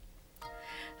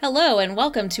Hello, and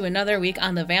welcome to another week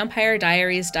on the Vampire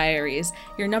Diaries,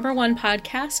 your number one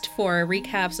podcast for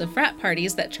recaps of frat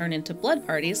parties that turn into blood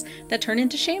parties that turn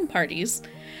into shame parties.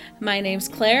 My name's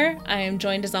Claire. I am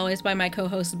joined as always by my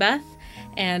co-host Beth,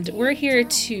 and we're here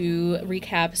to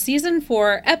recap Season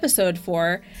 4, Episode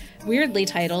 4, weirdly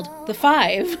titled The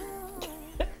Five.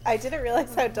 I didn't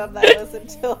realize how dumb that was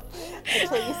until you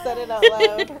said it out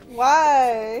loud.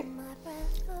 Why?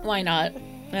 Why not?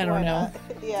 I don't know.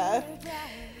 Yeah.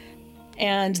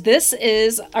 And this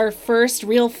is our first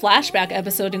real flashback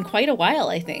episode in quite a while,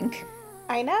 I think.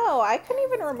 I know. I couldn't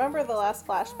even remember the last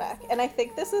flashback. And I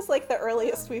think this is like the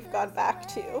earliest we've gone back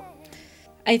to.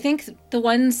 I think the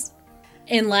ones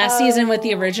in last season with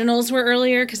the originals were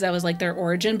earlier because that was like their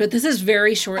origin. But this is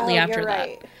very shortly after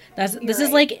that. This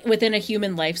is like within a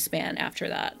human lifespan after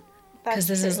that. Because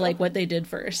this is like what they did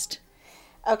first.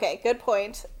 Okay, good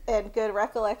point, and good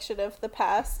recollection of the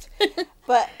past.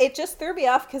 But it just threw me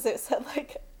off because it said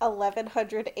like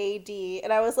 1100 AD,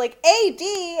 and I was like, AD?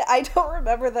 I don't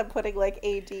remember them putting like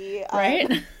AD on,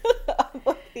 right? on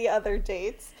like, the other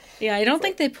dates. Yeah, I don't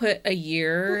think they put a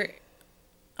year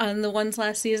on the ones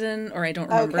last season, or I don't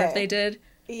remember if they did.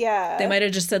 Yeah. They might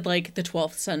have just said like the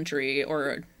 12th century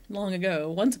or long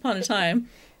ago, once upon a time.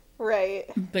 Right.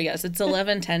 But yes, it's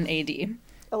 1110 AD.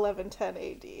 1110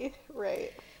 AD,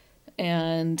 right.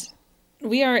 And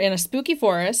we are in a spooky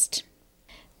forest.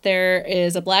 There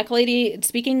is a black lady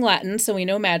speaking Latin, so we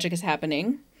know magic is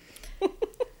happening.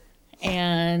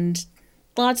 And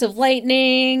lots of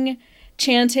lightning,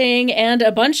 chanting, and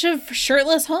a bunch of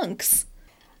shirtless hunks.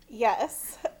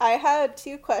 Yes. I had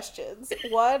two questions.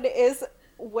 One is,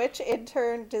 which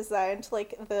intern designed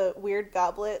like the weird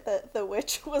goblet that the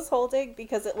witch was holding,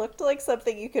 because it looked like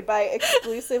something you could buy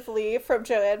exclusively from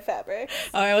Joanne Fabrics.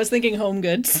 Oh, I was thinking Home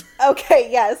Goods. Okay,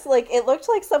 yes, like it looked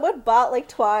like someone bought like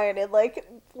twine and like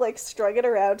strung it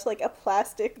around to like a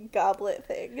plastic goblet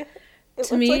thing.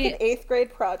 It looked like an 8th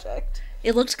grade project.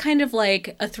 It looked kind of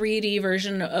like a 3D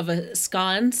version of a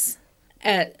sconce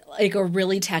at like a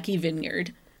really tacky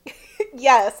vineyard.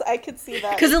 Yes, I could see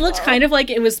that. Because it looked kind of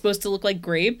like it was supposed to look like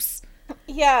grapes.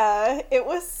 Yeah, it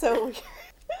was so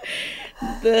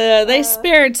weird. They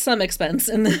spared some expense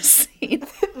in this scene.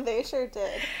 They sure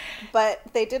did. But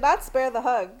they did not spare the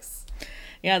hugs.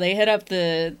 Yeah, they hit up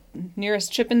the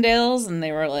nearest Chippendales and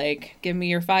they were like, give me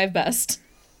your 5 best.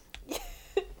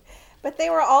 But they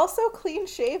were also clean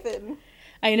shaven.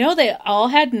 I know, they all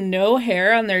had no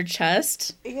hair on their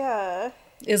chest. Yeah.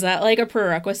 Is that like a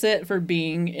prerequisite for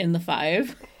being in the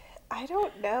 5? I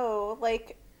don't know.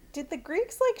 Like, did the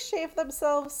Greeks like shave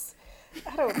themselves?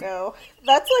 I don't know.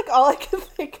 That's like all I could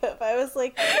think of. I was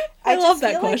like, I love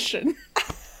that question.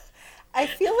 I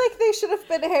feel like they should have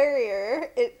been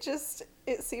hairier. It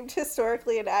seemed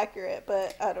historically inaccurate,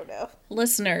 but I don't know.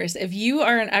 Listeners, if you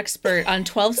are an expert on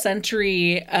 12th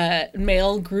century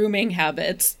male grooming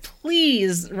habits,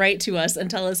 please write to us and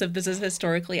tell us if this is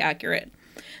historically accurate.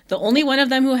 The only one of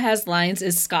them who has lines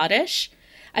is Scottish.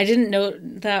 I didn't know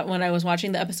that when I was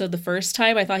watching the episode the first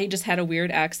time. I thought he just had a weird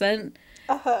accent.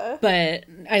 Uh-huh. But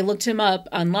I looked him up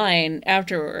online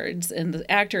afterwards, and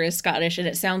the actor is Scottish, and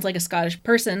it sounds like a Scottish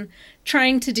person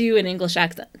trying to do an English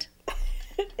accent.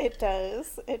 It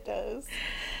does. It does.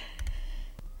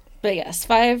 But yes,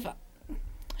 5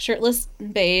 shirtless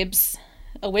babes,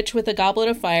 a witch with a goblet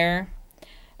of fire.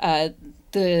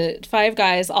 The 5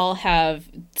 guys all have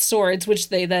swords, which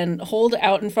they then hold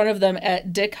out in front of them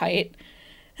at dick height.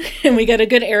 And we get a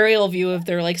good aerial view of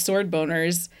their, like, sword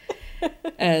boners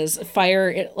as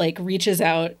fire, reaches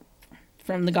out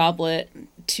from the goblet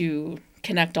to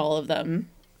connect all of them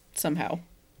somehow.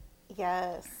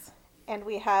 Yes. And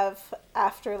we have,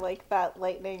 after, like, that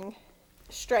lightning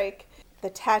strike, the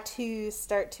tattoos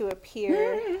start to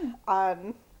appear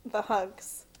on the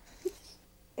hunks.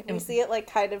 And we see it, like,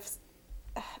 kind of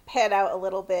pan out a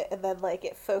little bit, and then like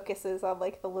it focuses on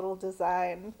like the little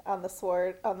design on the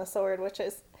sword, which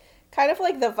is kind of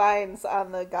like the vines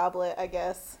on the goblet, I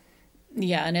guess.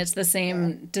 Yeah, and it's the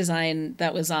same design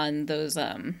that was on those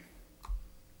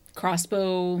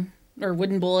crossbow or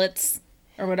wooden bullets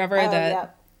or whatever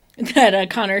that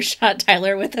Connor shot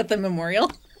Tyler with at the memorial.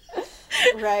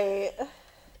 Right.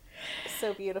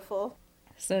 So beautiful.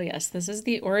 So yes, this is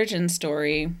the origin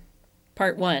story.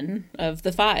 Part 1 of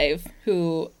the 5,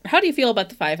 how do you feel about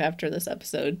the 5 after this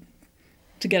episode?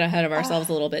 To get ahead of ourselves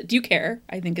a little bit. Do you care?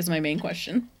 I think is my main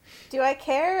question. Do I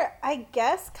care? I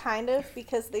guess kind of,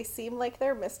 because they seem like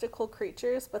they're mystical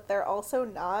creatures, but they're also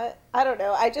not. I don't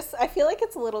know. I feel like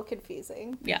it's a little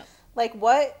confusing. Yeah.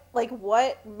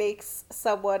 What makes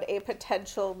someone a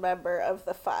potential member of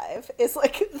the Five is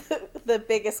like the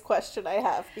biggest question I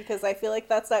have, because I feel like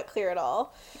that's not clear at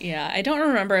all. Yeah, I don't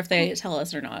remember if they tell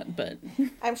us or not, but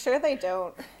I'm sure they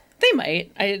don't. they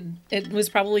might. It was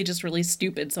probably just really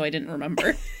stupid, so I didn't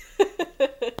remember.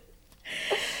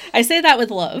 I say that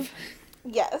with love.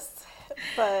 Yes,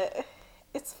 but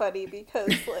it's funny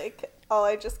because like all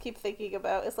I just keep thinking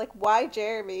about is like, why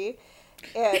Jeremy?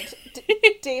 And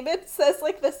Damon says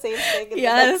like the same thing in the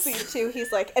next scene too.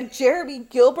 He's like, and Jeremy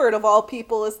Gilbert of all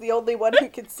people is the only one who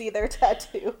can see their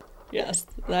tattoo. Yes,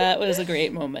 that was a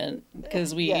great moment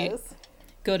because we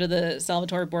go to the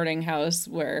Salvatore boarding house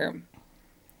where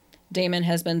Damon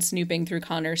has been snooping through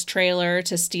Connor's trailer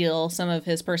to steal some of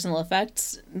his personal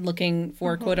effects, looking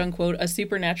for quote unquote a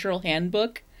supernatural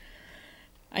handbook.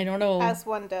 I don't know. As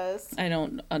one does. I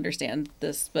don't understand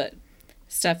this, but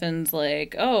Stefan's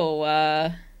like, oh,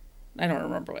 I don't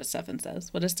remember what Stefan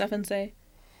says. What does Stefan say?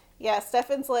 Yeah,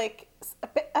 Stefan's like,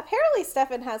 apparently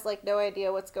Stefan has like no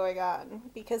idea what's going on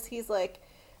because he's like,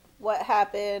 what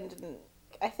happened? And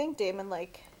I think Damon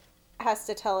like has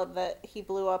to tell him that he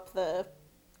blew up the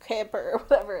camper or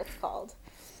whatever it's called.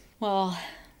 Well,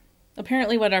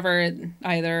 apparently whatever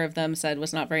either of them said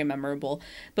was not very memorable,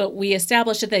 but we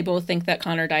established that they both think that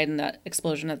Connor died in that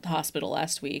explosion at the hospital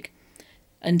last week.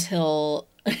 Until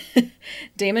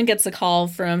Damon gets a call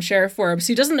from Sheriff Forbes,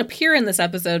 who doesn't appear in this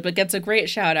episode, but gets a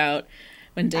great shout out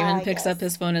when Damon picks up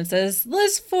his phone and says,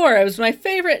 Liz Forbes, my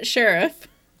favorite sheriff.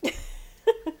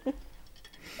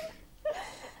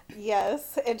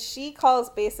 Yes, and she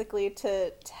calls basically to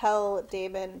tell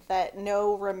Damon that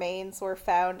no remains were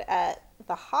found at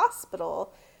the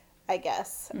hospital, I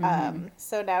guess.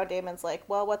 So now Damon's like,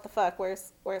 well, what the fuck?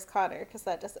 Where's Connor? Because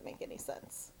that doesn't make any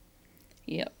sense.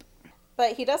 Yep.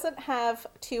 But he doesn't have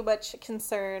too much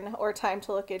concern or time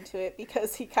to look into it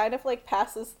because he kind of like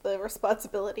passes the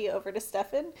responsibility over to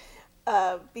Stefan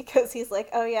because he's like,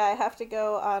 oh yeah, I have to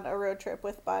go on a road trip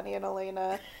with Bonnie and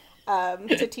Elena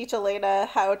to teach Elena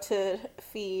how to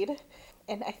feed.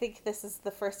 And I think this is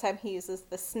the first time he uses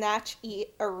the snatch, eat,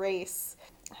 erase.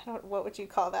 What would you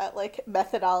call that? Like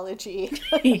methodology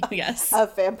yes.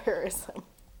 of vampirism.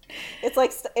 It's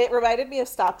like, it reminded me of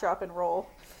Stop, Drop, and Roll.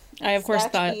 I, of course,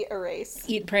 thought eat, erase.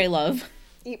 Eat, pray, love.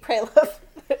 Eat, pray, love.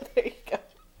 There you go.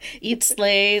 Eat,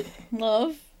 slay,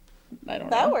 love. I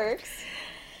don't know. That works.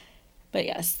 But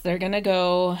yes, they're going to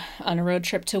go on a road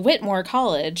trip to Whitmore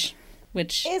College,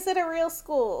 which... Is it a real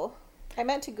school? I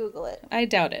meant to Google it. I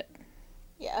doubt it.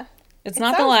 Yeah. It's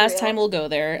not the last time we'll go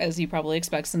there, as you probably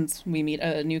expect, since we meet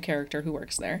a new character who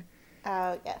works there.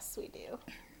 Oh, yes, we do.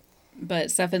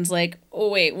 But Stefan's like, oh,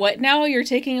 wait, what now? You're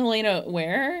taking Elena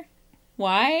where?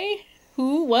 Why?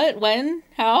 Who? What? When?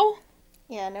 How?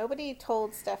 Yeah, nobody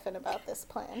told Stefan about this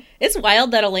plan. It's wild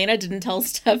that Elena didn't tell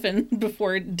Stefan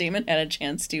before Damon had a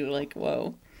chance to. Like,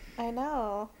 whoa. I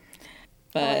know.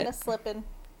 But Elena's slipping.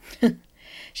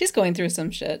 She's going through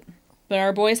some shit. But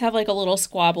our boys have like a little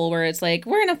squabble where it's like,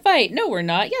 we're in a fight. No, we're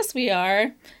not. Yes, we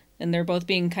are. And they're both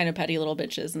being kind of petty little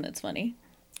bitches, and it's funny.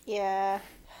 Yeah.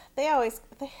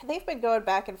 They've been going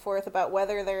back and forth about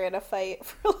whether they're in a fight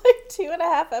for like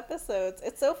 2.5 episodes.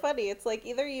 It's so funny. It's like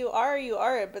either you are or you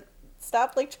aren't, but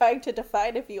stop like trying to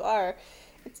define if you are.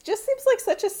 It just seems like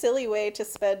such a silly way to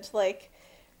spend like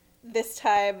this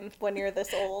time when you're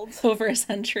this old. Over a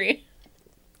century.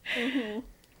 Mm-hmm.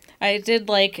 I did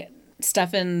like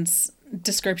Stefan's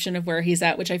description of where he's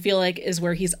at, which I feel like is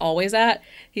where he's always at.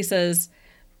 He says...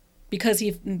 Because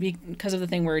of the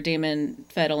thing where Damon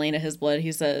fed Elena his blood,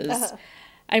 he says,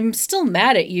 I'm still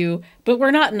mad at you, but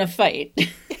we're not in a fight.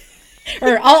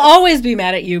 Or I'll always be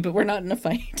mad at you, but we're not in a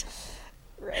fight.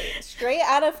 Right. Straight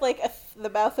out of like the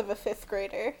mouth of a 5th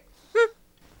grader.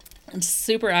 It's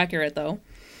super accurate, though.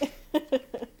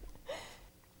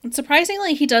 And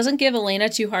surprisingly, he doesn't give Elena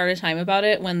too hard a time about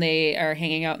it when they are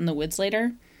hanging out in the woods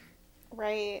later.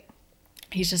 Right.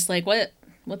 He's just like,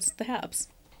 what's the haps?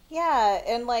 Yeah,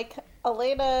 and like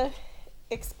Elena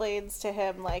explains to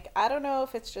him like, I don't know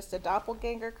if it's just a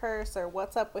doppelganger curse or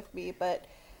what's up with me, but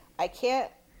I can't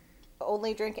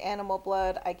only drink animal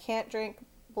blood. I can't drink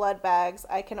blood bags.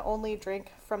 I can only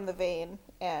drink from the vein,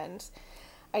 and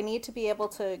I need to be able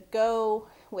to go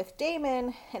with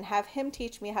Damon and have him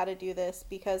teach me how to do this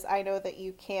because I know that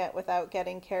you can't without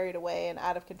getting carried away and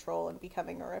out of control and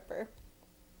becoming a ripper.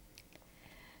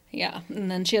 Yeah,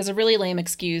 and then she has a really lame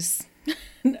excuse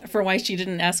for why she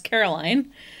didn't ask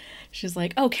Caroline. She's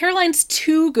like, oh, Caroline's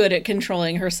too good at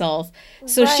controlling herself,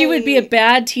 so she would be a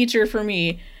bad teacher for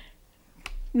me.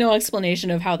 No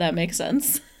explanation of how that makes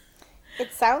sense.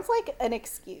 It sounds like an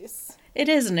excuse. It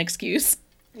is an excuse.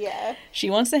 Yeah. She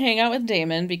wants to hang out with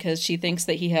Damon because she thinks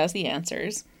that he has the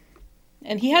answers.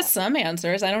 And he has some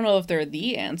answers. I don't know if they're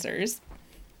the answers.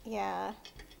 Yeah.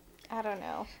 I don't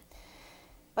know.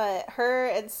 But her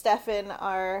and Stefan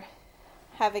are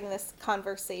having this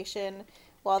conversation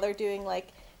while they're doing, like,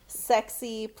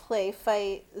 sexy play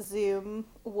fight Zoom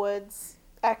woods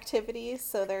activities.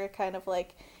 So they're kind of,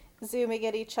 like, zooming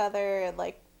at each other and,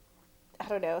 like, I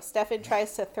don't know. Stefan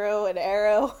tries to throw an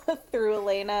arrow through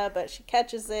Elena, but she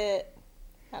catches it.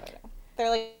 I don't know. They're,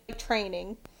 like,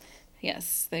 training.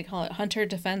 Yes, they call it Hunter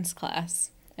Defense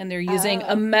Class. And they're using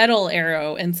a metal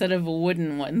arrow instead of a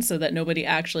wooden one so that nobody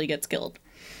actually gets killed.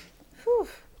 Whew.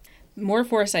 More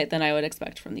foresight than I would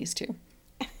expect from these two.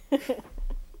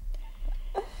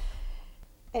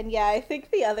 And yeah, I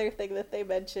think the other thing that they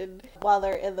mentioned while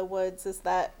they're in the woods is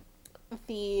that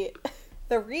the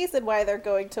reason why they're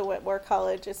going to Whitmore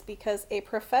College is because a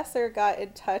professor got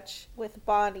in touch with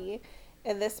Bonnie,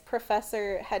 and this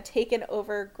professor had taken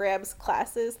over Graham's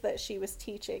classes that she was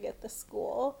teaching at the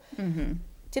school. Mm-hmm.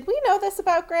 Did we know this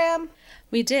about Graham?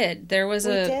 We did. There was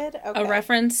a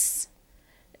reference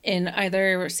in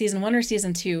either season 1 or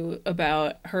season 2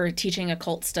 about her teaching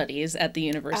occult studies at the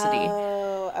university.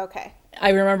 Oh, okay.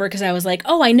 I remember because I was like,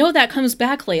 oh, I know that comes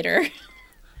back later.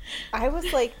 I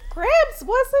was like, Grams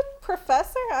wasn't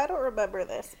professor? I don't remember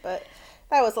this, but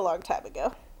that was a long time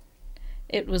ago.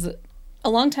 It was a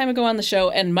long time ago on the show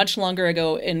and much longer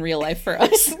ago in real life for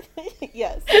us.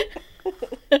 Yes.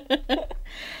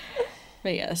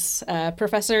 But yes,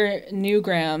 Professor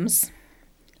Newgrams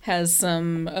has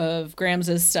some of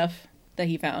Grams's stuff that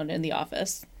he found in the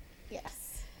office.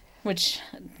 Yes. Which,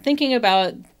 thinking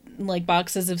about, like,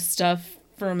 boxes of stuff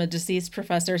from a deceased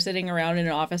professor sitting around in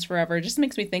an office forever just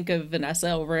makes me think of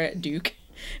Vanessa over at Duke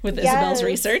with Isabel's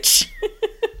research.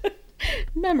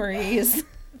 Memories.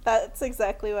 That's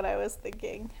exactly what I was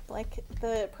thinking. Like,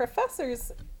 the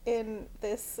professors in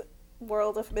this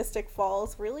world of Mystic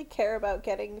Falls really care about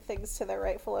getting things to their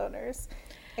rightful owners.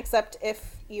 Except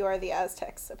if you are the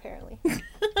Aztecs, apparently.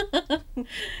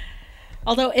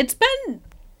 Although it's been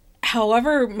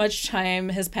however much time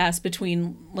has passed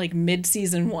between, like,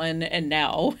 mid-season 1 and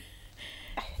now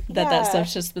that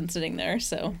stuff's just been sitting there.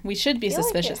 So we should be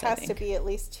suspicious, like it has to be at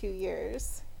least 2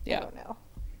 years. Yeah. I don't know.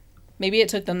 Maybe it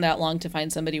took them that long to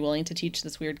find somebody willing to teach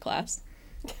this weird class.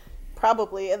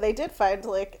 Probably. And they did find,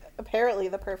 like, apparently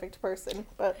the perfect person.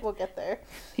 But we'll get there.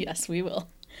 Yes, we will.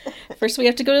 First, we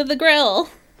have to go to the grill.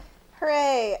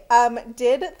 Hooray!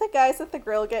 Did the guys at the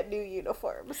grill get new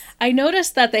uniforms? I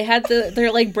noticed that they had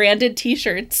their like branded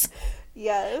T-shirts.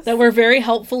 Yes. That were very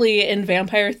helpfully in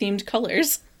vampire-themed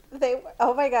colors.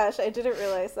 Oh my gosh, I didn't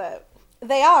realize that.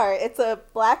 They are. It's a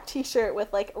black T-shirt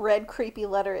with like red creepy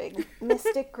lettering.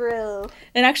 Mystic Grill.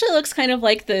 It actually looks kind of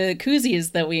like the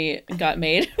koozies that we got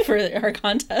made for our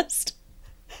contest.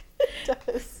 It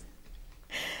does.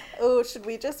 Oh, should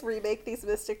we just remake these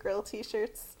Mystic Grill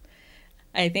T-shirts?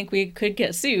 I think we could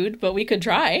get sued, but we could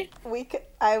try.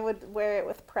 I would wear it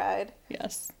with pride.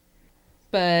 Yes.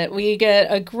 But we get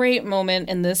a great moment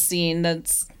in this scene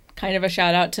that's kind of a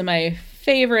shout out to my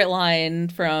favorite line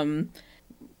from,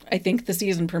 I think, the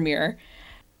season premiere.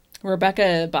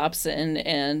 Rebecca bops in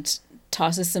and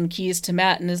tosses some keys to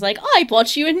Matt and is like, I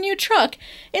bought you a new truck.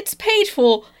 It's paid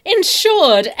for,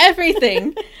 insured,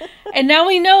 everything. And now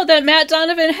we know that Matt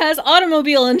Donovan has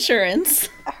automobile insurance.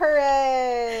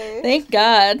 Hooray! Thank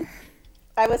God.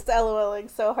 I was LOLing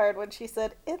so hard when she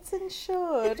said, it's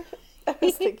insured. I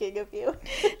was thinking of you.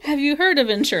 Have you heard of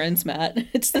insurance, Matt?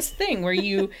 It's this thing where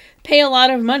you pay a lot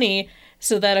of money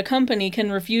so that a company can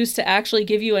refuse to actually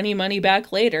give you any money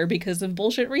back later because of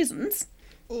bullshit reasons.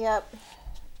 Yep.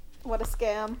 What a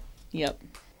scam. Yep.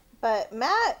 But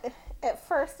Matt, at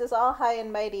first, is all high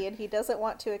and mighty, and he doesn't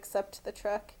want to accept the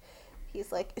truck.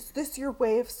 He's like, is this your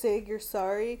way of saying you're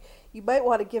sorry? You might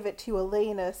want to give it to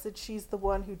Elena, since she's the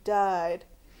one who died.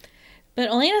 But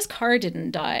Elena's car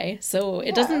didn't die, so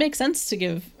it doesn't make sense to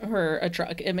give her a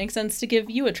truck. It makes sense to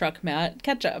give you a truck, Matt.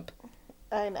 Catch up.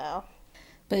 I know.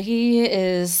 But he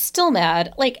is still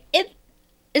mad. Like, it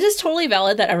is totally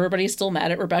valid that everybody's still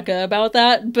mad at Rebecca about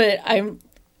that, but I'm...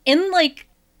 In, like,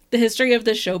 the history of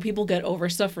this show, people get over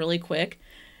stuff really quick.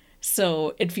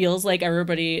 So it feels like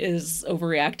everybody is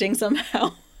overreacting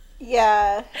somehow.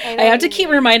 Yeah. I have to keep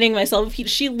reminding myself,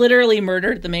 she literally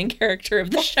murdered the main character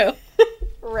of the show.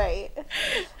 Right.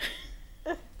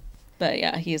 But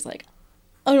yeah, he's like,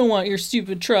 I don't want your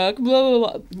stupid truck, blah,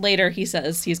 blah, blah. Later, he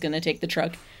says he's going to take the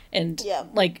truck and,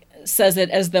 like, says it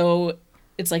as though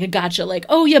it's like a gotcha, like,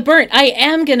 oh, you burnt, I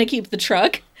am going to keep the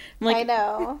truck. I'm like, I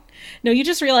know. No, you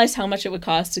just realized how much it would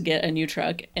cost to get a new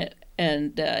truck,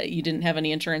 and you didn't have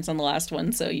any insurance on the last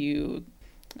one, so you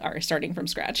are starting from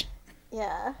scratch.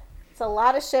 Yeah. It's a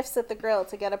lot of shifts at the grill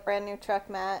to get a brand new truck,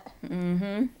 Matt.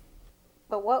 Mm-hmm.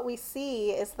 But what we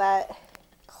see is that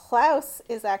Klaus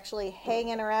is actually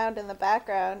hanging around in the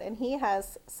background, and he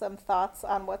has some thoughts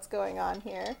on what's going on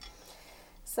here.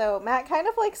 So Matt kind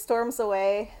of like storms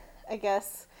away, I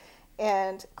guess,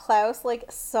 and Klaus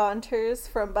like saunters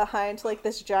from behind like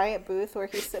this giant booth where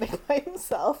he's sitting by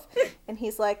himself, and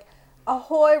he's like,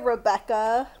 "Ahoy,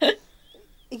 Rebecca.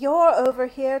 You're over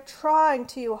here trying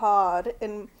too hard."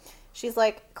 And she's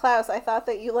like, "Klaus, I thought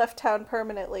that you left town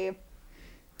permanently."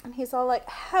 And he's all like,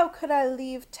 "How could I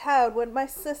leave town when my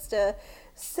sister,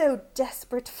 so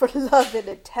desperate for love and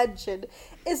attention,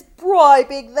 is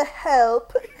bribing the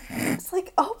help?" It's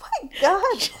like, oh my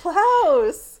god,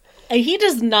 Klaus. And he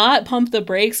does not pump the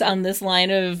brakes on this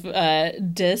line of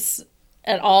diss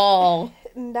at all.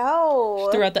 No.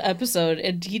 Throughout the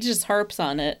episode. He just harps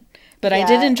on it. But I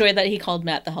did enjoy that he called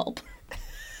Matt the help.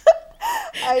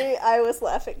 I was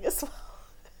laughing as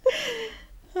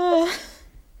well.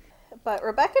 But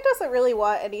Rebecca doesn't really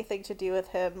want anything to do with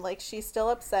him. Like, she's still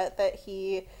upset that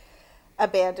he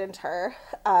abandoned her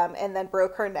and then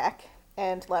broke her neck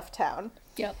and left town.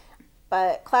 Yep.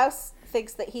 But Klaus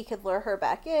thinks that he could lure her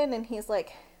back in, and he's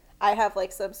like, "I have,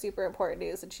 like, some super important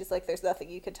news." And she's like, "There's nothing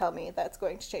you could tell me that's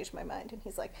going to change my mind." And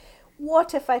he's like,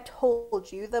 "What if I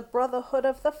told you the Brotherhood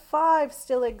of the Five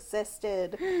still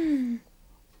existed?"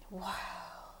 Wow.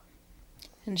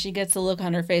 And she gets a look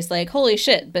on her face like, holy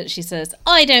shit. But she says,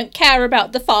 "I don't care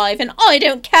about the Five, and I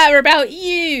don't care about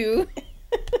you."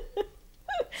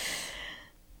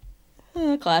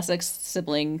 Classic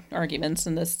sibling arguments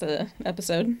in this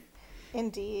episode.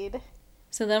 Indeed.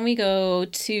 So then we go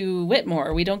to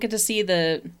Whitmore. We don't get to see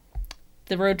the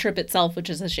road trip itself, which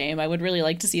is a shame. I would really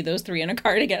like to see those three in a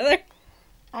car together.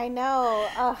 I know.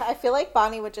 I feel like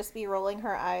Bonnie would just be rolling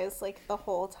her eyes, like, the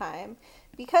whole time.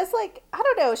 Because, like, I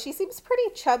don't know, she seems pretty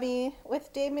chummy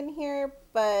with Damon here,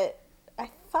 but I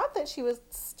thought that she was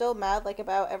still mad, like,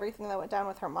 about everything that went down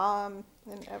with her mom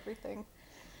and everything.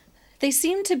 They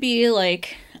seem to be,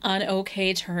 like, on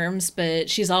okay terms, but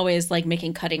she's always, like,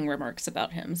 making cutting remarks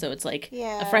about him. So it's, like,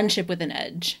 a friendship with an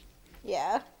edge.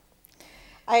 Yeah.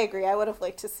 I agree. I would have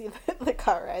liked to see the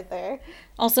car ride there.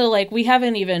 Also, like, we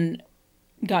haven't even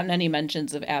gotten any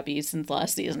mentions of Abby since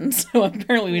last season, so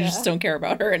apparently we just don't care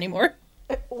about her anymore.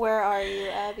 Where are you,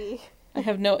 Abby? I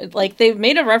have no... Like, they've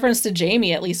made a reference to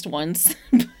Jamie at least once.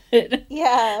 But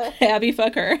yeah. Abby,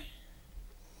 fuck her.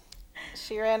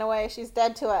 She ran away. She's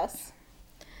dead to us.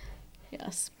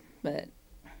 Yes, but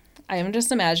I am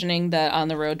just imagining that on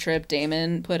the road trip,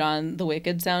 Damon put on the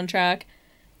Wicked soundtrack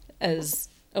as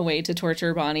a way to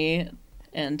torture Bonnie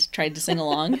and tried to sing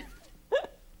along.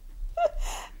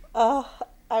 Oh,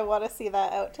 I want to see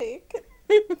that outtake.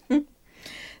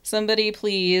 Somebody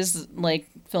please, like,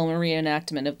 film a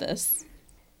reenactment of this.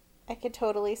 I could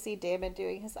totally see Damon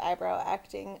doing his eyebrow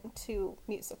acting to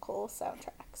musical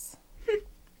soundtracks.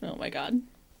 Oh my god.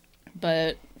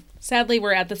 But sadly,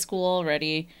 we're at the school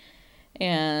already,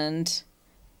 and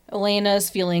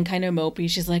Elena's feeling kind of mopey.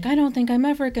 She's like, "I don't think I'm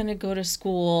ever going to go to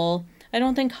school. I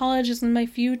don't think college is in my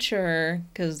future."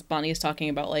 Because Bonnie's talking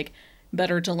about, like,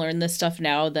 better to learn this stuff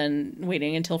now than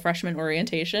waiting until freshman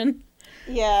orientation.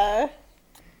 Yeah.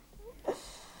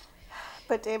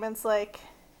 But Damon's like,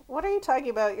 "What are you talking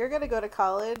about? You're going to go to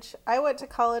college. I went to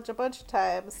college a bunch of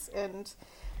times." And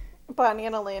Bonnie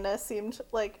and Elena seemed,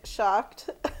 like, shocked.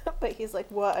 But he's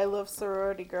like, "What? I love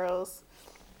sorority girls."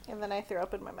 And then I threw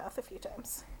up in my mouth a few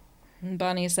times. And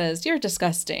Bonnie says, "You're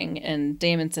disgusting." And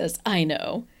Damon says, "I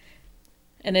know."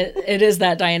 And it is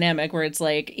that dynamic where it's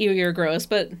like, ew, you're gross,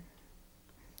 but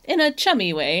in a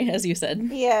chummy way, as you said.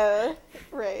 Yeah,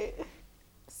 right.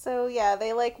 So, yeah,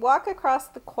 they, like, walk across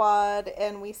the quad,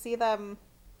 and we see them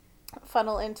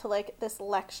funnel into, like, this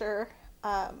lecture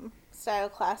style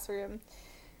classroom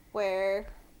where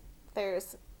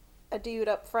there's a dude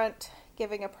up front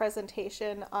giving a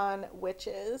presentation on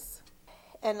witches.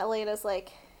 And Elena's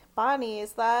like, "Bonnie,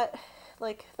 is that,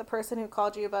 like, the person who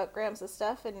called you about Grams'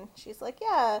 stuff?" And she's like,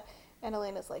 "Yeah." And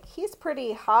Elena's like, "He's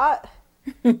pretty hot."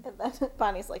 And then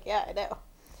Bonnie's like, "Yeah, I know.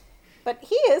 But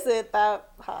he isn't that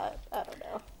hot. I don't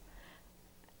know."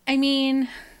 I mean,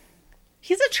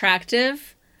 he's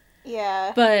attractive.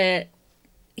 Yeah. But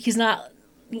he's not...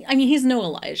 I mean, he's no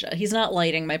Elijah. He's not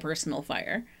lighting my personal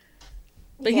fire.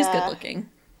 But he's good looking.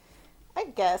 I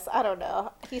guess. I don't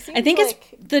know. He seems I think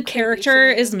like it's the character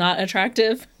is not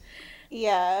attractive.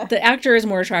 Yeah. The actor is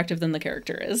more attractive than the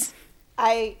character is.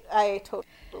 I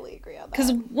totally agree on that.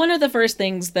 Because one of the first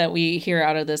things that we hear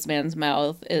out of this man's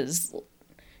mouth is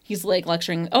he's like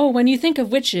lecturing, "Oh, when you think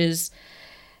of witches,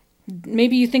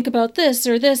 maybe you think about this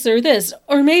or this or this,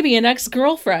 or maybe an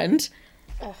ex-girlfriend.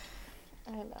 Ugh,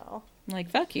 I know. I'm like,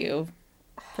 fuck you,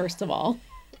 first of all.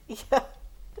 Yeah.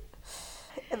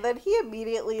 And then he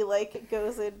immediately, like,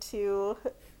 goes into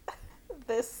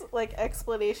this, like,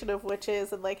 explanation of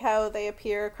witches and, like, how they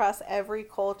appear across every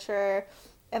culture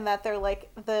and that they're, like,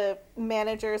 the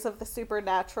managers of the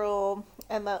supernatural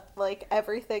and that, like,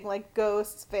 everything, like,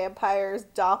 ghosts, vampires,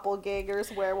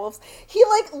 doppelgangers, werewolves. He,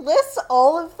 like, lists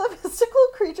all of the mystical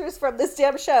creatures from this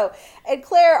damn show. And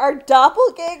Claire, are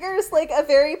doppelgangers, like, a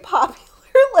very popular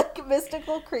like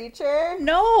mystical creature?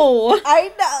 No. I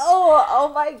know.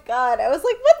 Oh my god. I was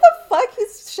like, what the fuck?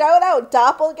 He's shouting out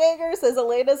doppelgangers as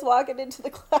Elena's walking into the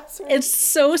classroom. It's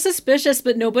so suspicious,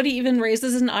 but nobody even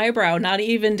raises an eyebrow, not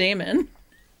even Damon.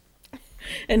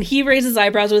 And he raises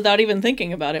eyebrows without even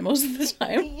thinking about it most of the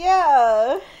time.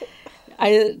 Yeah.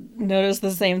 I noticed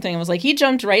the same thing. I was like, he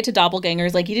jumped right to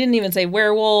doppelgangers. Like, he didn't even say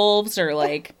werewolves or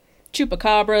like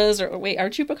chupacabras or wait, are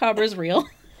chupacabras real?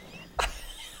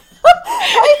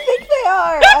 I think they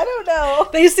are. I don't know.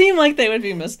 They seem like they would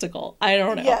be mystical. I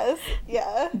don't know. Yes.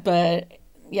 Yeah. But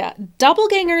yeah,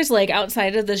 doppelgangers, like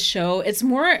outside of this show, it's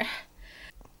more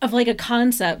of like a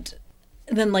concept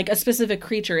than like a specific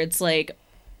creature. It's like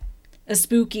a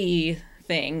spooky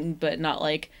thing, but not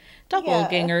like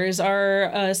doppelgangers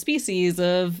are a species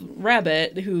of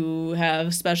rabbit who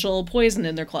have special poison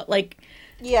in their claw. Like,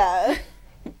 yeah.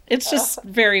 It's just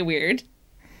very weird.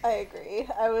 I agree.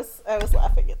 I was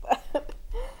laughing at that.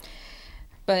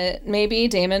 But maybe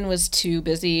Damon was too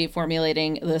busy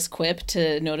formulating this quip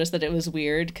to notice that it was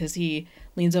weird, because he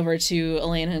leans over to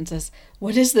Elena and says,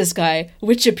 "What is this guy?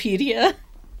 Wikipedia?"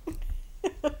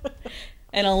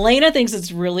 And Elena thinks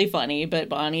it's really funny, but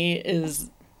Bonnie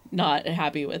is not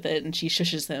happy with it, and she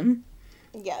shushes him.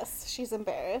 Yes, she's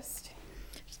embarrassed.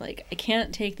 She's like, I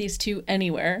can't take these two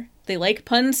anywhere. They like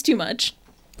puns too much.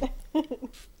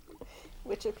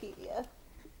 Wikipedia.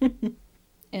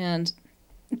 And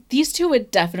these two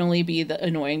would definitely be the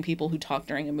annoying people who talk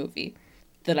during a movie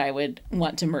that I would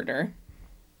want to murder.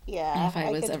 Yeah, if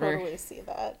I was could ever totally see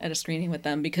that at a screening with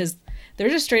them, because they're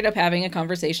just straight up having a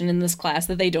conversation in this class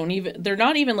that they're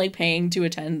not even like paying to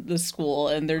attend the school,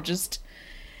 and they're just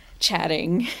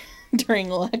chatting during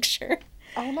a lecture.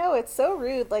 I know, it's so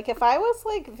rude. Like, if I was,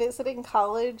 like, visiting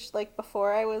college, like,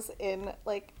 before I was in,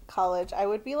 like, college, I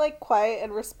would be, like, quiet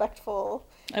and respectful.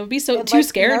 I would be too like,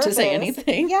 scared nervous to say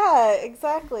anything. Yeah,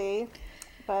 exactly.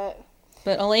 But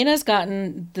Elena's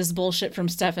gotten this bullshit from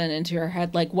Stefan into her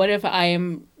head. Like, what if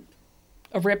I'm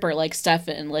a ripper like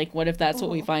Stefan? Like, what if that's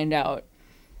what we find out?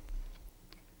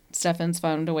 Stefan's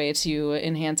found a way to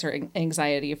enhance her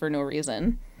anxiety for no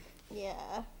reason.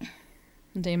 Yeah.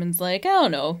 Damon's like, oh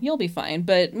no, you'll be fine.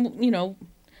 But, you know,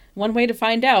 one way to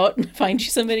find out, find you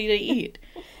somebody to eat.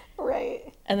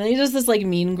 Right. And then he does this, like,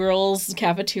 Mean Girls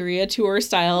cafeteria tour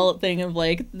style thing of,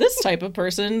 like, this type of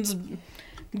person's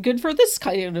good for this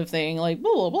kind of thing. Like,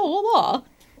 blah, blah, blah, blah, blah.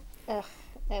 Ugh,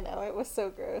 I know, it was so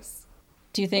gross.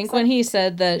 Do you think when he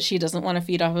said that she doesn't want to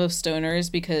feed off of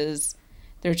stoners because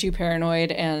they're too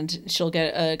paranoid and she'll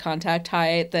get a contact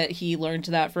high, that he learned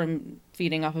that from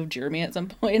feeding off of Jeremy at some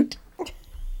point?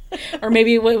 Or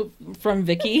maybe from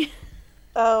Vicky?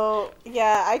 Oh,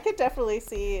 yeah, I could definitely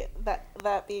see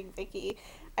that being Vicky.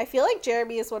 I feel like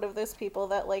Jeremy is one of those people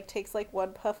that, like, takes, like,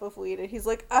 one puff of weed and he's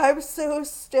like, I'm so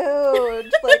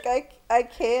stoned. Like, I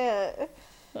can't.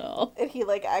 Oh. And he,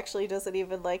 like, actually doesn't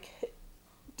even, like,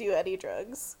 do any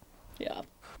drugs. Yeah.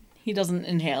 He doesn't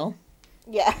inhale.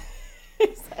 Yeah,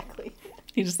 exactly.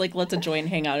 He just, like, lets a joint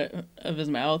hang out of his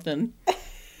mouth and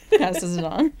passes it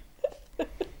on.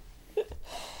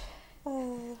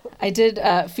 I did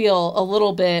feel a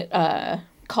little bit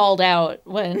called out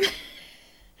when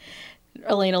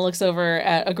Elena looks over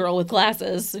at a girl with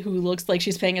glasses who looks like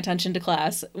she's paying attention to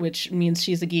class, which means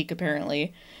she's a geek,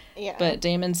 apparently. Yeah. But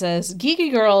Damon says,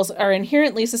 geeky girls are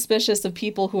inherently suspicious of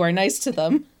people who are nice to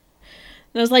them. And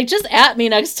I was like, just at me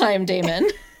next time, Damon.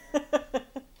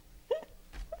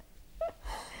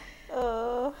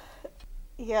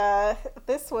 Yeah,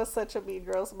 this was such a Mean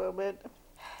Girls moment.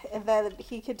 And then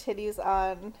he continues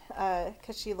on,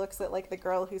 because she looks at, like, the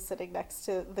girl who's sitting next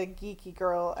to the geeky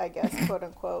girl, I guess, quote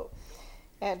unquote.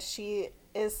 And she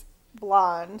is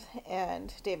blonde,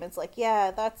 and Damon's like, yeah,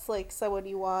 that's, like, someone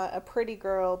you want, a pretty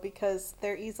girl, because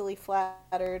they're easily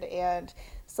flattered and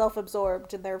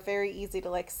self-absorbed, and they're very easy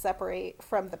to, like, separate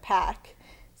from the pack.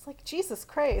 It's like, Jesus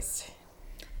Christ.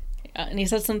 Yeah, and he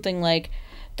said something like,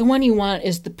 the one you want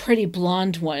is the pretty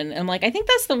blonde one. And I'm like, I think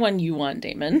that's the one you want,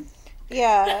 Damon.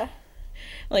 Yeah.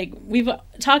 Like, we've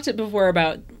talked it before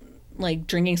about like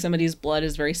drinking somebody's blood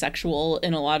is very sexual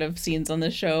in a lot of scenes on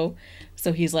the show.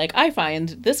 So he's like, I find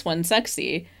this one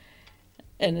sexy.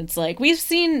 And it's like, we've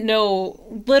seen no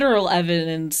literal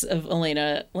evidence of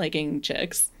Elena liking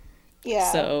chicks.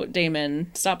 Yeah. So, Damon,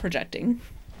 stop projecting.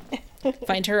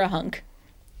 Find her a hunk.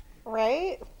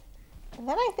 Right? And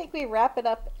then I think we wrap it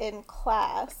up in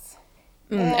class.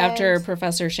 After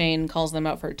Professor Shane calls them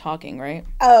out for talking, right?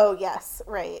 Oh, yes,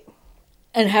 right.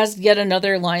 And has yet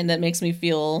another line that makes me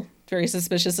feel very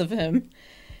suspicious of him.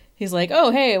 He's like,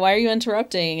 oh, hey, why are you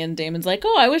interrupting? And Damon's like,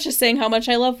 oh, I was just saying how much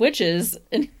I love witches.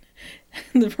 And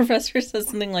the professor says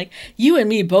something like, you and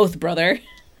me both, brother.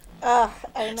 I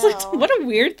know. Like, what a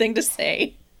weird thing to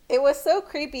say. It was so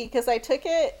creepy because I took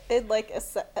it in like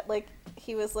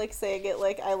he was like saying it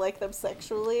like I like them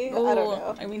sexually. Oh, I don't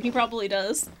know. I mean, he probably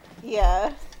does.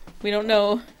 Yeah. We don't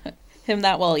know him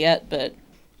that well yet, but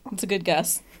it's a good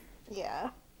guess. Yeah.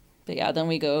 But yeah, then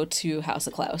we go to House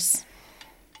of Klaus.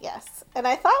 Yes. And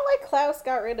I thought like Klaus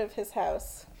got rid of his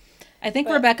house. I think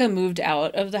Rebecca moved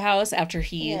out of the house after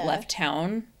he left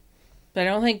town. But I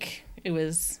don't think it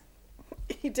was...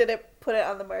 He didn't put it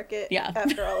on the market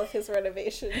after all of his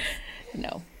renovations.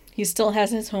 No. He still has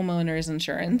his homeowner's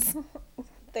insurance.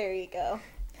 There you go.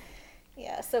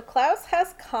 Yeah, so Klaus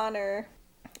has Connor,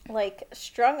 like,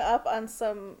 strung up on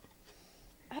some...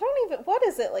 what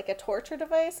is it, like a torture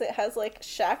device? It has, like,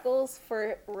 shackles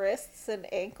for wrists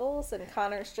and ankles, and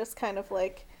Connor's just kind of,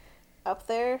 like, up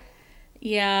there.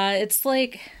 Yeah, it's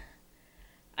like...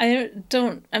 I'm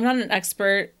not an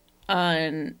expert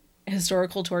on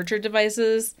historical torture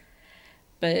devices,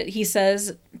 but he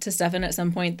says to Stefan at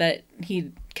some point that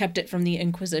he kept it from the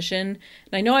Inquisition.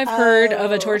 And I know I've heard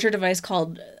of a torture device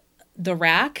called the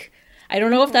rack. I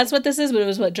don't know if that's what this is, but it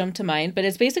was what jumped to mind. But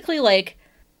it's basically like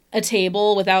a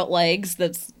table without legs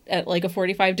that's at like a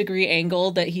 45-degree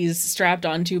angle that he's strapped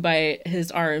onto by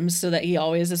his arms so that he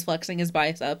always is flexing his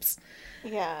biceps.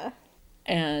 Yeah.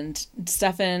 And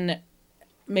Stefan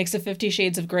makes a 50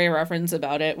 Shades of Grey reference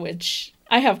about it, which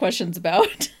I have questions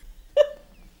about.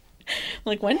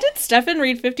 Like, when did Stefan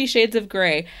read 50 Shades of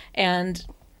Grey? And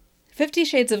 50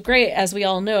 Shades of Grey, as we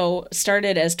all know,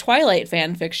 started as Twilight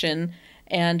fan fiction,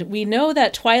 and we know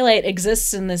that Twilight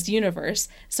exists in this universe.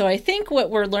 So I think what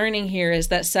we're learning here is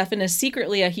that Stefan is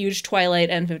secretly a huge Twilight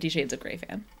and 50 Shades of Grey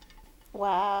fan.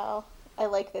 Wow. I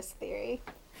like this theory.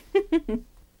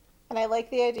 And I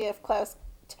like the idea of Klaus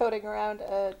toting around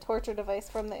a torture device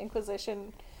from the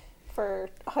Inquisition for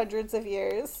hundreds of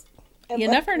years. And you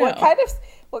like, never know.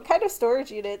 What kind of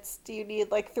storage units do you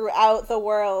need, like, throughout the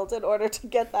world in order to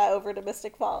get that over to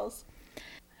Mystic Falls?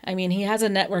 I mean, he has a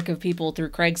network of people through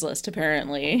Craigslist,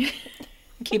 apparently,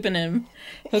 keeping him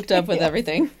hooked up with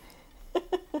everything.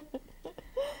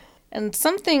 And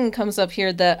something comes up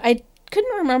here that I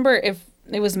couldn't remember if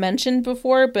it was mentioned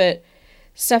before, but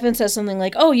Stefan says something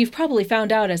like, oh, you've probably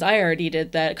found out, as I already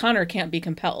did, that Connor can't be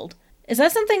compelled. Is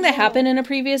that something that happened in a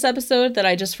previous episode that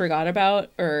I just forgot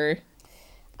about, or...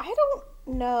 I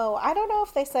don't know. I don't know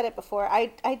if they said it before.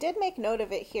 I did make note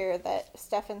of it here that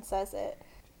Stefan says it.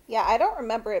 Yeah, I don't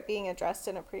remember it being addressed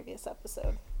in a previous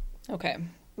episode. Okay.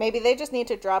 Maybe they just need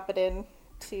to drop it in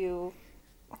to,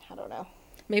 I don't know.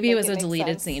 Maybe it was a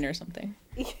deleted scene or something.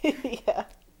 Yeah.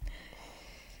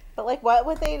 But, like, what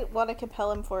would they want to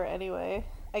compel him for anyway?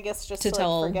 I guess just to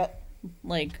tell, forget.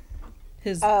 Like,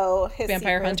 his vampire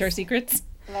secrets. Hunter secrets.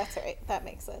 That's right. That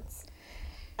makes sense.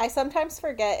 I sometimes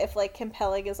forget if, like,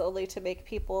 compelling is only to make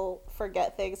people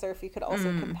forget things or if you could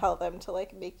also compel them to,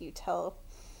 like, make you tell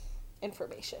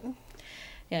information.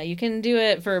 Yeah, you can do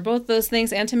it for both those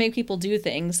things and to make people do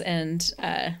things. And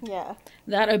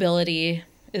that ability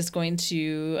is going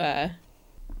to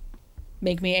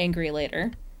make me angry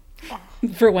later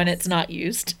for when it's not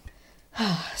used.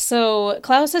 So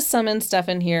Klaus has summoned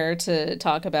Stefan here to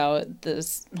talk about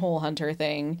this whole Hunter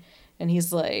thing. And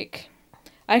he's like...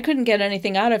 I couldn't get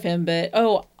anything out of him, but,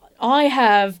 I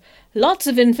have lots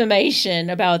of information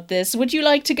about this. Would you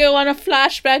like to go on a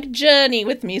flashback journey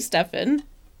with me, Stefan?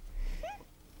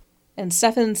 And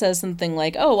Stefan says something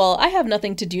like, oh, well, I have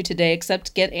nothing to do today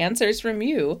except get answers from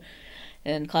you.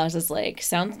 And Klaus is like,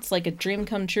 sounds like a dream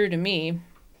come true to me,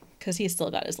 because he's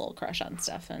still got his little crush on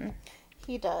Stefan.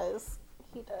 He does.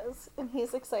 And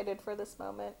he's excited for this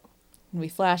moment. We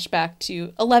flash back to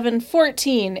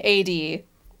 1114 AD.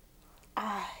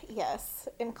 Yes.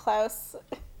 And Klaus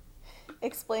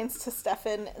explains to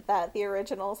Stefan that the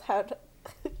originals had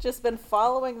just been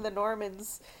following the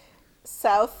Normans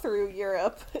south through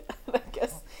Europe. I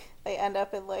guess they end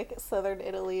up in, like, southern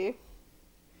Italy.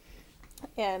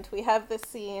 And we have this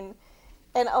scene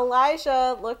And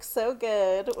Elijah looks so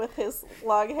good with his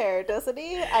long hair, doesn't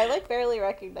he? I like barely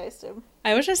recognized him.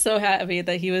 I was just so happy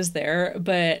that he was there,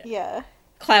 but Yeah.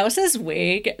 Klaus's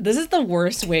wig, this is the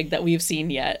worst wig that we've seen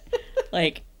yet.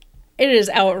 Like, it is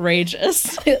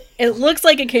outrageous. It looks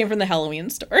like it came from the Halloween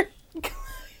store.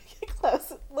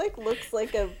 Klaus looks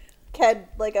like a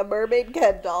mermaid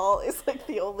Ken doll is like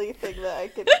the only thing that I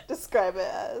could describe it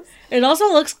as. It also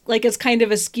looks like it's kind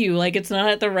of askew, like it's not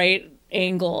at the right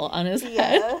angle on his head.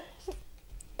 Yeah.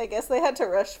 I guess they had to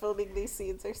rush filming these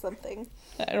scenes or something.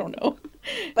 I don't know.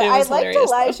 But I liked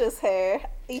Elijah's hair.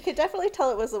 You could definitely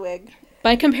tell it was a wig.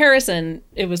 By comparison,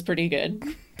 it was pretty good.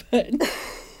 But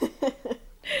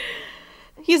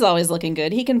he's always looking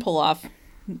good. He can pull off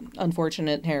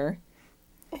unfortunate hair.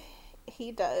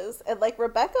 He does. And like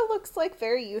Rebecca looks like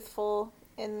very youthful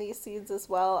in these scenes as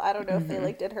well. I don't know if they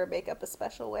like did her makeup a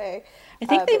special way. I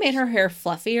think they made her hair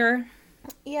fluffier.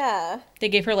 Yeah. They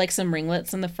gave her like some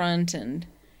ringlets in the front and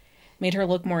made her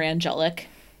look more angelic.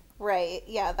 Right.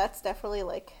 Yeah, that's definitely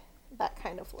like that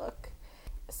kind of look.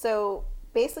 So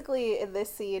basically in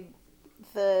this scene,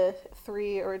 the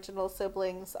three original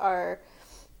siblings are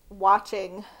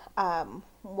watching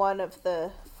one of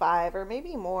the five or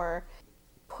maybe more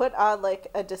put on like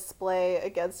a display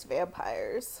against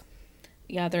vampires.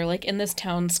 Yeah, they're like in this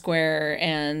town square,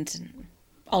 and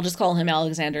I'll just call him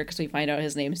Alexander because we find out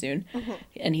his name soon.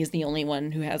 And he's the only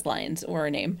one who has lines or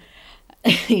a name.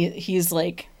 He's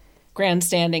like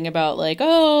grandstanding about like,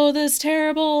 oh, this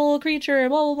terrible creature,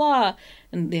 blah, blah, blah.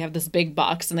 And they have this big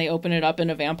box and they open it up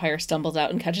and a vampire stumbles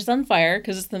out and catches on fire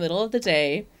because it's the middle of the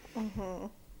day.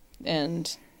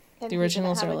 And the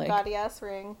originals are like, gaudy ass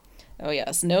ring. Oh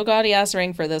yes, no gaudy ass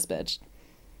ring for this bitch.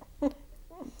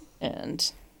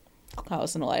 And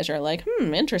Klaus and Elijah are like,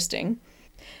 interesting.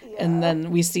 Yeah. And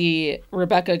then we see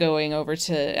Rebecca going over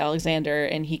to Alexander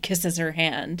and he kisses her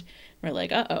hand. We're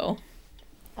like, uh-oh.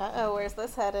 Uh-oh, where's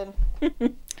this headed?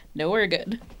 Nowhere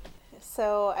good.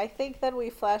 So I think then we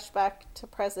flash back to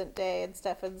present day and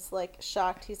Stefan's like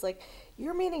shocked. He's like,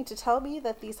 you're meaning to tell me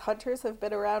that these hunters have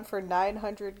been around for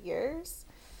 900 years?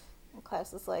 And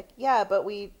Klaus is like, yeah, but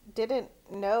we didn't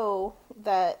know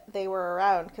that they were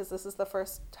around because this is the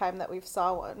first time that we've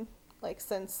saw one, like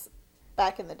since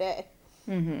back in the day.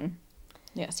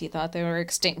 Yes, he thought they were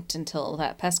extinct until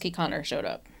that pesky Connor showed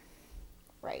up.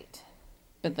 Right.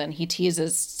 But then he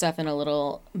teases Stefan a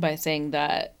little by saying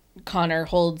that Connor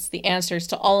holds the answers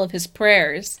to all of his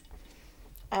prayers.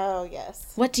 Oh,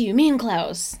 yes. What do you mean,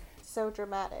 Klaus? So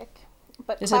dramatic.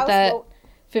 But Is Klaus it that won't...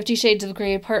 50 Shades of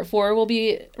Grey Part 4 will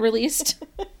be released?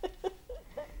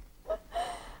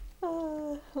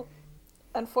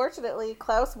 Unfortunately,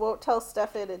 Klaus won't tell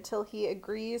Stefan until he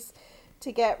agrees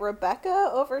to get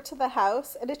Rebecca over to the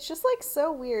house. And it's just like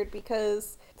so weird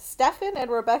because Stefan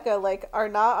and Rebecca like are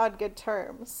not on good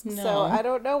terms. No. So I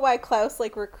don't know why Klaus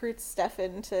like recruits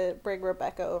Stefan to bring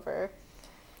Rebecca over.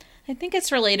 I think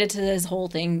it's related to this whole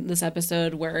thing, this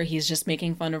episode, where he's just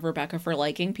making fun of Rebecca for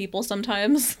liking people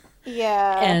sometimes.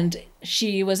 Yeah. And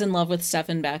she was in love with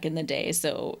Stefan back in the day,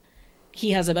 so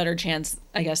he has a better chance,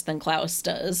 I guess, than Klaus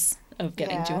does of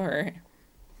getting to her.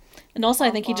 And also,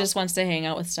 I think he just wants to hang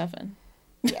out with Stefan.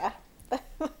 Yeah.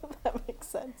 That makes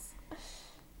sense.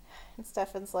 And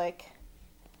Stefan's like,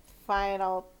 fine,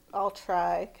 I'll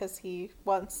try, because he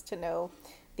wants to know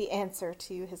the answer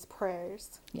to his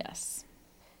prayers. Yes.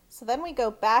 So then we go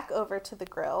back over to the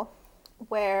grill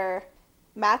where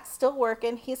Matt's still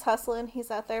working. He's hustling.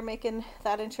 He's out there making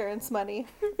that insurance money.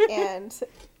 And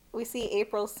we see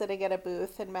April sitting at a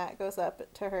booth and Matt goes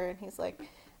up to her and he's like,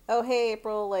 oh, hey,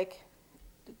 April, like,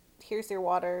 here's your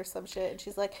water or some shit. And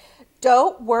she's like,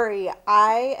 don't worry.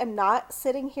 I am not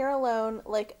sitting here alone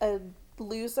like a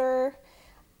loser.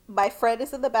 My friend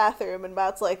is in the bathroom. And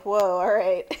Matt's like, whoa, all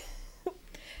right.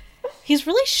 He's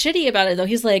really shitty about it, though.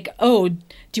 He's like, oh, do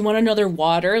you want another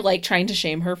water? Like, trying to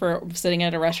shame her for sitting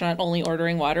at a restaurant only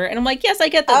ordering water. And I'm like, yes, I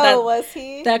get that. Oh, was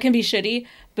he? That can be shitty.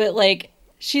 But, like,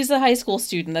 she's a high school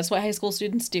student. That's what high school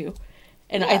students do.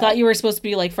 And Yeah. I thought you were supposed to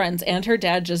be, like, friends. And her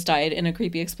dad just died in a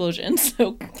creepy explosion.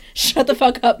 So, shut the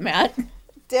fuck up, Matt.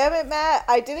 Damn it, Matt.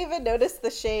 I didn't even notice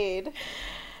the shade.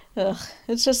 Ugh,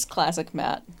 it's just classic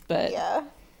Matt. But Yeah.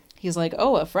 he's like,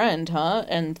 oh, a friend, huh?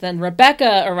 And then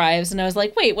Rebecca arrives, and I was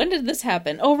like, wait, when did this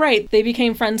happen? Oh, right, they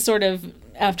became friends sort of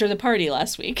after the party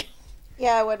last week.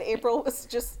 Yeah, when April was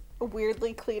just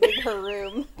weirdly cleaning her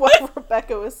room while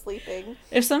Rebecca was sleeping.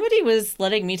 If somebody was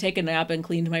letting me take a nap and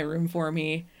cleaned my room for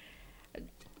me,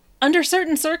 under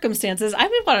certain circumstances, I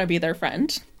would want to be their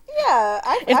friend. Yeah.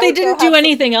 If they didn't do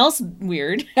anything else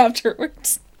weird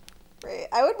afterwards. Right.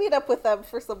 I would meet up with them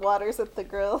for some waters at the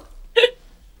grill.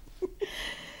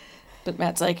 But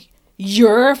Matt's like,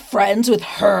 You're friends with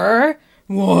her?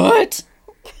 What?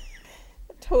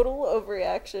 Total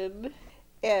overreaction.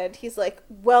 And he's like,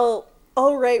 well,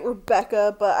 all right,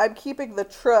 Rebecca, but I'm keeping the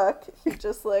truck. He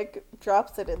just, like,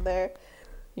 drops it in there.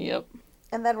 Yep.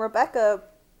 And then Rebecca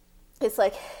is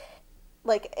like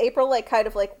April, like, kind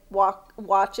of, like,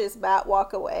 watches Matt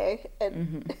walk away.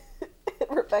 And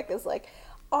Rebecca's like,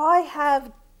 I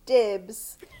have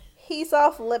dibs. He's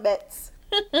off limits.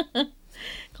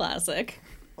 Classic.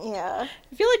 Yeah.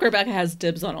 I feel like Rebecca has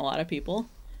dibs on a lot of people.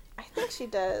 I think she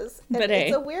does. But and hey.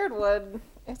 It's a weird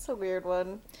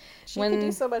one. She can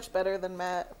do so much better than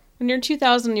Matt. When you're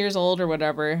 2,000 years old or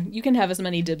whatever, you can have as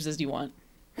many dibs as you want.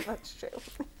 That's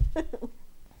true.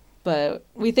 But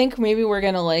we think maybe we're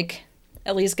going to, like,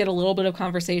 at least get a little bit of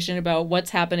conversation about what's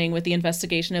happening with the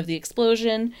investigation of the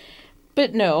explosion.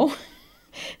 But no.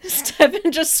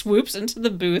 Stefan just swoops into the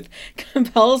booth,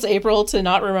 compels April to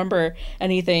not remember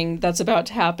anything that's about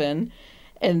to happen.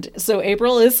 And so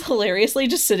April is hilariously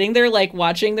just sitting there, like,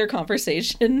 watching their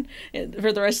conversation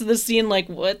for the rest of the scene, like,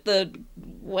 what the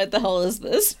hell is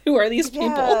this? Who are these people?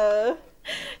 Yeah.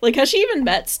 Like, has she even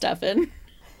met Stefan?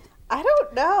 I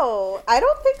don't know. I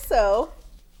don't think so.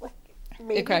 Like,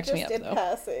 maybe It cracked just me up, in though.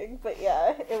 passing. But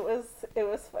yeah, it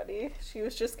was funny. She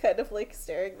was just kind of, like,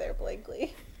 staring there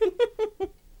blankly.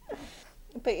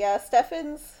 But yeah,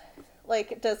 Stefan's,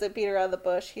 like, doesn't beat around the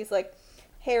bush. He's like,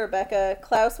 hey, Rebecca,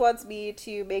 Klaus wants me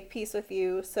to make peace with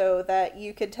you so that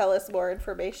you can tell us more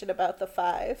information about the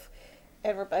 5.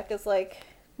 And Rebecca's like,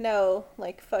 no,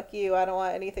 like, fuck you. I don't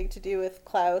want anything to do with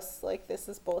Klaus. Like, this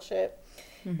is bullshit.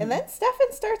 Mm-hmm. And then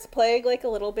Stefan starts playing, like, a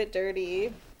little bit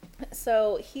dirty.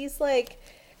 So he's like,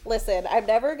 listen, I'm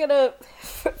never gonna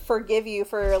forgive you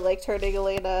for, like, turning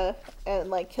Elena and,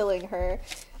 like, killing her.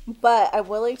 But I'm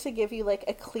willing to give you, like,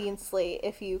 a clean slate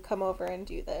if you come over and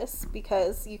do this.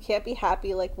 Because you can't be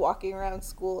happy, like, walking around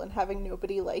school and having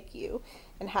nobody like you.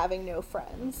 And having no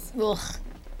friends. Ugh.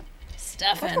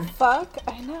 Stefan. What the fuck?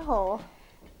 I know.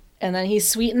 And then he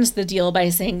sweetens the deal by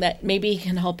saying that maybe he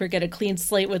can help her get a clean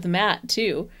slate with Matt,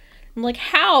 too. I'm like,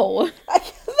 how?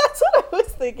 That's what I was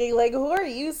thinking. Like, who are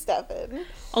you, Stefan?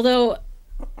 Although,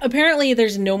 apparently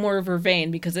there's no more of her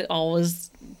vein because it all was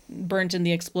burnt in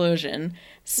the explosion.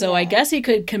 So yeah. I guess he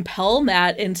could compel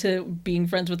Matt into being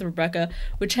friends with Rebecca,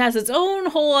 which has its own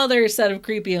whole other set of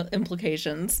creepy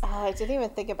implications. Oh, I didn't even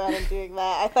think about him doing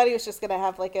that. I thought he was just going to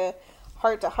have, like, a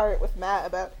heart-to-heart with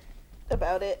Matt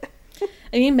about it.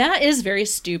 I mean, Matt is very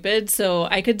stupid, so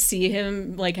I could see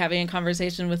him, like, having a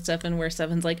conversation with Stefan where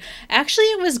Stefan's like, actually,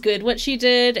 it was good what she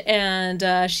did,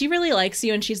 and she really likes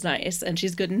you, and she's nice, and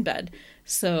she's good in bed,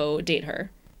 so date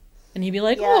her. And he'd be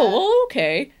like, yeah. Oh,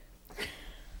 okay.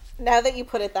 Now that you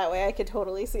put it that way, I could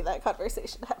totally see that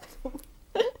conversation happening.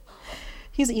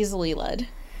 He's easily led.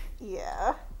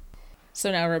 Yeah.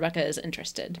 So now Rebecca is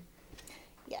interested.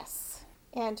 Yes.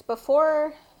 And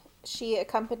before she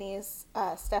accompanies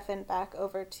Stefan back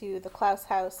over to the Klaus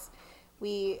house,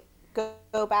 we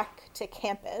go back to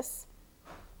campus.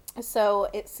 So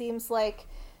it seems like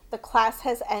the class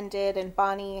has ended and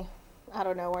Bonnie, I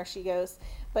don't know where she goes,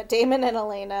 but Damon and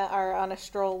Elena are on a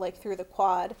stroll, like, through the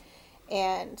quad,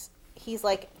 and he's,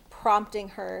 like, prompting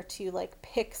her to, like,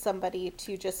 pick somebody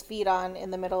to just feed on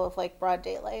in the middle of, like, broad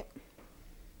daylight.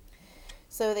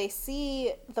 So they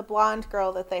see the blonde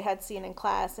girl that they had seen in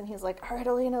class, and he's like, all right,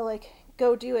 Elena, like,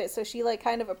 go do it. So she, like,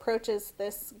 kind of approaches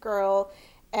this girl,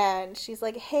 and she's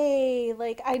like, hey,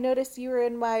 like, I noticed you were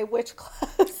in my witch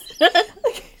class.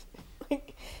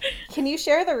 like, can you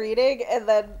share the reading? And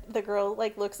then the girl,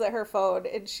 like, looks at her phone,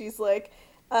 and she's like,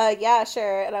 yeah,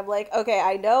 sure. And I'm like, okay,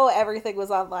 I know everything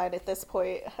was online at this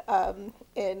point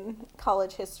in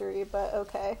college history, but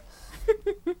okay.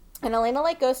 And Elena,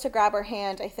 like, goes to grab her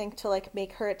hand, I think, to, like,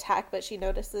 make her attack, but she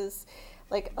notices,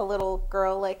 like, a little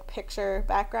girl, like, picture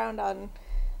background on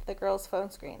the girl's phone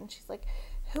screen. And she's like,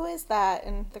 who is that?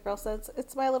 And the girl says,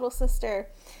 it's my little sister.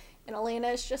 And Elena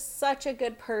is just such a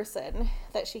good person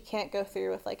that she can't go through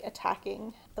with, like,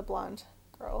 attacking the blonde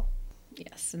girl.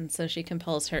 Yes, and so she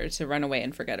compels her to run away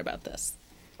and forget about this.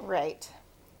 Right.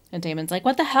 And Damon's like,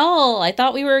 what the hell? I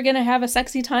thought we were going to have a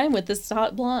sexy time with this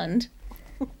hot blonde.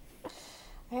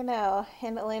 I know.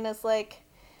 And Elena's like,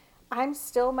 I'm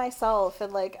still myself,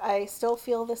 and, like, I still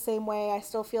feel the same way. I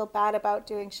still feel bad about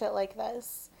doing shit like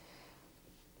this.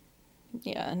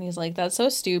 Yeah, and he's like, that's so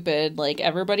stupid. Like,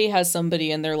 everybody has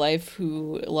somebody in their life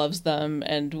who loves them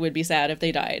and would be sad if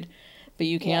they died. But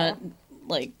you can't,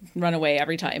 like, run away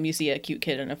every time you see a cute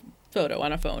kid in a photo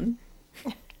on a phone.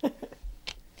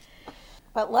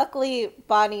 But luckily,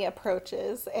 Bonnie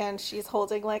approaches, and she's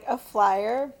holding, like, a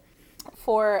flyer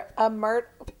for a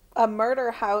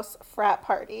murder house frat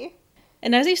party.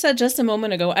 And as you said just a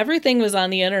moment ago, everything was on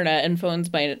the internet and phones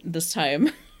by this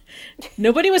time.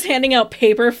 Nobody was handing out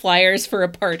paper flyers for a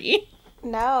party.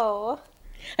 No.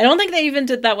 I don't think they even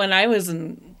did that when I was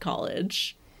in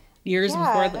college. Years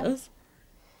before this.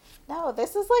 No,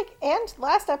 this is like, and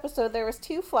last episode there was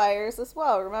 2 flyers as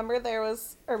well. Remember there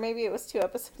was, or maybe it was 2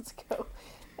 episodes ago,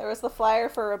 there was the flyer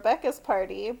for Rebecca's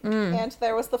party, and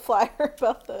there was the flyer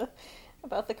about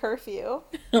the curfew.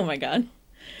 Oh my god.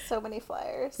 So many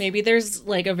flyers. Maybe there's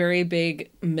like a very big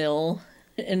mill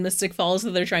in Mystic Falls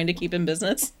that they're trying to keep in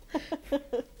business.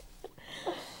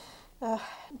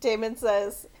 Damon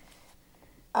says,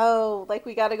 oh, like,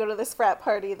 we gotta go to this frat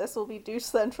party. This will be douche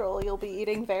central. You'll be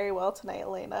eating very well tonight,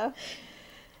 Elena.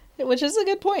 Which is a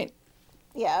good point.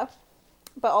 Yeah.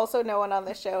 But also no one on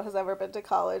this show has ever been to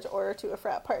college or to a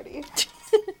frat party.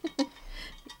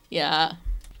 Yeah.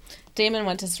 Damon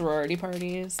went to sorority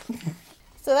parties.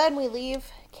 So then we leave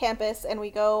campus and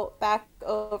we go back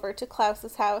over to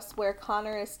Klaus's house where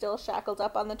Connor is still shackled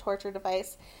up on the torture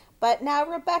device. But now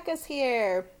Rebecca's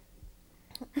here.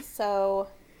 So...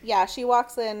 yeah, she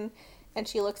walks in and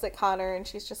she looks at Connor and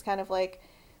she's just kind of like,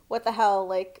 what the hell?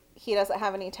 Like, he doesn't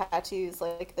have any tattoos.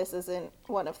 Like, this isn't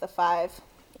one of the 5.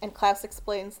 And Klaus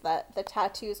explains that the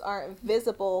tattoos aren't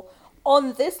visible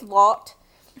on this lot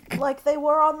like they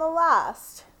were on the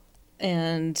last.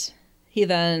 And he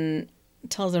then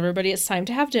tells everybody it's time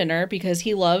to have dinner because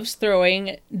he loves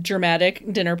throwing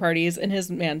dramatic dinner parties in his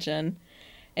mansion.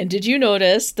 And did you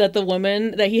notice that the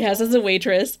woman that he has as a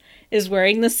waitress is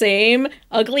wearing the same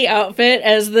ugly outfit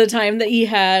as the time that he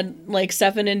had, like,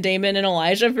 Stefan and Damon and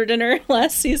Elijah for dinner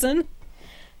last season?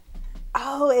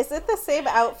 Oh, is it the same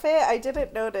outfit? I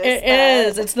didn't notice. It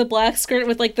is. It's the black skirt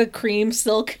with, like, the cream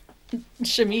silk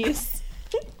chemise.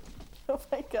 Oh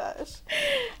my gosh.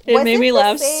 It made me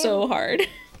laugh so hard.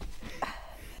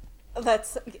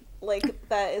 That's... like,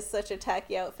 that is such a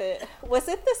tacky outfit. Was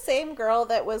it the same girl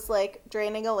that was, like,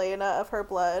 draining Elena of her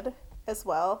blood as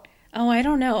well? Oh, I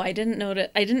don't know. I didn't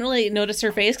really notice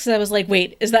her face because I was like,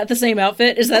 wait, is that the same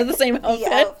outfit? Is that the same outfit?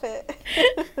 The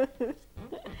outfit.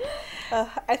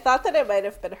 I thought that it might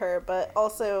have been her, but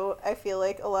also I feel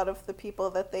like a lot of the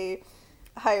people that they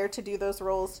hire to do those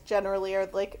roles generally are,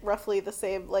 like, roughly the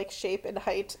same, like, shape and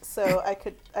height, so I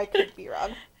could be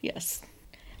wrong. Yes.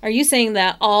 Are you saying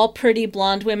that all pretty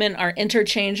blonde women are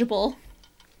interchangeable?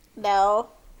 No.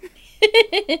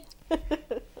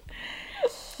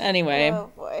 Anyway.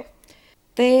 Oh, boy.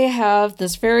 They have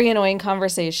this very annoying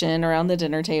conversation around the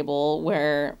dinner table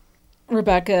where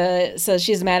Rebecca says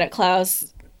she's mad at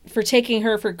Klaus for taking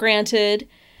her for granted,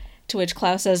 to which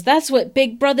Klaus says, that's what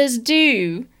big brothers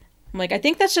do. I'm like, I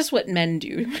think that's just what men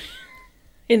do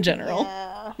in general.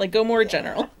 Yeah. Like, go more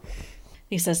general.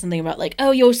 He says something about, like,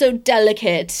 oh, you're so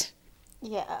delicate.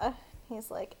 Yeah.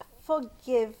 He's like,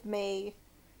 forgive me.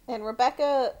 And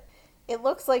Rebecca, it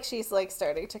looks like she's, like,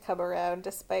 starting to come around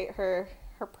despite her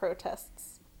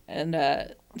protests. And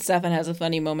Stefan has a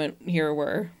funny moment here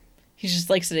where he's just,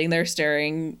 like, sitting there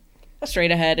staring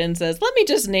straight ahead and says, let me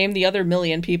just name the other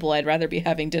million people I'd rather be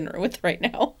having dinner with right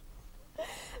now.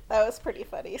 That was pretty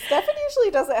funny. Stefan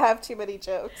usually doesn't have too many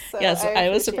jokes, so yes, I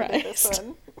was appreciated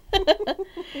surprised. This one.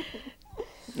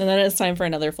 And then it's time for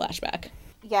another flashback.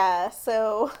 Yeah,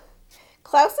 so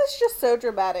Klaus is just so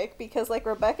dramatic because, like,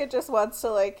 Rebecca just wants to,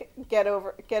 like, get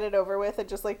it over with and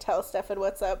just, like, tell Stefan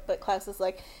what's up, but Klaus is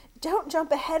like, don't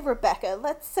jump ahead, Rebecca,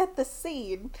 let's set the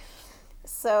scene.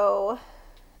 So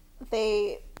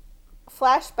they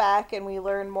flash back and we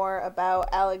learn more about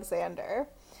Alexander.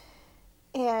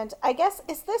 And I guess,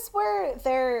 is this where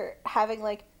they're having,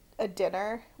 like, a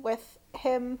dinner with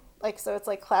him? Like, so it's,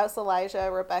 like, Klaus, Elijah,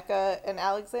 Rebecca, and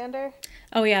Alexander?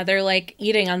 Oh, yeah, they're, like,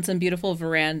 eating on some beautiful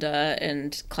veranda,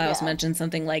 and Klaus mentioned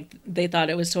something like they thought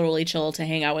it was totally chill to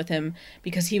hang out with him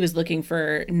because he was looking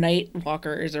for night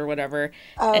walkers or whatever,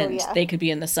 and they could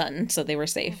be in the sun, so they were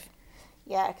safe.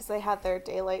 Yeah, because they had their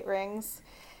daylight rings.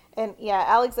 And, yeah,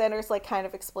 Alexander's, like, kind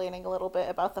of explaining a little bit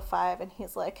about the 5, and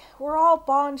he's like, we're all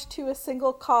bound to a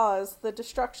single cause, the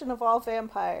destruction of all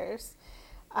vampires.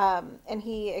 And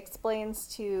he explains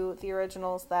to the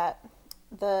originals that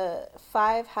the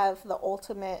 5 have the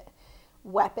ultimate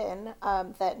weapon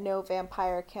that no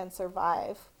vampire can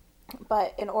survive.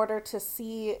 But in order to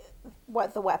see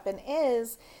what the weapon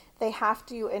is, they have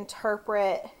to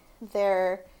interpret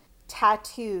their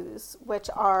tattoos, which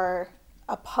are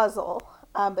a puzzle.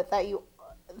 But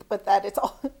that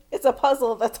it's a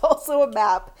puzzle that's also a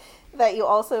map that you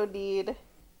also need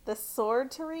the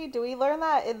sword to read. Do we learn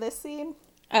that in this scene?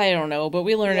 I don't know, but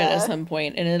we learn it at some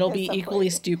point, and it'll be equally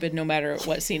stupid no matter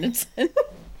what scene it's in.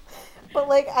 But,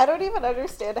 like, I don't even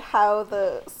understand how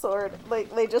the sword,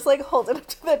 like, they just, like, hold it up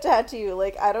to the tattoo.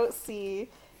 Like, I don't see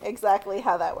exactly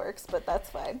how that works, but that's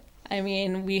fine. I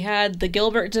mean, we had the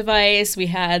Gilbert device, we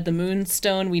had the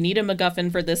Moonstone, we need a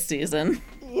MacGuffin for this season.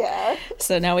 Yeah.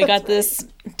 So now we got this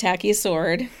tacky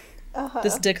sword,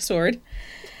 this dick sword.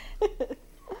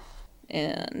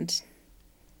 And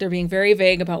they're being very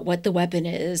vague about what the weapon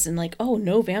is, and like, oh,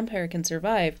 no vampire can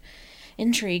survive.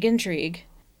 Intrigue, intrigue.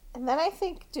 And then I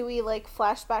think, do we, like,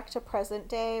 flash back to present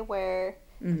day where,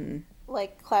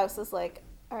 like, Klaus is like,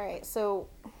 all right, so,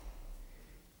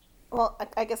 well,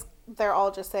 I guess they're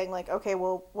all just saying, like, okay,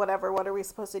 well, whatever, what are we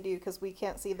supposed to do? Because we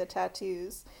can't see the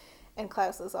tattoos. And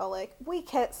Klaus is all like, we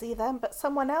can't see them, but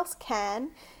someone else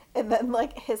can. And then,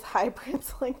 like, his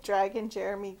hybrids, like, dragging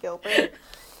Jeremy Gilbert.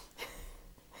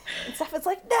 And Stefan's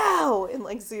like, no! And,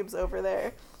 like, zooms over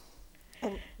there.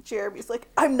 And Jeremy's like,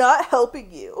 I'm not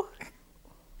helping you.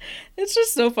 It's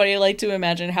just so funny, like, to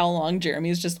imagine how long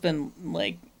Jeremy's just been,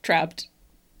 like, trapped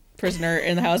prisoner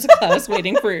in the house of Klaus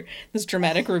waiting for this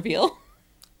dramatic reveal.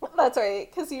 That's right,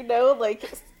 because you know,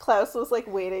 like, Klaus was, like,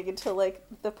 waiting until, like,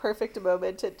 the perfect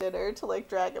moment at dinner to, like,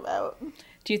 drag him out.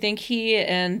 Do you think he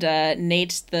and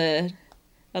Nate, the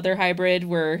other hybrid,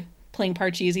 were playing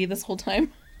Parcheesi this whole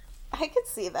time? I could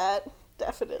see that,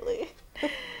 definitely.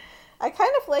 I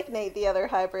kind of like Nate, the other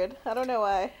hybrid. I don't know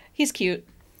why. He's cute.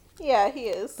 Yeah, he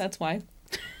is. That's why.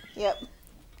 Yep.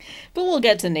 But we'll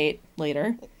get to Nate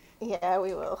later. Yeah,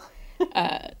 we will.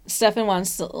 Stefan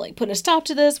wants to, like, put a stop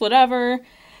to this, whatever.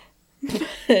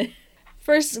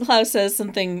 First, Klaus says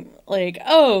something like,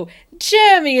 oh,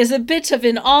 Jeremy is a bit of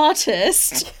an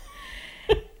artist.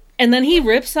 And then he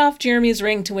rips off Jeremy's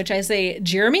ring, to which I say,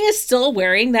 Jeremy is still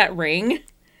wearing that ring?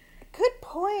 Good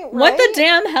point, right? What the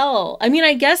damn hell? I mean,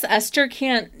 I guess Esther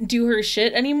can't do her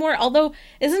shit anymore, although,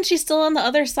 isn't she still on the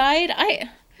other side?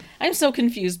 I'm so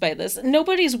confused by this.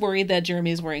 Nobody's worried that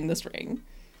Jeremy's wearing this ring.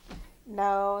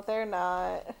 No, they're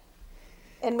not.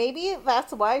 And maybe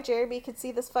that's why Jeremy could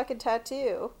see this fucking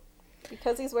tattoo.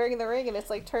 Because he's wearing the ring and it's,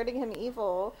 like, turning him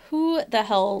evil. Who the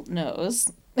hell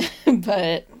knows?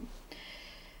 But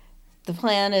the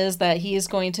plan is that he is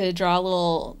going to draw a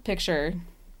little picture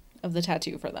of the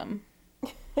tattoo for them.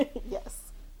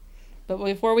 Yes. But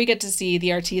before we get to see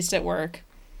the artiste at work,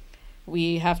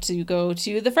 we have to go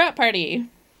to the frat party.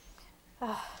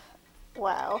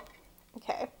 Wow.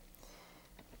 Okay.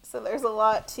 So there's a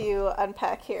lot to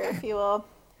unpack here, if you will.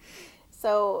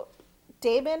 So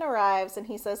Damon arrives and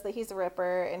he says that he's a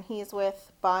Ripper and he's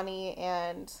with Bonnie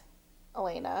and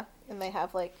Elena. And they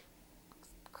have, like,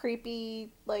 creepy,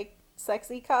 like,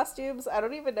 sexy costumes. I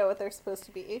don't even know what they're supposed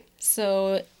to be.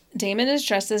 So Damon is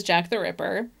dressed as Jack the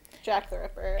Ripper. Jack the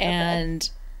Ripper. Okay. And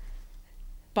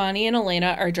Bonnie and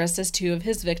Elena are dressed as two of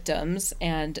his victims.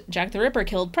 And Jack the Ripper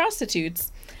killed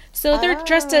prostitutes. So they're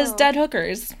dressed as dead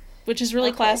hookers, which is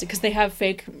really classic because they have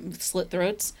fake slit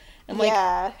throats. And, like,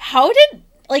 how did...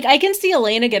 Like, I can see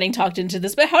Elena getting talked into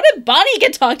this, but how did Bonnie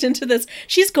get talked into this?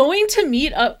 She's going to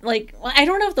meet up, like... Well, I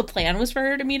don't know if the plan was for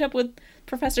her to meet up with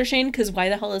Professor Shane, because why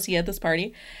the hell is he at this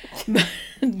party?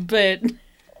 But...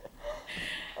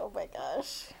 Oh my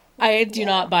gosh. I do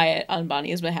not buy it on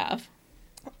Bonnie's behalf.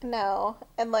 No.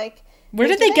 And, like... Where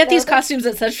did they get these costumes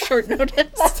at such short notice?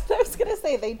 That's what I was going to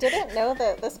say. They didn't know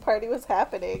that this party was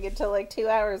happening until, like, 2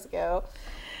 hours ago.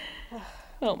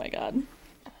 Oh my god.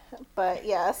 But,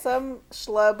 yeah, some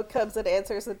schlub comes and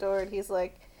answers the door, and he's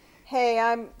like, hey,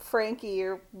 I'm Frankie,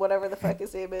 or whatever the fuck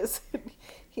his name is.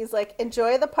 He's like,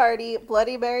 enjoy the party.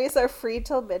 Bloody Marys are free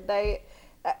till midnight.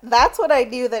 That's when I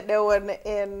knew that no one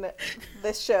in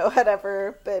this show had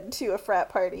ever been to a frat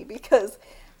party, because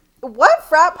what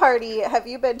frat party have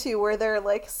you been to where they're,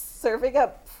 like, serving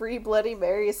up free Bloody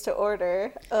Marys to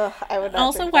order? Ugh, I would not.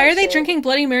 Also, why are they drinking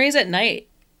Bloody Marys at night?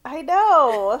 I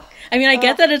know. I mean, I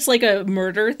get that it's, like, a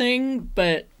murder thing,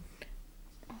 but...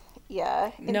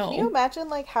 Yeah. And no. Can you imagine,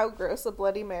 like, how gross a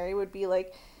Bloody Mary would be,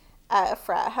 like, at a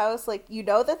frat house? Like, you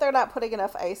know that they're not putting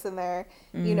enough ice in there.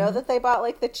 Mm. You know that they bought,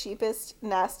 like, the cheapest,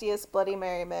 nastiest Bloody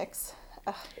Mary mix.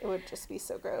 Ugh, it would just be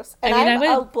so gross. And I'm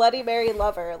a Bloody Mary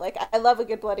lover. Like, I love a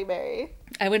good Bloody Mary.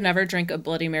 I would never drink a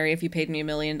Bloody Mary if you paid me $1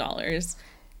 million.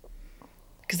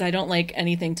 Because I don't like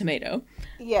anything tomato.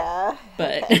 Yeah.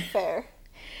 But... Okay, fair.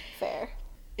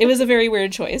 It was a very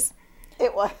weird choice.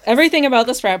 It was. Everything about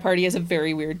this frat party is a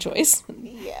very weird choice.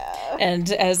 Yeah.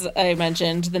 And as I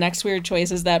mentioned, the next weird choice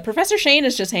is that Professor Shane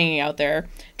is just hanging out there,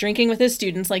 drinking with his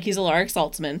students like he's a Lark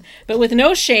Saltzman, but with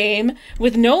no shame,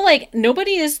 with no, like,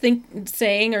 nobody is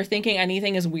saying or thinking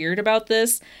anything is weird about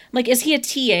this. Like, is he a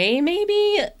TA,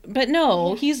 maybe? But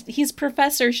no, he's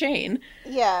Professor Shane.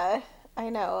 Yeah, I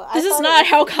know. This is not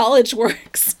how college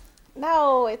works.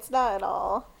 No, it's not at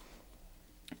all.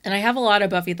 And I have a lot of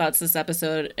Buffy thoughts this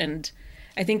episode, and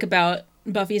I think about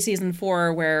Buffy season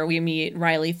 4, where we meet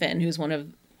Riley Finn, who's one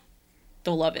of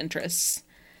the love interests.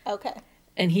 Okay.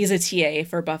 And he's a TA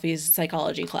for Buffy's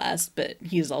psychology class, but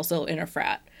he's also in a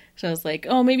frat. So I was like,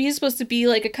 oh, maybe he's supposed to be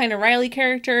like a kind of Riley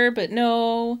character, but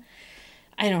no.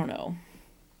 I don't know.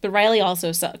 But Riley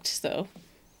also sucked, so.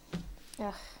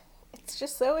 Ugh, it's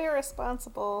just so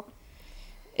irresponsible.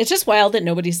 It's just wild that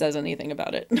nobody says anything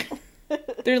about it.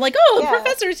 They're like, oh, the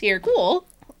professor's here, cool.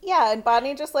 Yeah, and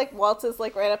Bonnie just, like, waltzes,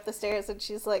 like, right up the stairs, and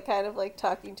she's, like, kind of, like,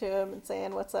 talking to him and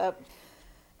saying, what's up?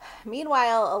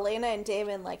 Meanwhile, Elena and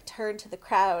Damon, like, turn to the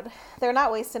crowd. They're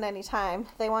not wasting any time.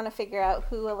 They want to figure out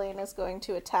who Elena's going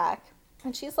to attack.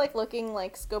 And she's, like, looking,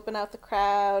 like, scoping out the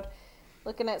crowd,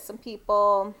 looking at some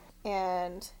people,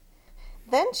 and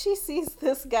then she sees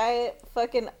this guy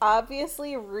fucking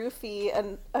obviously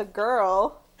roofie a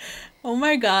girl. Oh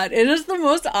my god, it is the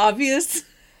most obvious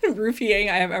roofying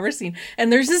I have ever seen.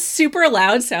 And there's this super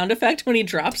loud sound effect when he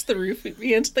drops the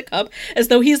roofie into the cup, as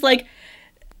though he's, like,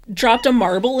 dropped a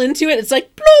marble into it. It's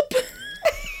like, bloop!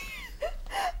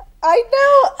 I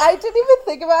know! I didn't even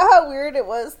think about how weird it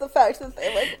was, the fact that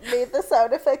they, like, made the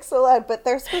sound effects so loud, but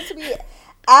they're supposed to be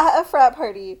at a frat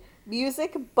party,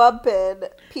 music bumping,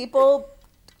 people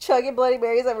chugging Bloody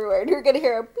Marys everywhere, and you're gonna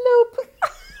hear a bloop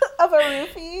of a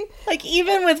roofie. Like,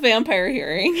 even with vampire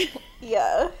hearing.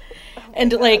 Yeah. Oh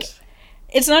and, like,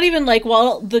 it's not even, like,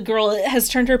 while the girl has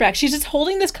turned her back, she's just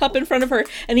holding this cup in front of her,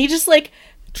 and he just, like,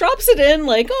 drops it in,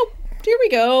 like, oh, here we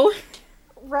go.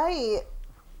 Right.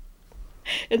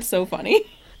 It's so funny.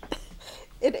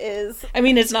 It is. I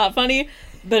mean, it's not funny,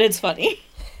 but it's funny.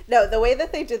 No, the way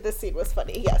that they did this scene was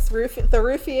funny. Yes, the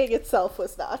roofing itself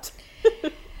was not.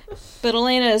 But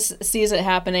Elena sees it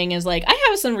happening, is like, I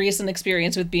have some recent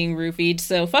experience with being roofied,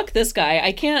 so fuck this guy.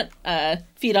 I can't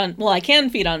feed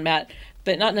on Matt,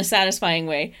 but not in a satisfying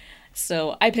way.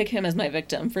 So I pick him as my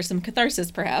victim for some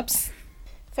catharsis, perhaps.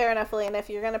 Fair enough, Elena. If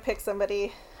you're going to pick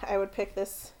somebody, I would pick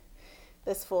this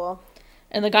fool.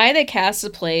 And the guy they cast to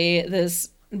play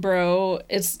this bro,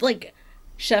 it's like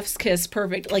chef's kiss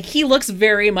perfect. Like, he looks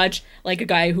very much like a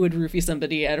guy who would roofie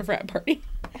somebody at a frat party.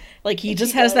 Like, he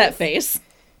just has that face.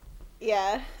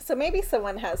 Yeah. So maybe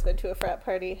someone has been to a frat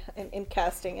party, in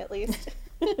casting at least.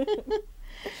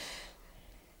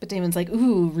 But Damon's like,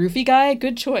 ooh, roofie guy?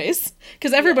 Good choice.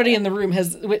 Because everybody in the room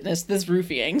has witnessed this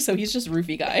roofying, so he's just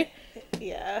roofie guy.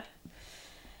 Yeah.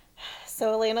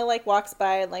 So Elena, like, walks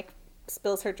by and, like,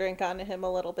 spills her drink onto him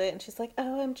a little bit, and she's like,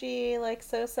 OMG, like,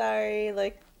 so sorry,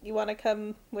 like, you want to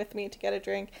come with me to get a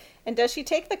drink? And does she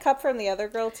take the cup from the other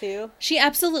girl, too? She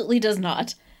absolutely does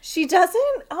not. She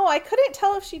doesn't? Oh, I couldn't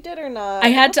tell if she did or not.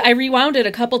 I rewound it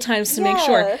a couple times to make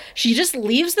sure. She just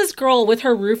leaves this girl with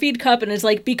her roofied cup and is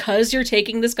like, because you're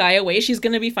taking this guy away, she's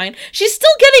gonna be fine. She's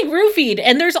still getting roofied,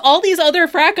 and there's all these other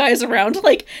frat guys around.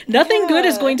 Like, nothing good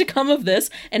is going to come of this,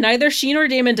 and neither she nor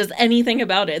Damon does anything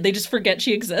about it. They just forget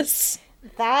she exists.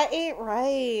 That ain't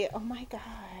right. Oh my god.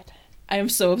 I am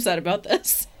so upset about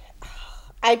this.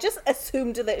 I just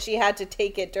assumed that she had to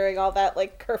take it during all that,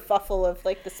 like, kerfuffle of,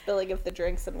 like, the spilling of the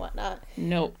drinks and whatnot.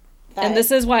 Nope. And this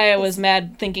is why I was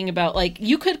mad thinking about, like,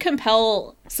 you could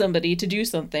compel somebody to do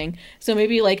something. So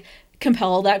maybe, like,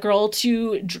 compel that girl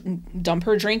to dump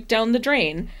her drink down the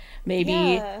drain.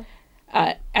 Maybe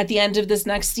at the end of this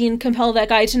next scene, compel that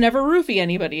guy to never roofie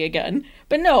anybody again.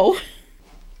 But no,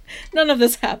 none of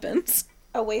this happens.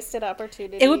 A wasted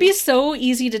opportunity. It would be so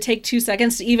easy to take 2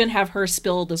 seconds to even have her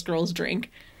spill this girl's drink.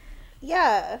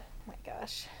 Yeah. Oh my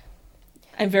gosh.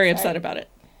 I'm very upset about it.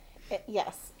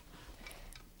 Yes.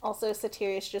 Also,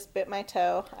 Satirius just bit my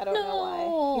toe. I don't know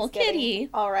why. He's kitty.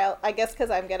 All riled. I guess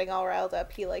because I'm getting all riled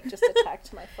up. He, like, just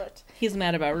attacked my foot. He's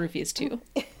mad about roofies, too.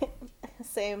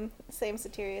 Same,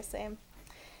 Satirius, same.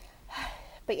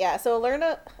 But yeah, so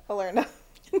Elena.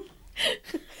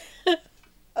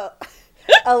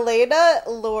 Elena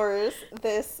lures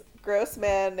this gross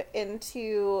man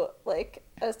into, like,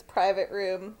 a private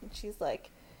room. She's like,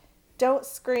 don't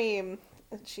scream.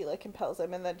 And she, like, compels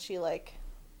him, and then she, like,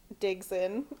 digs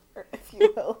in, or if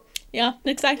you will. Yeah,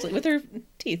 exactly. With her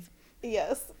teeth.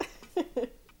 Yes.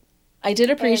 I did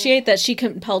appreciate that she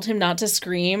compelled him not to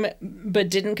scream, but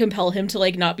didn't compel him to,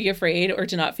 like, not be afraid or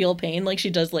to not feel pain like she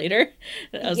does later.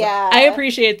 I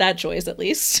appreciate that choice, at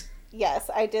least. Yes,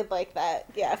 I did like that.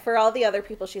 Yeah, for all the other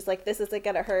people, she's like, this isn't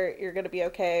gonna hurt, you're gonna be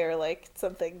okay, or, like,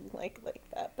 something like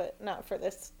that, but not for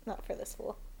this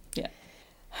fool. Yeah.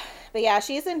 But yeah,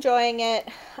 she's enjoying it,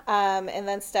 and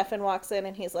then Stefan walks in,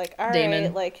 and he's like, all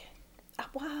right, like,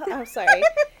 wow, I'm sorry.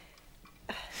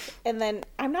 And then,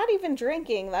 I'm not even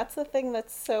drinking. That's the thing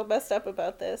that's so messed up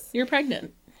about this. You're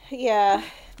pregnant. Yeah,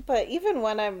 but even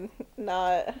when I'm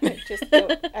not,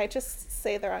 I just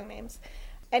say the wrong names.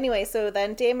 Anyway, so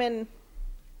then Damon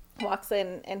walks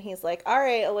in and he's like, "All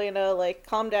right, Elena, like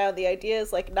calm down. The idea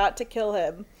is like not to kill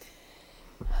him."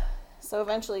 So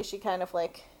eventually she kind of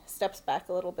like steps back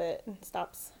a little bit and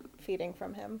stops feeding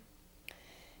from him.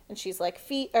 And she's like,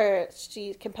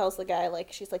 she compels the guy,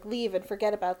 like, she's like, "Leave and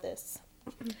forget about this."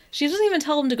 She doesn't even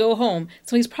tell him to go home,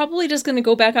 so he's probably just going to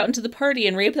go back out into the party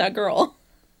and rape that girl.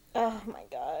 Oh my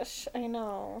gosh, I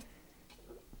know.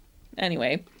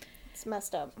 Anyway. It's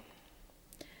messed up.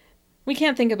 We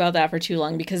can't think about that for too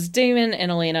long because Damon and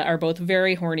Elena are both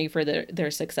very horny for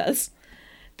their success.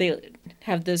 They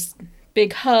have this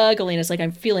big hug. Elena's like,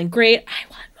 "I'm feeling great. I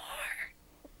want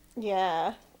more."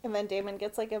 Yeah. And then Damon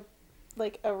gets like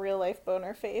a real life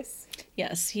boner face.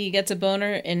 Yes, he gets a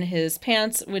boner in his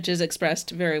pants, which is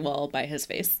expressed very well by his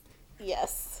face.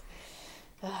 Yes.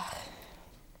 Ugh.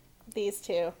 These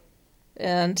two.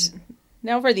 And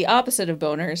now for the opposite of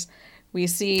boners, we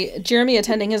see Jeremy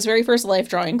attending his very first life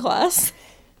drawing class.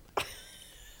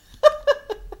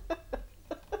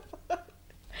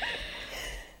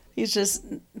 He's just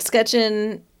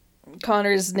sketching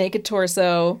Connor's naked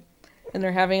torso, and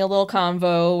they're having a little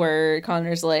convo where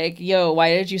Connor's like, "Yo, why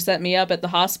did you set me up at the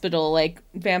hospital? Like,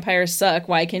 vampires suck.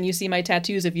 Why can you see my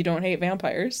tattoos if you don't hate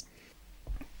vampires?"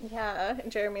 Yeah, and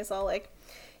Jeremy's all like,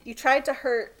 "You tried to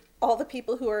hurt all the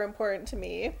people who are important to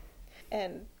me."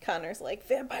 And Connor's like,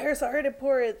 "Vampires aren't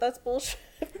important. That's bullshit."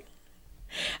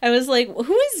 I was like,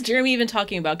 who is Jeremy even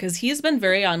talking about? Because he's been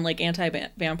very on, like,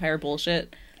 anti-vampire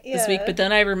bullshit this week. But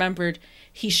then I remembered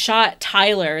he shot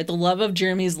Tyler, the love of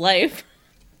Jeremy's life.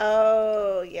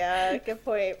 Oh, yeah. Good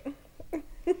point.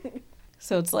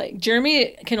 So it's like,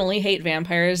 Jeremy can only hate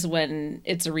vampires when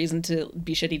it's a reason to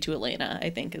be shitty to Elena, I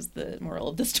think, is the moral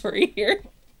of the story here.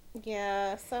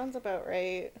 Yeah, sounds about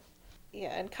right.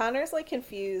 Yeah, and Connor's, like,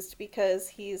 confused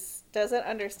because doesn't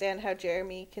understand how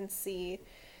Jeremy can see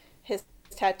his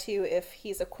tattoo if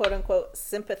he's a quote-unquote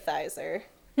sympathizer,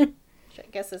 which I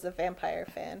guess is a vampire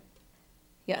fan.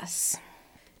 Yes.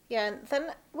 Yeah, and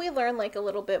then we learn, like, a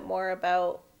little bit more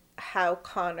about how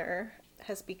Connor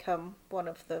has become one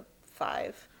of the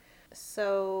 5.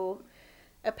 So,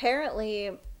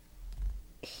 apparently,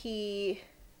 he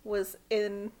was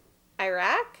in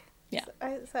Iraq?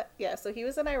 Yeah. So he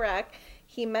was in Iraq.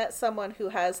 He met someone who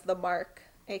has the mark,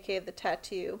 aka the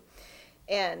tattoo,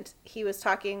 and he was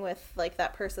talking with, like,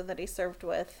 that person that he served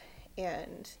with,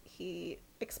 and he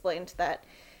explained that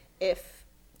if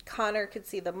Connor could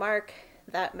see the mark,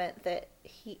 that meant that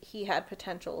he had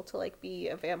potential to, like, be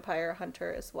a vampire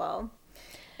hunter as well.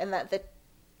 And that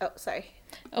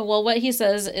Oh, well, what he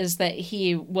says is that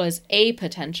he was a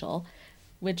potential,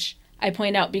 which I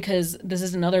point out because this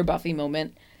is another Buffy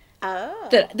moment. Oh.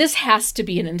 That this has to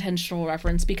be an intentional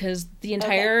reference because the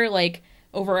entire, like,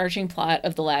 overarching plot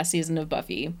of the last season of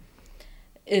Buffy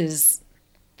is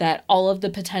that all of the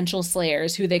potential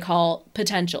slayers, who they call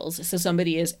potentials, so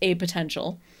somebody is a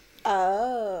potential,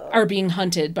 are being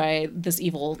hunted by this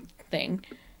evil thing.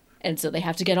 And so they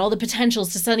have to get all the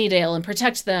potentials to Sunnydale and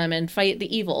protect them and fight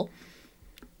the evil.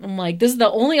 I'm like, this is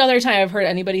the only other time I've heard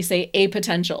anybody say a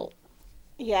potential.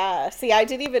 Yeah. See, I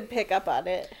didn't even pick up on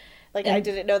it. Like, I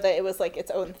didn't know that it was, like, its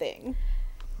own thing.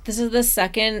 This is the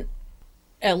second,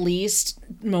 at least,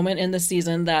 moment in the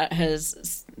season that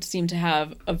has seemed to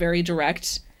have a very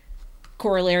direct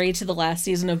corollary to the last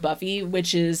season of Buffy,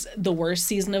 which is the worst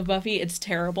season of Buffy. It's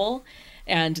terrible.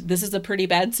 And this is a pretty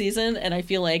bad season, and I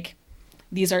feel like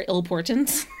these are ill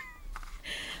portents.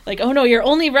 Like, oh no, you're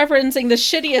only referencing the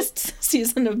shittiest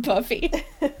season of Buffy.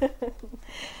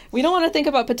 We don't want to think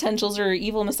about potentials or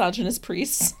evil misogynist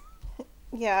priests.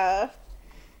 Yeah.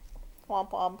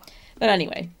 Womp womp. But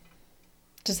anyway,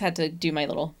 just had to do my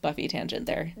little Buffy tangent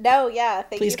there. No, yeah.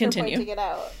 Please continue. Pointing it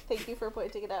out. Thank you for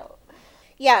pointing it out.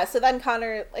 Yeah, so then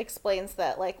Connor explains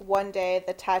that, like, one day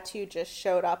the tattoo just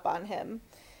showed up on him,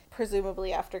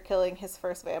 presumably after killing his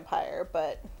first vampire,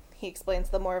 but he explains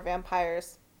the more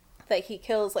vampires that he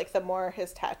kills, like, the more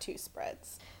his tattoo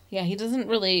spreads. Yeah, he doesn't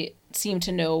really seem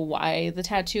to know why the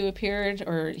tattoo appeared,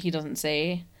 or he doesn't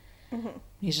say. Mm-hmm.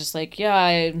 He's just like, yeah,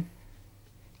 I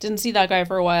didn't see that guy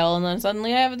for a while, and then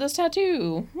suddenly I have this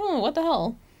tattoo. Oh, what the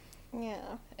hell?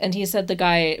 Yeah. And he said the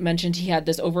guy mentioned he had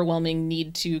this overwhelming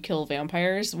need to kill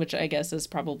vampires, which I guess is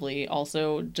probably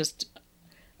also just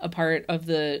a part of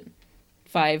the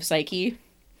 5 psyche.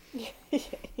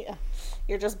 Yeah.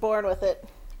 You're just born with it.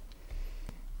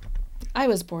 I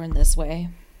was born this way.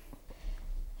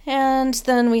 And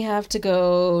then we have to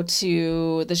go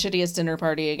to the shittiest dinner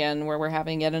party again, where we're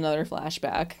having yet another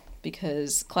flashback,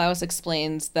 because Klaus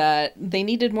explains that they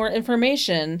needed more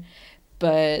information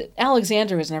But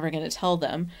Alexander was never going to tell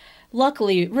them.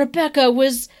 Luckily, Rebecca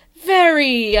was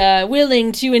very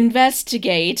willing to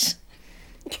investigate.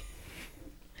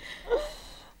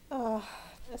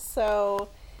 So,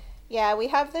 yeah, we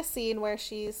have this scene where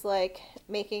she's, like,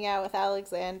 making out with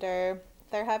Alexander.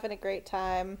 They're having a great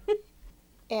time.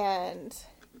 And,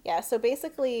 yeah, so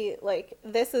basically, like,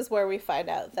 this is where we find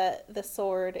out that the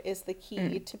sword is the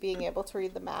key to being able to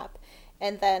read the map.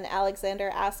 And then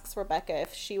Alexander asks Rebecca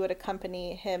if she would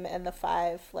accompany him and the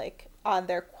five, like, on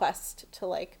their quest to,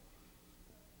 like,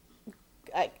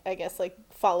 I guess, like,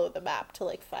 follow the map to,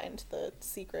 like, find the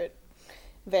secret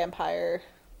vampire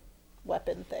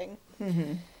weapon thing.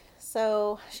 Mm-hmm.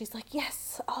 So she's like,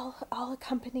 yes, I'll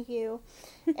accompany you.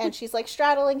 And she's, like,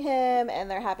 straddling him,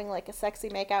 and they're having, like, a sexy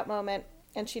makeout moment.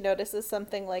 And she notices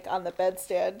something, like, on the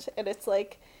bedstand, and it's,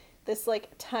 like, this, like,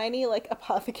 tiny, like,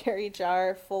 apothecary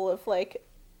jar full of, like,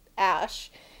 ash,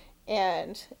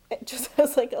 and it just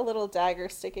has, like, a little dagger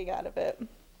sticking out of it.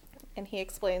 And he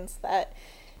explains that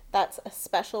that's a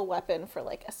special weapon for,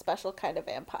 like, a special kind of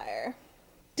vampire.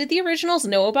 Did the originals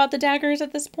know about the daggers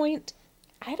at this point?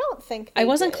 I don't think I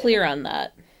wasn't clear on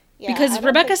that. Yeah, because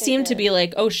Rebecca seemed to be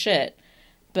like, oh shit,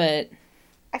 but...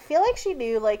 I feel like she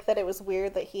knew, like, that it was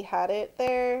weird that he had it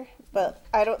there, but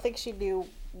I don't think she knew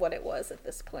what it was at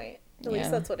this point. At least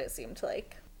that's what it seemed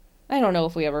like. I don't know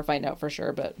if we ever find out for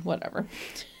sure, but whatever.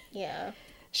 Yeah.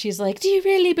 She's like, do you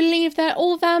really believe that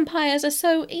all vampires are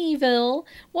so evil?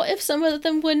 What if some of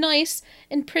them were nice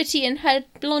and pretty and had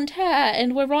blonde hair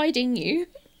and were riding you?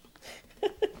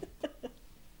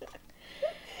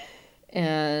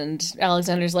 And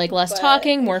Alexander's like, less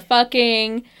talking, more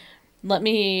fucking. Let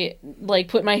me, like,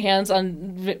 put my hands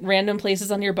on random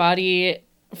places on your body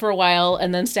for a while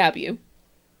and then stab you.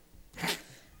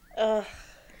 Ugh.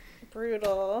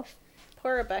 Brutal.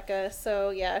 Poor Rebecca. So,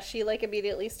 yeah, she, like,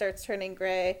 immediately starts turning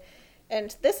gray.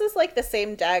 And this is, like, the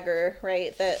same dagger,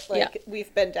 right? That, like,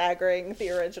 we've been daggering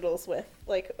the originals with,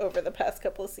 like, over the past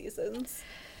couple of seasons.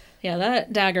 Yeah,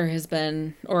 that dagger has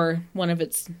been, or one of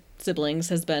its siblings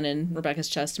has been in Rebecca's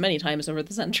chest many times over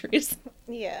the centuries.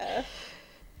 Yeah.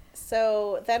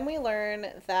 So then we learn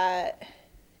that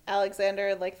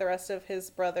Alexander, like the rest of his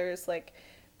brothers, like,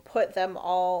 put them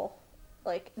all,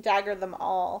 like, dagger them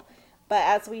all. But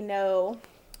as we know,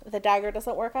 the dagger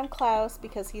doesn't work on Klaus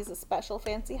because he's a special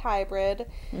fancy hybrid.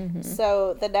 Mm-hmm.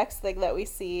 So the next thing that we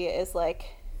see is, like,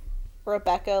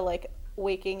 Rebecca, like,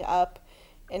 waking up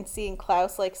and seeing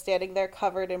Klaus, like, standing there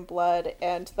covered in blood,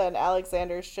 and then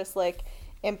Alexander's just, like,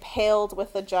 impaled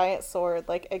with a giant sword,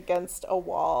 like, against a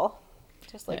wall.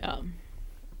 Just, like,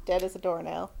 dead as a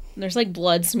doornail. There's, like,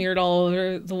 blood smeared all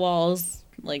over the walls.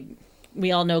 Like,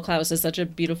 we all know Klaus is such a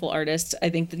beautiful artist. I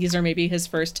think that these are maybe his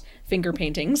first finger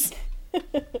paintings.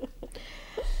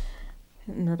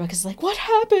 And Rebecca's like, what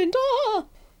happened? Ah!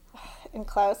 And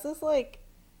Klaus is, like,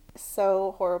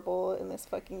 so horrible in this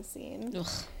fucking scene. Ugh.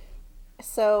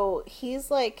 So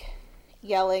he's, like,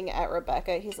 yelling at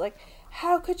Rebecca. He's like,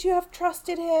 how could you have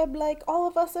trusted him? Like, all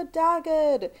of us are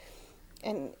daggered.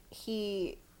 And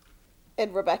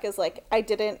Rebecca's like, I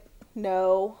didn't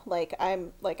know. Like,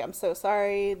 I'm so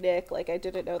sorry, Nick. Like, I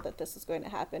didn't know that this was going to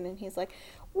happen. And he's like,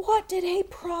 what did he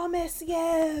promise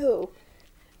you?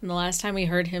 And the last time we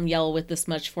heard him yell with this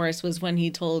much force was when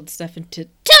he told Stefan to turn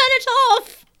it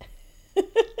off.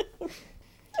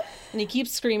 And he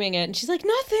keeps screaming it, and she's like,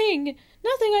 nothing,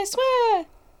 I swear.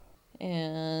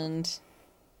 And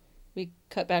we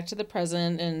cut back to the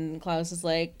present, and Klaus is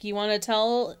like, you want to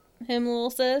tell him, little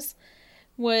sis,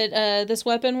 what this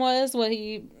weapon was, what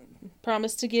he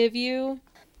promised to give you?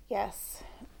 Yes.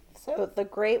 So the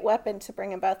great weapon to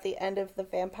bring about the end of the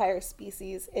vampire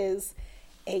species is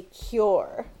a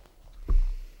cure.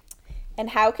 And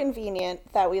how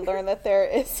convenient that we learn that there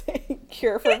is a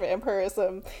cure for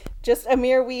vampirism just a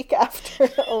mere week after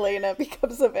Elena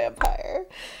becomes a vampire.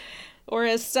 Or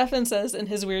as Stefan says in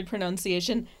his weird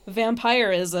pronunciation,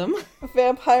 vampirism.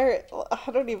 I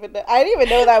didn't even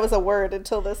know that was a word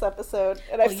until this episode.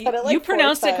 And I've said it like 4 times. You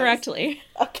pronounced it correctly.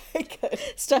 Okay, good.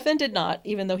 Stefan did not,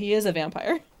 even though he is a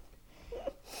vampire.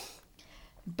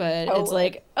 But it's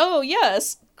like, oh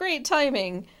yes, great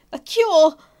timing. A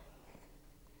cure.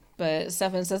 But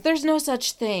Stefan says, there's no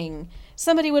such thing.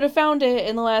 Somebody would have found it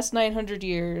in the last 900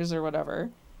 years or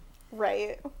whatever.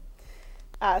 Right.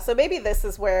 So maybe this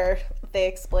is where they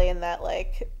explain that,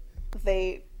 like,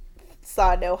 they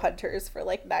saw no hunters for,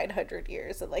 like, 900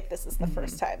 years. And, like, this is the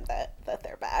first time that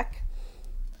they're back.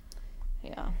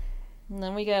 Yeah. And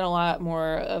then we get a lot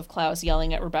more of Klaus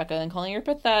yelling at Rebecca and calling her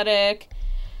pathetic.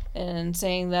 And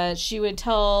saying that she would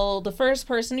tell the first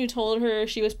person who told her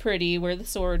she was pretty where the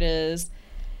sword is.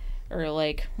 or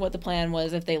like what the plan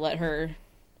was if they let her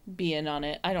be in on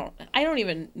it. I don't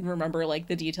even remember like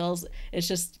the details. It's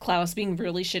just Klaus being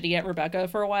really shitty at Rebecca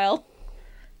for a while.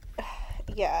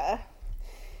 Yeah.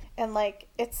 And like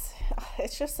it's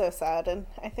just so sad, and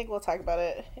I think we'll talk about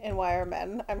it in Why Are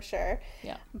Men, I'm sure.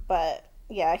 Yeah. But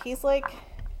yeah, he's like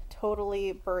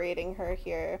totally berating her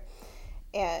here.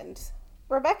 And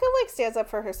Rebecca like stands up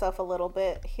for herself a little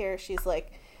bit here. She's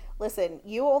like, listen,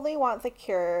 you only want the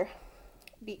cure,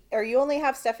 or you only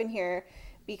have Stefan here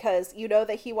because you know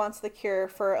that he wants the cure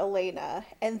for Elena.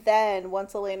 And then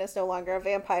once Elena's no longer a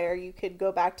vampire, you could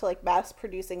go back to like mass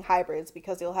producing hybrids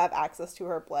because you'll have access to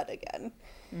her blood again.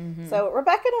 Mm-hmm. So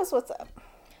Rebecca knows what's up.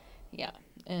 Yeah.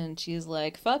 And she's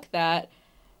like, fuck that.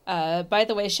 By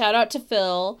the way, shout out to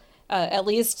Phil. At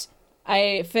least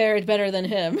I fared better than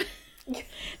him.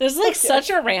 This is like such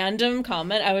a random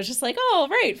comment. I was just like, oh,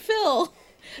 right, Phil.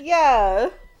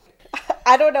 Yeah.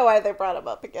 I don't know why they brought him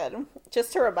up again.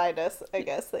 Just to remind us, I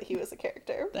guess, that he was a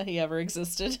character. That he ever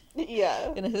existed.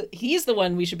 Yeah. And he's the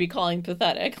one we should be calling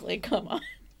pathetic. Like, come on.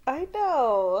 I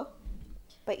know.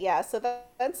 But yeah, so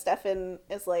then Stefan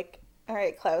is like, all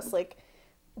right, Klaus, like,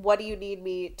 what do you need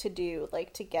me to do,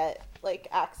 like, to get, like,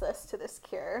 access to this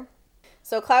cure?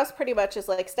 So Klaus pretty much is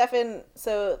like, Stefan,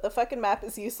 so the fucking map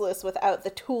is useless without the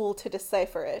tool to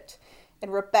decipher it.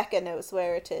 And Rebecca knows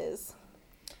where it is.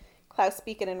 Klaus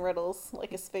speaking in riddles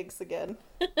like a sphinx again.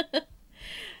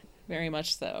 Very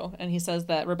much so. And he says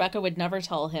that Rebecca would never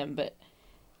tell him, but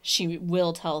she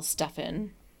will tell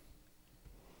Stefan.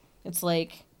 It's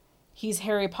like he's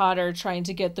Harry Potter trying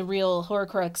to get the real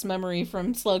Horcrux memory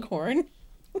from Slughorn.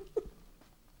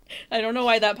 I don't know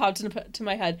why that popped into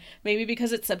my head. Maybe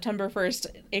because it's September 1st,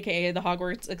 aka the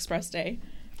Hogwarts Express Day.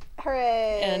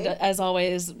 Hooray! And as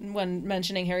always, when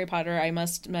mentioning Harry Potter, I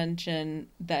must mention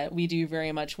that we do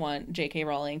very much want J.K.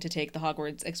 Rowling to take the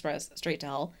Hogwarts Express straight to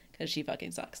hell, because she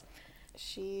fucking sucks.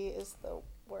 She is the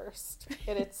worst.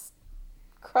 And it's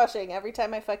crushing every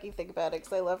time I fucking think about it,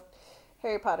 because I love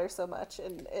Harry Potter so much,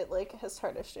 and it, like, has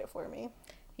tarnished it for me.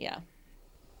 Yeah.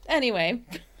 Anyway.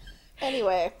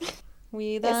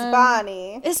 It's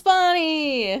Bonnie. It's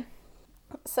Bonnie!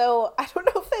 So, I don't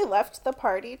know if they left the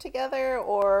party together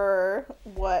or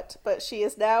what, but she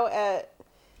is now at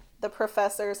the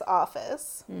professor's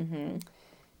office. Mm-hmm.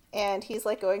 And he's,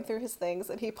 like, going through his things,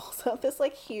 and he pulls out this,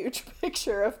 like, huge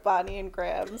picture of Bonnie and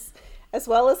Grams, as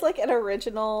well as, like, an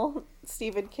original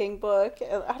Stephen King book.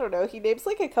 And I don't know, he names,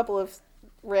 like, a couple of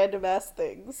random-ass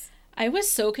things. I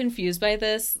was so confused by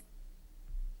this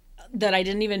that I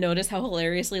didn't even notice how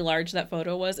hilariously large that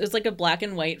photo was. It was like a black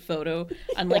and white photo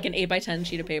on like an 8x10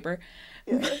 sheet of paper.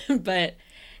 Yeah. But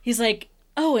he's like,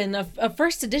 oh, and a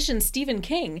first edition Stephen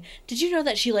King. Did you know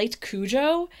that she liked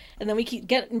Cujo? And then we keep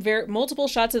getting multiple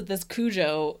shots of this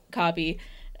Cujo copy.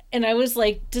 And I was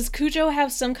like, does Cujo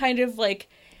have some kind of like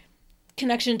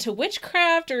connection to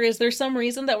witchcraft, or is there some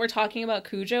reason that we're talking about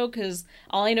Cujo? Because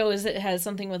all I know is it has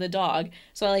something with a dog.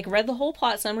 So I like read the whole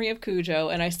plot summary of Cujo,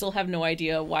 and I still have no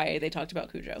idea why they talked about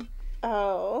Cujo.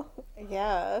 Oh,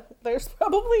 yeah. There's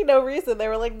probably no reason. They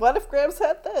were like, what if Grams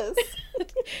had this?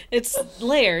 It's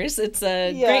layers. It's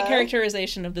a great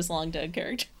characterization of this long dead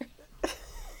character.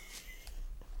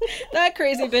 That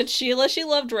crazy bitch Sheila, she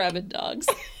loved rabid dogs.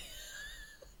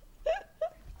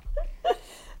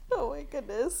 Oh my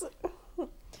goodness.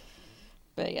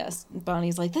 But yes,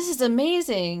 Bonnie's like, this is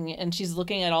amazing. And she's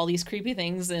looking at all these creepy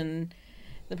things in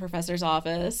the professor's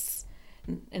office.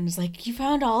 And is like, you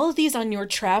found all of these on your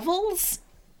travels?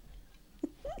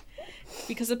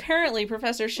 Because apparently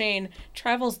Professor Shane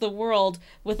travels the world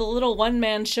with a little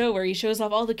one-man show where he shows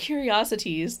off all the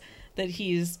curiosities that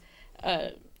he's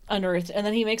unearthed. And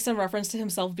then he makes some reference to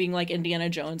himself being like Indiana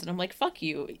Jones. And I'm like, fuck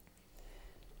you.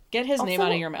 Get his name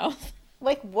out of your mouth.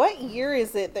 Like, what year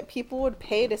is it that people would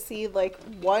pay to see, like,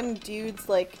 one dude's,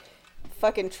 like,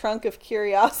 fucking trunk of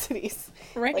curiosities?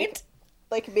 Right?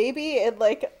 Like maybe in,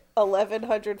 like,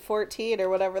 1114 or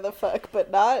whatever the fuck, but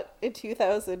not in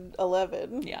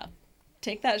 2011. Yeah.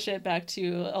 Take that shit back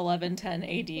to 1110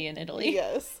 AD in Italy.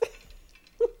 Yes.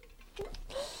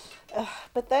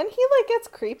 But then he, like, gets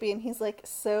creepy, and he's like,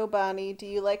 so, Bonnie, do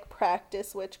you, like,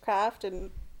 practice witchcraft? And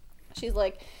she's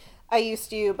like, I used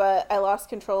to, but I lost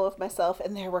control of myself,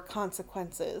 and there were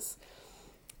consequences.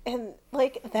 And,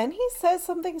 like, then he says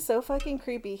something so fucking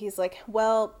creepy. He's like,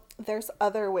 well, there's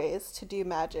other ways to do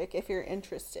magic if you're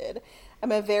interested.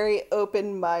 I'm a very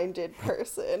open-minded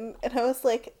person. And I was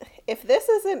like, if this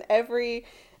isn't every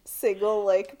single,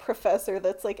 like, professor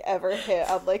that's, like, ever hit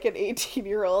on, like, an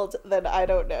 18-year-old, then I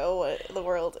don't know what the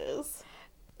world is.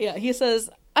 Yeah, he says,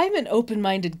 I'm an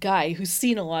open-minded guy who's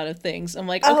seen a lot of things. I'm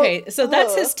like, okay, so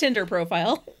that's his Tinder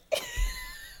profile.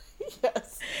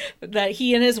 Yes. That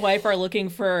he and his wife are looking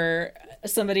for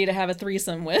somebody to have a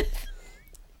threesome with.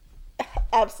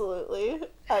 Absolutely.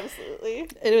 Absolutely.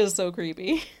 It is so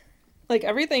creepy. Like,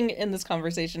 everything in this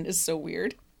conversation is so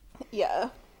weird. Yeah.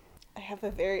 I have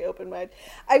a very open mind.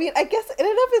 I mean, I guess in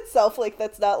and of itself, like,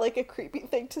 that's not, like, a creepy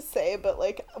thing to say, but,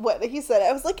 like, when he said it,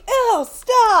 I was like, ew,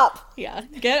 stop! Yeah,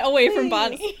 get away Please. from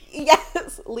Bonnie.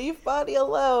 Yes, leave Bonnie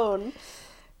alone.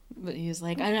 But he's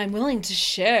like, I'm willing to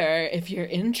share if you're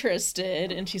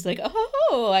interested. And she's like,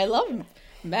 oh, I love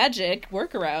magic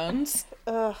workarounds.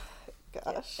 Ugh,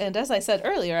 gosh. And as I said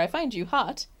earlier, I find you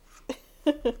hot.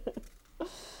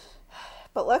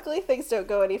 But luckily things don't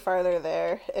go any farther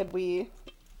there, and we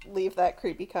leave that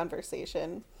creepy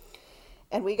conversation.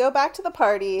 And we go back to the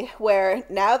party, where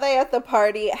now they at the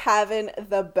party having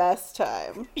the best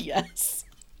time. Yes.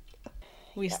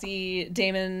 We see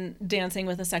Damon dancing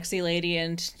with a sexy lady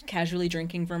and casually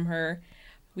drinking from her.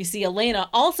 We see Elena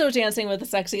also dancing with a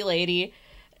sexy lady,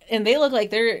 and they look like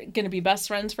they're going to be best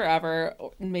friends forever,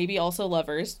 maybe also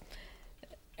lovers.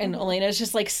 And Elena's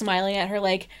just, like, smiling at her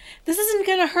like, this isn't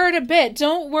going to hurt a bit,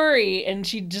 don't worry. And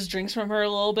she just drinks from her a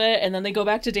little bit, and then they go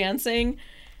back to dancing.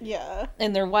 Yeah.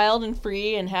 And they're wild and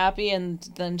free and happy, and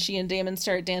then she and Damon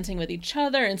start dancing with each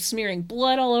other and smearing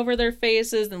blood all over their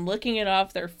faces and licking it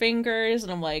off their fingers.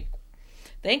 And I'm like,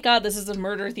 thank God this is a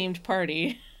murder-themed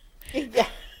party. Yeah.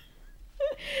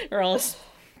 Or else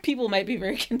people might be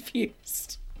very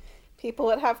confused. People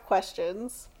would have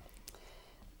questions.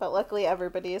 But luckily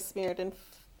everybody is smeared in,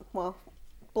 well,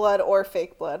 blood or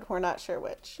fake blood. We're not sure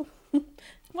which.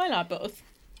 Why not both?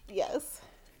 Yes.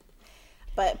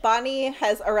 But Bonnie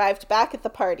has arrived back at the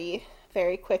party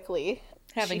very quickly.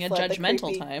 Having She a fled the judgmental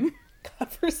creepy time.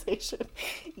 conversation.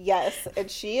 Yes.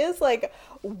 And she is like,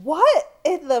 what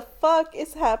in the fuck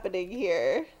is happening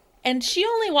here? And she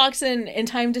only walks in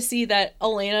time to see that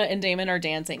Elena and Damon are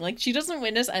dancing. Like, she doesn't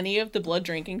witness any of the blood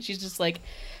drinking. She's just like,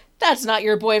 that's not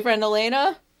your boyfriend,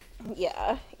 Elena.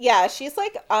 Yeah. Yeah, she's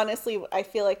like, honestly, I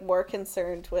feel like more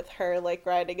concerned with her, like,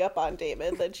 riding up on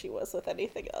Damon than she was with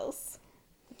anything else.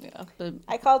 Yeah, but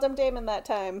I called him Damon that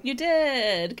time. you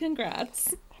did.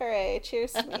 Congrats. Hooray.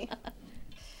 Cheers to me.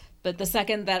 But the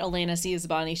second that Elena sees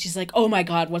Bonnie, she's like, oh my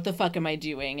God, what the fuck am I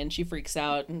doing? And she freaks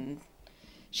out and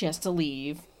she has to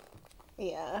leave.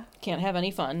 Yeah. Can't have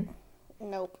any fun.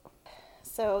 Nope.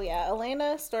 So, yeah,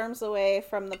 Elena storms away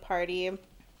from the party.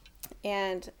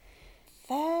 And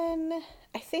then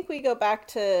I think we go back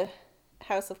to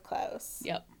House of Klaus.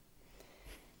 Yep.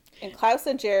 And Klaus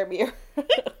and Jeremy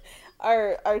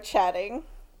are chatting.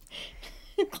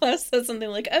 Klaus says something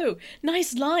like, oh,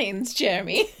 nice lines,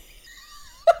 Jeremy.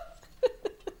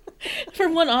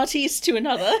 From one artiste to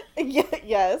another. Yeah,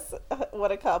 yes.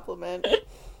 What a compliment.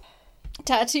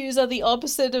 Tattoos are the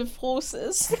opposite of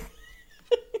horses.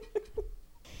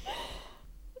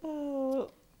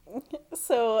 Oh.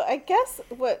 So I guess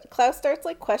what Klaus starts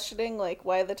like questioning like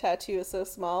why the tattoo is so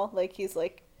small. Like he's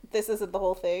like, this isn't the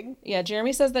whole thing. Yeah,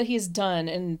 Jeremy says that he's done,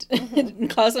 and, and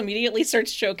Klaus immediately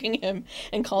starts choking him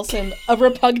and calls him a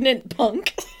repugnant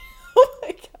punk. Oh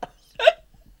my gosh.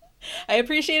 I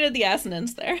appreciated the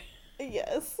assonance there.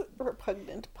 Yes,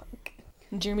 repugnant punk.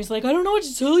 And Jeremy's like, I don't know what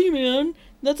to tell you, man.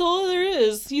 That's all there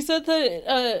is. He said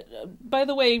that, by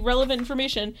the way, relevant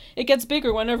information, it gets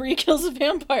bigger whenever he kills a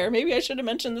vampire. Maybe I should have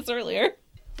mentioned this earlier.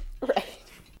 Right.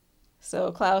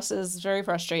 So Klaus is very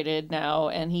frustrated now,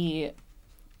 and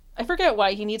I forget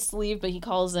why he needs to leave, but he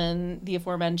calls in the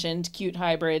aforementioned cute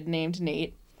hybrid named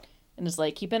Nate, and is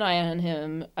like, keep an eye on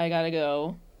him. I gotta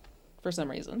go, for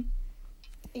some reason.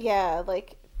 Yeah,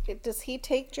 like, does he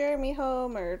take Jeremy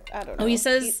home, or I don't know. Oh, he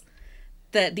says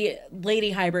that the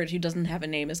lady hybrid who doesn't have a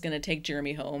name is going to take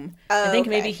Jeremy home. Oh, I think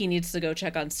okay. maybe he needs to go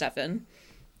check on Stefan.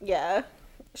 Yeah,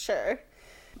 sure.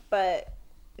 But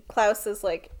Klaus is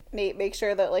like, Nate, make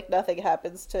sure that, like, nothing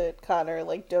happens to Connor.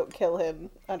 Like, don't kill him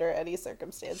under any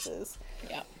circumstances.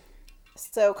 Yeah.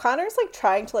 So Connor's, like,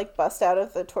 trying to, like, bust out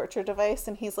of the torture device,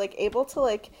 and he's, like, able to,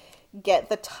 like, get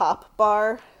the top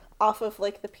bar off of,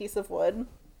 like, the piece of wood.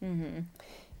 Mm-hmm.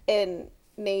 And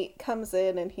Nate comes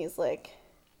in, and he's like,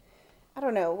 I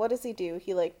don't know, what does he do?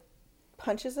 He, like,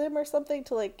 punches him or something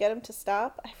to, like, get him to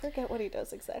stop? I forget what he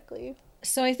does exactly.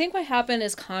 So I think what happened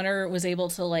is Connor was able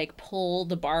to, like, pull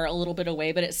the bar a little bit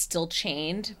away, but it's still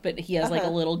chained, but he has, like, a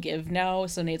little give now.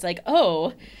 So Nate's like,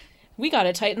 oh, we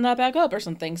gotta tighten that back up or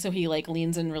something. So he, like,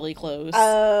 leans in really close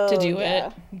to do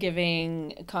it,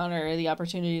 giving Connor the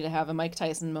opportunity to have a Mike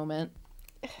Tyson moment.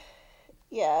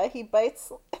 Yeah, he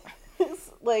bites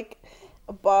his, like,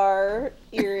 bar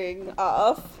earring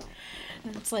off.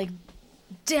 And it's like,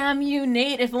 damn you,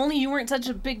 Nate. If only you weren't such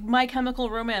a big My Chemical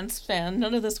Romance fan,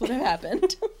 none of this would have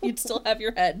happened. You'd still have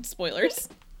your head. Spoilers.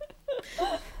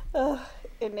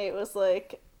 And Nate was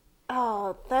like,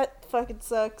 oh, that fucking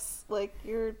sucks. Like,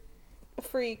 you're a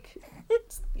freak.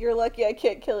 You're lucky I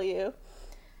can't kill you.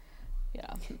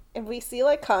 Yeah. And we see,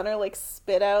 like, Connor, like,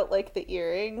 spit out, like, the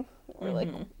earring. We're like,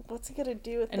 what's he gonna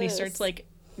do with and this? he starts, like,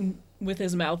 with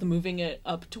his mouth moving it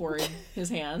up toward his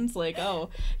hands. Like, oh,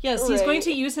 yes, he's going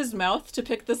to use his mouth to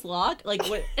pick this lock? Like,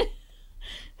 what?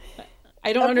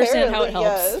 I don't understand how it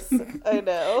helps. Yes, I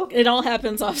know. It all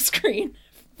happens off screen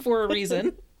for a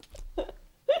reason.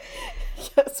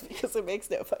 Yes, because it makes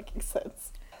no fucking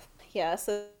sense. Yeah,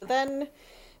 so then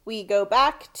we go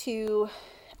back to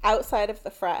outside of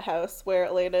the frat house where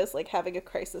Elena is, like, having a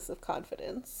crisis of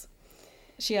confidence.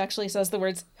 She actually says the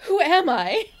words, "Who am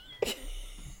I?"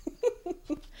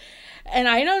 And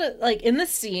I know that, like, in the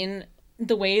scene,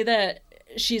 the way that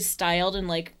she's styled and,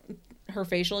 like, her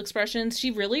facial expressions,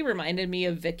 she really reminded me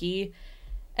of Vicky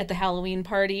at the Halloween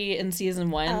party in season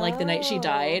 1, like, the night she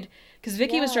died. Because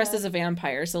Vicky was dressed as a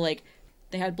vampire, so, like,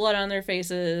 they had blood on their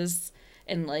faces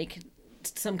and, like,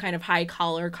 some kind of high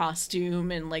collar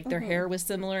costume, and, like, their hair was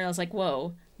similar. And I was like,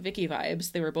 whoa, Vicky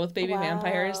vibes. They were both baby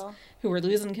vampires who were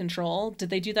losing control. Did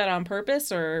they do that on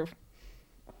purpose, or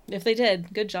if they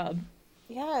did, good job.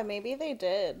 Yeah, maybe they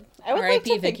did. I would like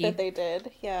to think that they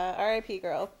did. Yeah, R.I.P.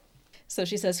 girl. So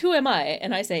she says, "Who am I?"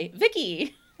 And I say,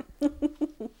 "Vicky."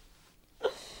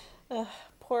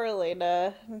 Poor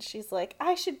Elena. And she's like,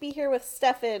 I should be here with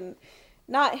Stefan,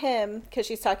 not him. Because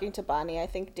she's talking to Bonnie. I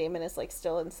think Damon is, like,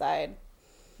 still inside.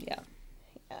 Yeah.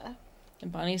 Yeah.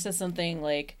 And Bonnie says something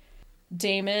like,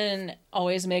 Damon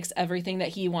always makes everything that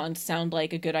he wants sound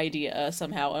like a good idea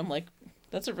somehow. I'm like,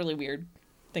 that's a really weird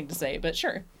thing to say, but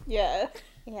sure. Yeah.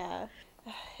 Yeah.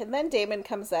 And then Damon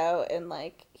comes out and,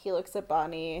 like, he looks at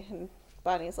Bonnie, and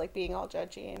Bonnie's, like, being all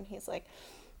judgy, and he's like,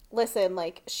 listen,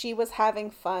 like, she was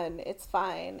having fun, it's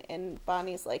fine. And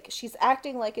Bonnie's like, she's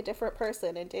acting like a different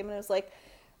person. And Damon was like,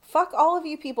 fuck all of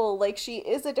you people, like, she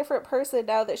is a different person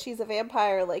now that she's a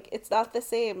vampire. Like, it's not the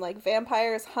same. Like,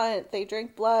 vampires hunt, they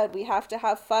drink blood, we have to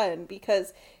have fun.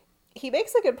 Because he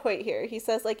makes a good point here. He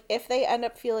says, like, if they end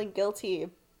up feeling guilty,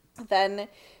 then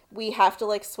we have to,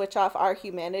 like, switch off our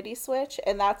humanity switch.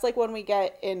 And that's, like, when we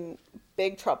get in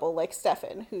big trouble, like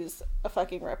Stefan, who's a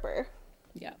fucking ripper.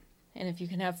 Yeah. And if you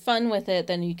can have fun with it,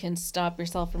 then you can stop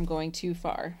yourself from going too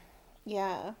far.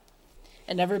 Yeah.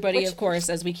 And everybody, of course,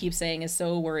 as we keep saying, is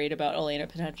so worried about Elena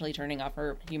potentially turning off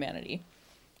her humanity.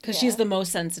 Because she's the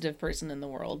most sensitive person in the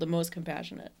world, the most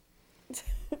compassionate.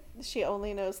 She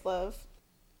only knows love.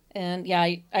 And yeah,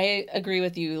 I agree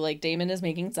with you. Like, Damon is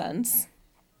making sense.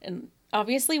 And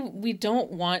obviously we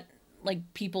don't want,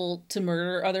 like, people to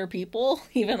murder other people,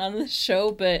 even on this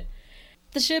show, but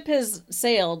the ship has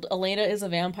sailed. Elena is a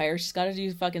vampire. She's got to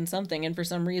do fucking something. And for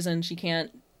some reason, she can't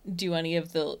do any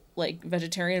of the, like,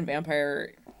 vegetarian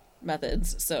vampire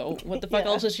methods. So what the fuck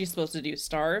else is she supposed to do?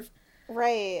 Starve?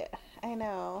 Right. I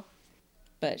know.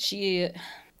 But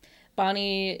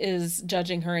Bonnie is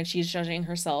judging her, and she's judging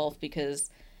herself because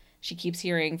she keeps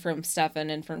hearing from Stefan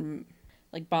and from,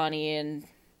 like, Bonnie and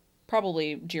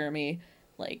probably Jeremy,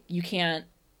 like, you can't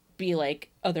be like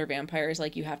other vampires,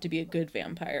 like, you have to be a good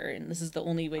vampire, and this is the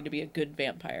only way to be a good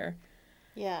vampire.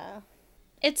 Yeah.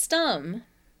 It's dumb.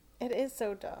 It is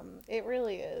so dumb. It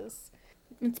really is.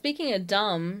 And speaking of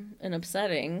dumb and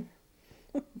upsetting,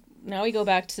 now we go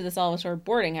back to the Salvatore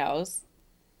boarding house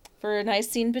for a nice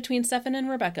scene between Stefan and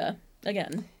Rebecca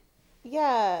again.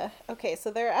 Yeah. Okay,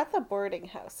 so they're at the boarding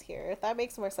house here. That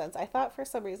makes more sense. I thought for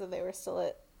some reason they were still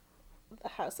at the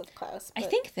House of Klaus. I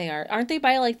think they are. Aren't they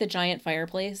by, like, the giant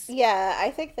fireplace? Yeah, I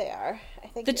think they are. I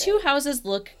think the two houses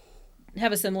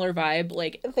have a similar vibe,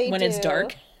 like, when it's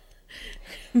dark.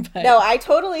 But... No, I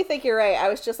totally think you're right. I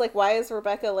was just like, why is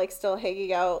Rebecca, like, still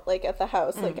hanging out, like, at the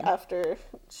house, like, after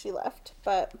she left?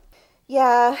 But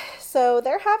yeah, so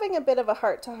they're having a bit of a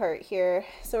heart-to-heart here.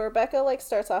 So Rebecca, like,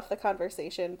 starts off the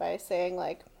conversation by saying,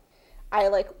 like, I,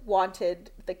 like,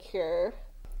 wanted the cure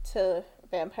to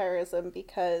vampirism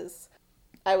because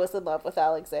I was in love with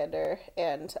Alexander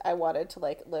and I wanted to,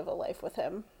 like, live a life with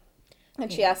him.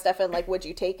 And she asked Stefan, like, would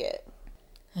you take it?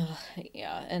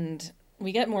 Yeah, and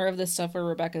we get more of this stuff where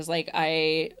Rebecca's like,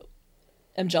 I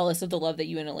am jealous of the love that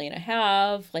you and Elena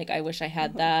have. Like, I wish I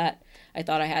had that. I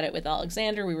thought I had it with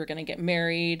Alexander. We were going to get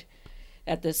married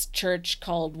at this church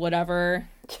called whatever.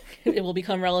 It will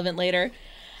become relevant later.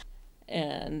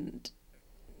 And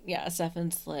yeah,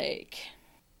 Stefan's like,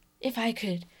 if I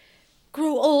could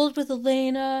grow old with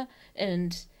Elena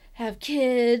and have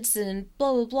kids and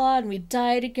blah, blah, blah, and we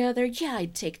die together, yeah,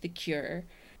 I'd take the cure.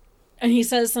 And he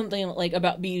says something like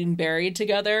about being buried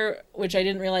together, which I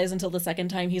didn't realize until the second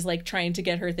time. He's like trying to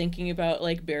get her thinking about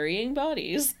like burying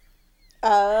bodies.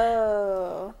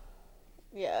 Oh.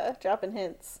 Yeah, dropping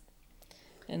hints.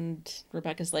 And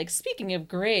Rebecca's like, speaking of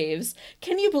graves,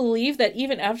 can you believe that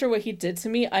even after what he did to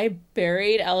me, I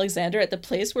buried Alexander at the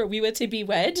place where we were to be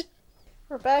wed?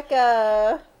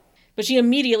 Rebecca. But she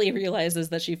immediately realizes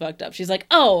that she fucked up. She's like,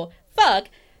 oh, fuck.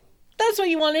 That's what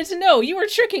you wanted to know. You were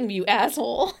tricking me, you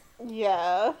asshole.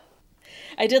 Yeah.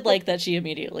 I did like that she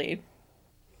immediately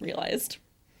realized.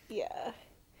 Yeah.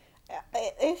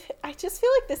 I just feel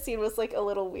like this scene was like a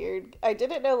little weird. I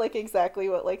didn't know like exactly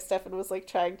what like Stefan was like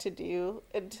trying to do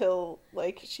until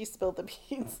like she spilled the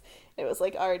beans. It was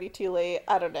like already too late.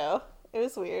 I don't know. It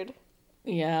was weird.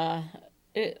 Yeah.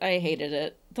 I hated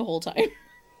it the whole time.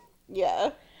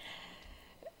 Yeah.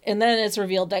 And then it's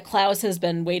revealed that Klaus has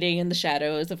been waiting in the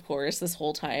shadows, of course, this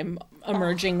whole time,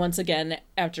 emerging once again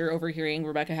after overhearing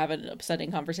Rebecca have an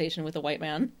upsetting conversation with a white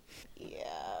man.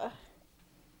 Yeah.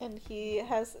 And he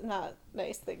has not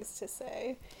nice things to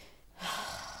say.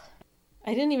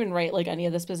 I didn't even write like any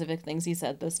of the specific things he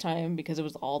said this time because it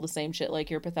was all the same shit, like,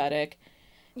 you're pathetic.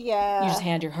 Yeah. You just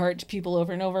hand your heart to people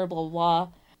over and over, blah, blah, blah.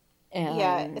 And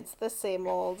yeah, it's the same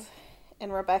old.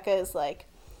 And Rebecca is like,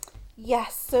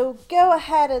 yes, so go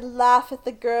ahead and laugh at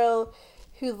the girl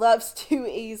who loves too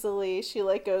easily. She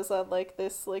like goes on like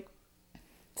this like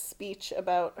speech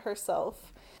about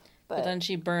herself. But then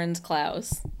she burns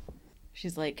Klaus.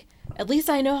 She's like, at least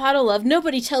I know how to love.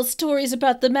 Nobody tells stories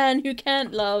about the man who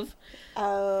can't love.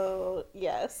 Oh,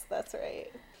 yes, that's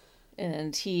right.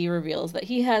 And he reveals that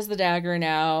he has the dagger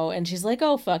now. And she's like,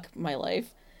 oh, fuck my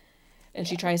life. And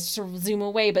she tries to zoom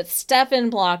away, but Stefan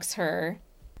blocks her.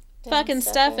 Damn, Fucking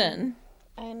Stefan.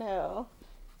 I know.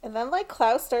 And then, like,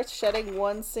 Klaus starts shedding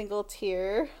one single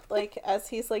tear, like, as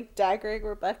he's, like, daggering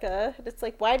Rebecca. And it's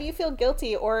like, why do you feel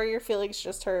guilty? Or are your feelings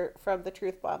just hurt from the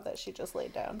truth bomb that she just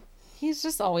laid down? He's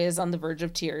just always on the verge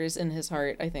of tears in his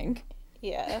heart, I think.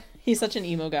 Yeah. He's such an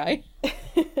emo guy.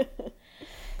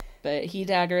 But he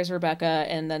daggers Rebecca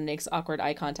and then makes awkward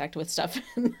eye contact with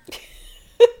Stefan.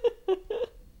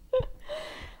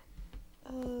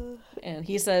 And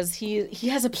he says he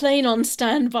has a plane on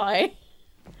standby.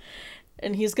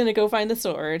 And he's going to go find the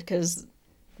sword because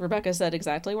Rebecca said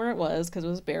exactly where it was because it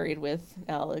was buried with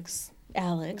Alex.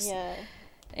 Yeah.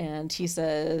 And he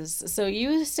says, so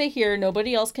you stay here.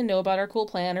 Nobody else can know about our cool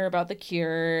plan or about the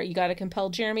cure. You got to compel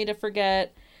Jeremy to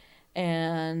forget.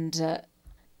 And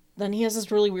then he has this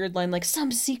really weird line like,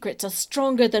 some secrets are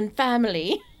stronger than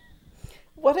family.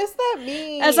 What does that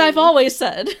mean? As I've always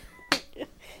said.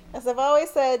 As I've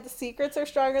always said, secrets are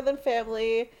stronger than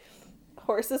family.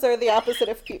 Horses are the opposite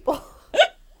of people.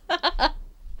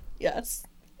 Yes.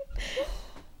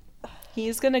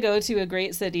 He's going to go to a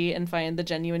great city and find the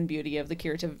genuine beauty of the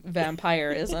cure to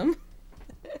vampirism.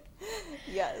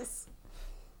 Yes.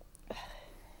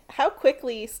 How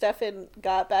quickly Stefan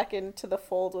got back into the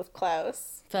fold with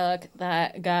Klaus. Fuck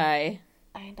that guy.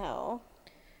 I know.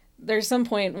 There's some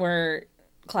point where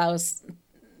Klaus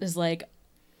is like,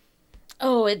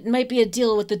 oh, it might be a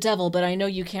deal with the devil, but I know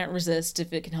you can't resist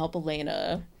if it can help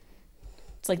Elena.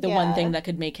 It's like the one thing that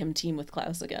could make him team with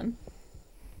Klaus again.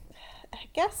 I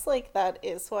guess, like, that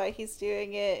is why he's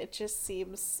doing it. It just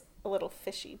seems a little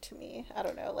fishy to me. I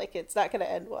don't know. Like, it's not going to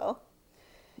end well.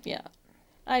 Yeah.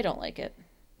 I don't like it.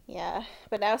 Yeah.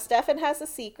 But now Stefan has a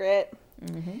secret.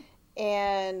 Mm-hmm.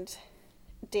 And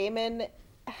Damon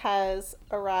has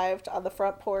arrived on the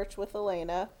front porch with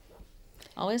Elena.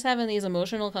 Always having these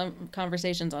emotional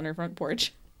conversations on her front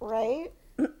porch. Right?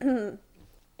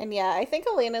 And yeah, I think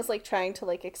Elena's like trying to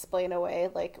like explain away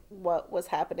like what was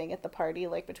happening at the party,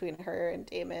 like between her and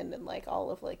Damon and like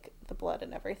all of like the blood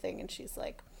and everything. And she's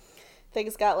like,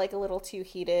 things got like a little too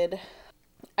heated.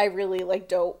 I really like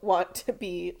don't want to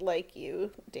be like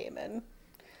you, Damon.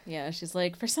 Yeah, she's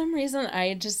like, for some reason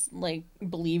I just like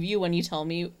believe you when you tell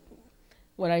me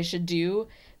what I should do,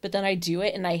 but then I do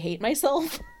it and I hate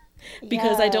myself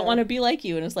because I don't want to be like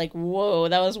you. And it's like, whoa,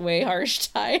 that was way harsh,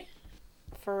 Ty.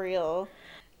 For real.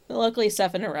 Luckily,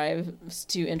 Stefan arrives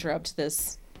to interrupt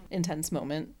this intense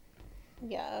moment.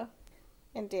 Yeah.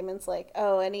 And Damon's like,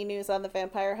 oh, any news on the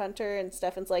vampire hunter? And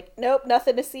Stefan's like, nope,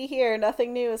 nothing to see here.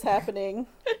 Nothing new is happening.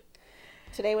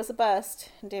 Today was a bust.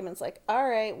 And Damon's like, all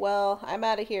right, well, I'm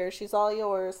out of here. She's all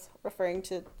yours, referring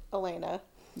to Elena.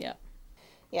 Yeah.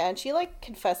 Yeah, and she, like,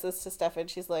 confesses to Stefan.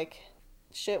 She's like,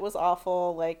 shit was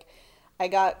awful. Like, I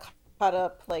got caught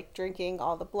up, like, drinking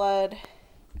all the blood.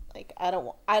 Like, I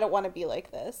don't want to be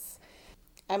like this.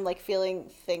 I'm, like, feeling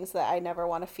things that I never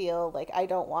want to feel. Like, I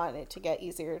don't want it to get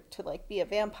easier to, like, be a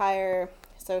vampire.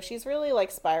 So she's really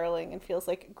like spiraling and feels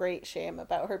like great shame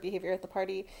about her behavior at the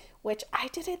party, which I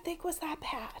didn't think was that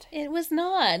bad. It was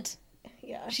not.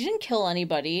 Yeah. She didn't kill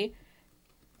anybody.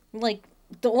 Like,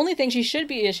 the only thing she should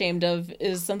be ashamed of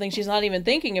is something she's not even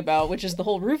thinking about, which is the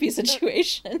whole roofie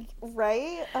situation.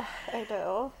 Right? I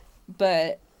know.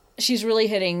 But she's really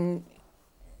hitting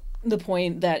the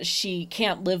point that she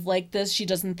can't live like this. She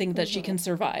doesn't think that she can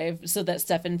survive, so that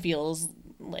Stefan feels,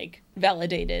 like,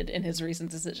 validated in his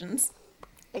recent decisions.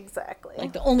 Exactly.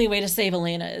 Like, the only way to save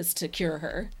Elena is to cure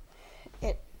her.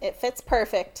 It fits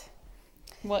perfect.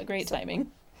 What great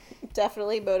timing.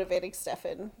 Definitely motivating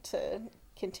Stefan to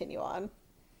continue on.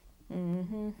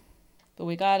 Mm-hmm. But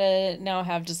we gotta now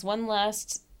have just one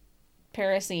last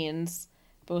pair of scenes,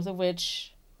 both of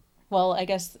which, well, I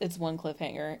guess it's one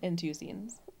cliffhanger in 2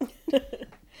 scenes.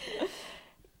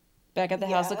 Back at the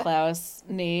house of Klaus,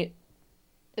 Nate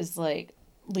is, like,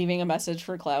 leaving a message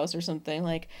for Klaus or something,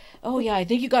 like, oh yeah, I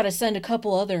think you gotta send a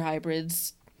couple other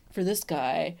hybrids for this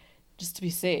guy, just to be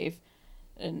safe.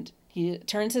 And he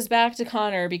turns his back to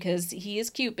Connor because he is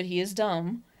cute, but he is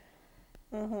dumb.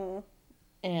 Mm-hmm.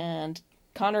 And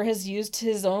Connor has used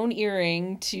his own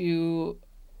earring to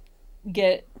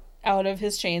get out of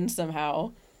his chains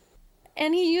somehow.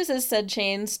 And he uses said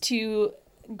chains to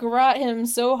garrote him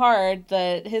so hard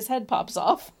that his head pops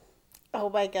off. Oh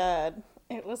my god.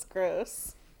 It was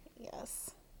gross.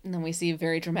 Yes. And then we see a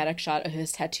very dramatic shot of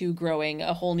his tattoo growing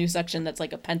a whole new section that's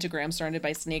like a pentagram surrounded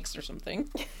by snakes or something.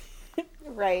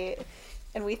 Right.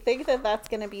 And we think that that's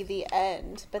going to be the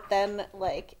end. But then,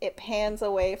 like, it pans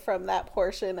away from that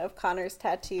portion of Connor's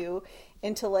tattoo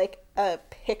into, like, a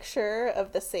picture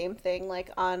of the same thing, like,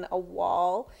 on a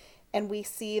wall. And we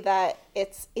see that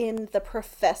it's in the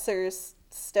professor's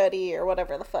study or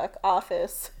whatever the fuck,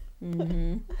 office.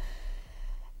 Mm-hmm.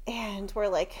 And we're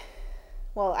like,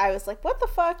 well, I was like, what the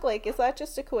fuck? Like, is that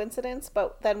just a coincidence?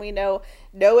 But then we know,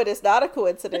 no, it is not a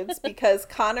coincidence because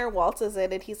Connor waltzes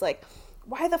in and he's like,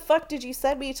 why the fuck did you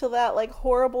send me to that, like,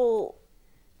 horrible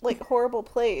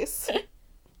place?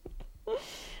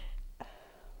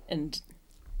 And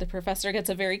the professor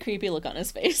gets a very creepy look on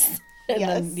his face. And Yes.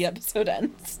 then the episode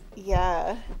ends.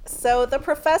 Yeah. So the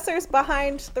professor's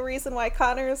behind the reason why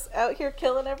Connor's out here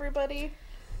killing everybody.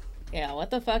 Yeah,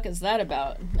 what the fuck is that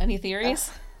about? Any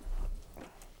theories?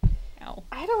 Ow.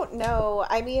 I don't know.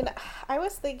 I mean, I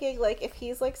was thinking, like, if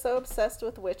he's, like, so obsessed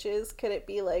with witches, could it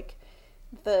be, like,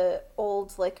 the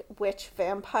old, like, witch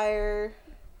vampire,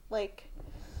 like,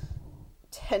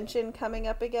 tension coming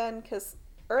up again? Because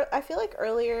I feel like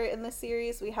earlier in the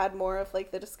series we had more of,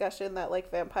 like, the discussion that, like,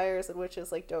 vampires and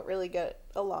witches, like, don't really get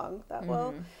along that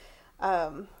well.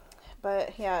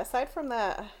 But yeah, aside from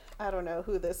that, I don't know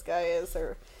who this guy is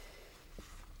or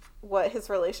what his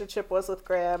relationship was with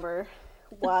Graham or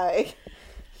why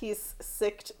he's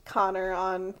sicked Connor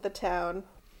on the town.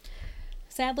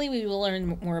 Sadly, we will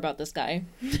learn more about this guy.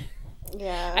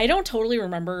 Yeah. I don't totally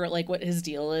remember, like, what his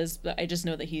deal is, but I just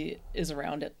know that he is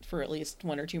around it for at least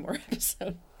 1 or 2 more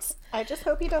episodes. I just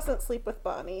hope he doesn't sleep with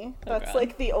Bonnie. That's, God.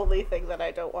 like, the only thing that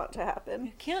I don't want to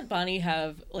happen. Can't Bonnie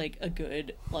have, like, a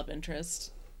good love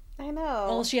interest? I know.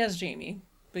 Well, she has Jamie,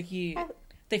 but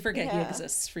they forget he yeah.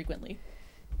 exists frequently.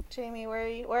 Jamie,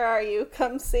 where are you?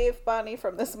 Come save Bonnie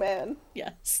from this man.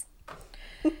 Yes.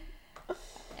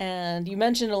 And you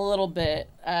mentioned a little bit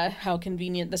how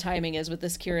convenient the timing is with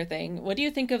this cure thing. What do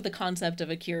you think of the concept of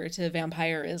a cure to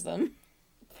vampirism?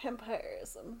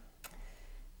 Vampirism.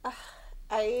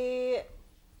 I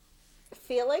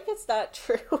feel like it's not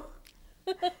true.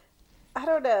 I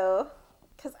don't know.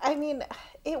 Because, I mean,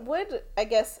 it would, I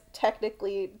guess,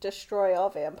 technically destroy all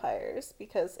vampires.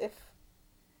 Because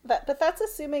but that's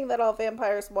assuming that all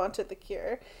vampires wanted the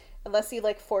cure. Unless you,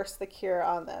 like, force the cure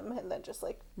on them and then just,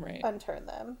 like, Right. unturn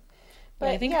them. But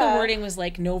I think the wording was,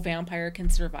 like, no vampire can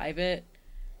survive it.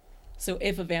 So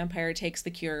if a vampire takes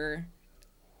the cure,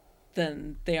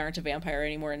 then they aren't a vampire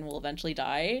anymore and will eventually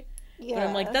die. Yeah. But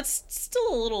I'm like, that's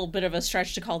still a little bit of a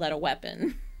stretch to call that a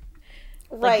weapon.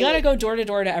 Right. Like, you gotta go door to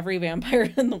door to every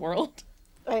vampire in the world.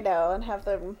 I know, and have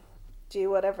them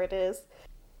do whatever it is.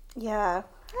 Yeah.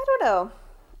 I don't know.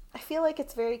 I feel like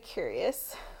it's very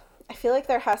curious. I feel like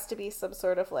there has to be some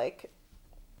sort of, like,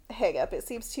 hang up. It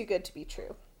seems too good to be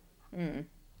true.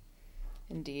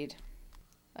 Indeed.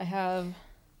 I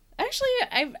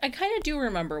kind of do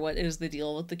remember what is the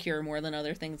deal with the cure more than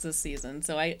other things this season,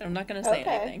 so I'm not going to say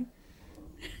anything.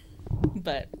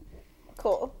 But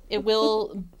cool. It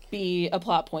will be a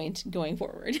plot point going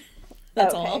forward.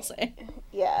 That's all I'll say.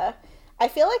 Yeah. I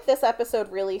feel like this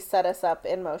episode really set us up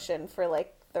in motion for,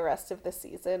 like, the rest of the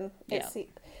season. Yeah.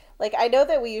 Like, I know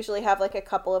that we usually have, like, a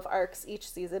couple of arcs each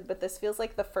season, but this feels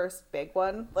like the first big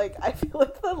one. Like, I feel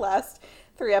like the last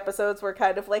 3 episodes were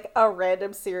kind of, like, a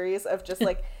random series of just,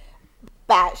 like,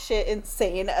 batshit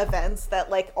insane events that,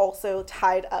 like, also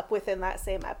tied up within that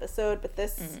same episode. But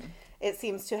this, it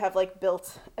seems to have, like,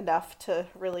 built enough to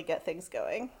really get things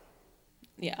going.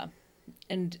 Yeah.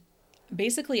 And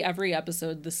basically every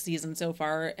episode this season so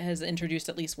far has introduced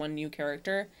at least one new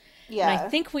character. Yeah. And I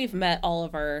think we've met all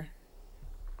of our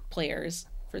players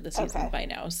for the season by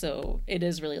now, so it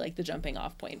is really like the jumping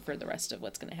off point for the rest of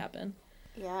what's going to happen.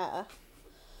 Yeah.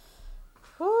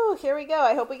 Whew, here we go.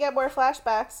 I hope we get more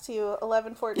flashbacks to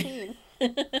 11-14.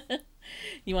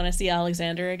 You want to see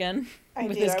Alexander again? I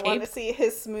do. I want to see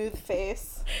his smooth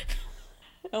face.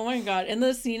 Oh my god. In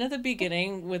the scene at the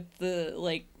beginning with the,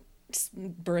 like,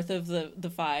 birth of the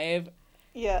 5.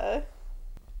 Yeah.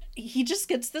 He just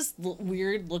gets this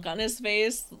weird look on his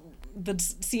face that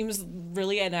seems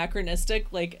really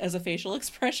anachronistic, like, as a facial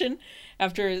expression.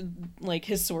 After, like,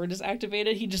 his sword is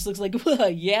activated, he just looks like,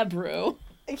 yeah, bro.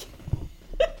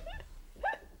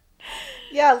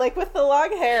 Yeah, like, with the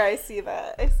long hair, I see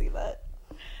that.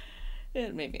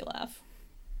 It made me laugh.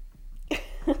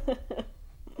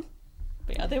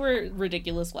 But yeah, they were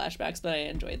ridiculous flashbacks, but I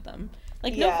enjoyed them.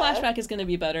 Like, no flashback is going to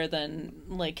be better than,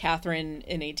 like, Catherine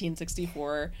in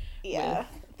 1864 with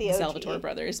the Salvatore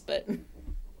brothers, but...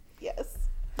 Yes.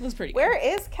 It was pretty good. Where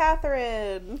is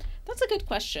Catherine? That's a good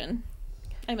question.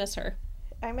 I miss her.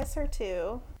 I miss her,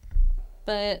 too.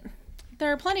 But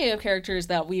there are plenty of characters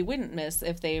that we wouldn't miss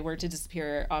if they were to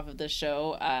disappear off of this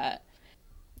show.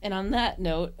 And on that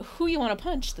note, who you want to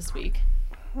punch this week?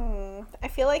 I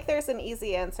feel like there's an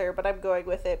easy answer, but I'm going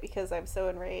with it because I'm so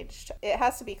enraged. It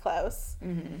has to be Klaus.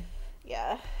 Mm-hmm.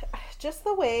 Yeah. Just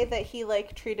the way that he,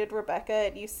 like, treated Rebecca,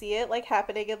 and you see it, like,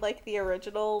 happening in, like, the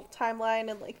original timeline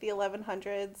in, like, the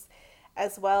 1100s,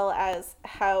 as well as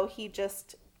how he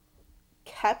just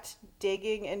kept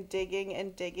digging and digging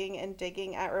and digging and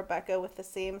digging at Rebecca with the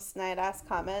same snide-ass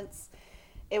comments.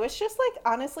 It was just, like,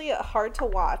 honestly hard to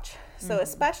watch. So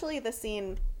especially the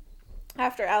scene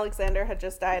after Alexander had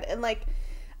just died. And, like,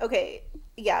 okay,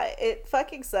 yeah, it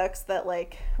fucking sucks that,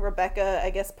 like, Rebecca,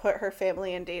 I guess, put her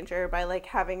family in danger by, like,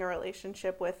 having a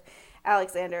relationship with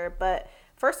Alexander. But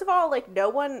first of all, like, no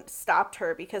one stopped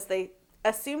her because they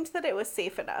assumed that it was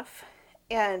safe enough.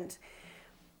 And,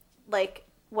 like,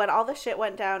 when all the shit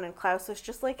went down and Klaus was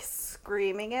just, like,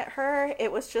 screaming at her,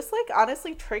 it was just, like,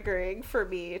 honestly triggering for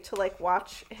me to, like,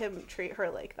 watch him treat her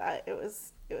like that. It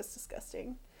was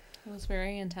disgusting. It was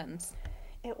very intense.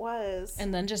 It was.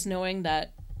 And then just knowing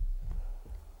that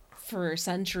for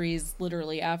centuries,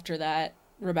 literally after that,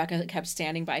 Rebecca kept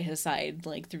standing by his side,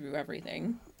 like, through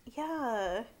everything.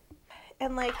 Yeah.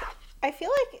 And, like, I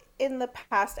feel like in the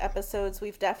past episodes,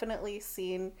 we've definitely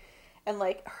seen and,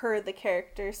 like, heard the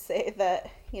characters say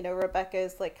that, you know, Rebecca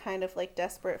is, like, kind of, like,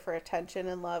 desperate for attention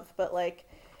and love, but, like,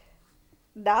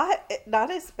 not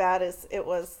as bad as it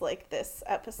was, like, this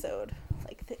episode.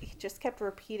 Like, he just kept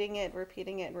repeating it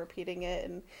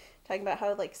and talking about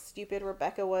how, like, stupid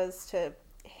Rebecca was to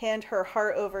hand her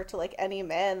heart over to, like, any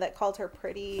man that called her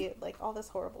pretty, like, all this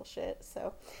horrible shit.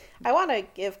 So I want to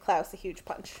give Klaus a huge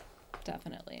punch.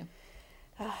 Definitely.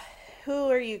 Who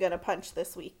are you gonna punch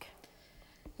this week?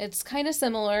 It's kind of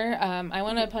similar. I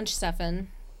want to punch Stefan.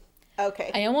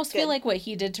 Okay. I almost feel like what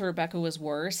he did to Rebecca was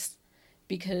worse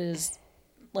because,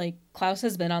 like, Klaus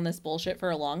has been on this bullshit for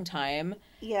a long time.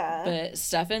 Yeah. But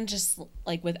Stefan just,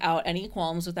 like, without any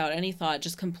qualms, without any thought,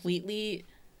 just completely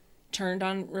turned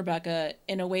on Rebecca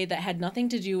in a way that had nothing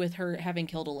to do with her having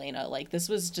killed Elena. Like, this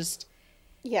was just...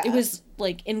 Yeah. It was,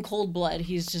 like, in cold blood.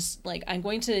 He's just, like, I'm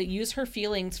going to use her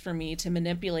feelings for me to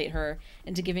manipulate her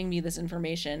into giving me this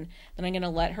information. Then I'm going to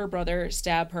let her brother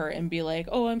stab her and be like,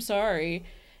 oh, I'm sorry.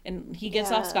 And he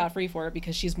gets off scot-free for it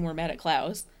because she's more mad at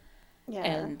Klaus. Yeah.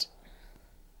 And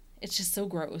it's just so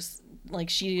gross.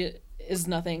 Like, she is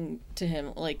nothing to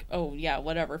him. Like, oh, yeah,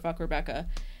 whatever. Fuck Rebecca.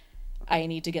 I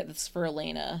need to get this for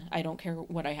Elena. I don't care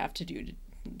what I have to do to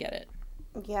get it.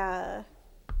 Yeah.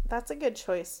 That's a good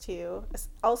choice, too.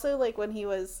 Also, like, when he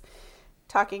was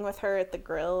talking with her at the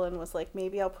grill and was like,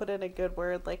 maybe I'll put in a good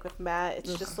word, like, with Matt.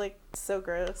 It's just, like, so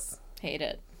gross. Hate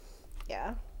it.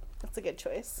 Yeah. That's a good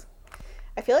choice.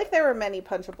 I feel like there were many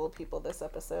punchable people this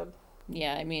episode.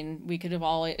 Yeah, I mean, we could have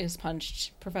always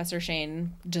punched Professor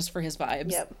Shane just for his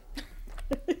vibes. Yep.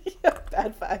 Yeah,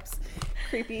 bad vibes.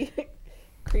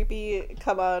 Creepy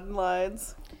come on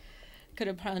lines. Could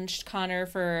have punched Connor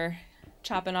for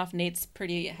chopping off Nate's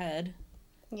pretty head.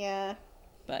 Yeah.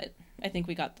 But I think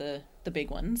we got the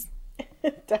big ones.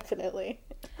 Definitely.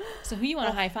 So who you want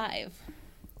to high five?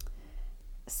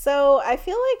 So I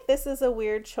feel like this is a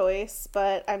weird choice,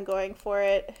 but I'm going for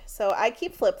it. So I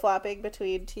keep flip-flopping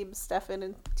between Team Stefan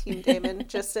and Team Damon,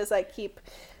 just as I keep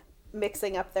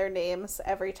mixing up their names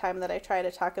every time that I try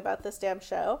to talk about this damn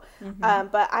show.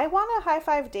 But I want to high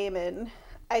five Damon.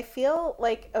 I feel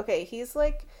like, okay, he's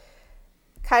like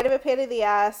kind of a pain in the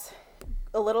ass,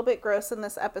 a little bit gross in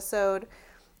this episode,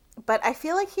 but I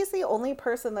feel like he's the only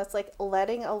person that's like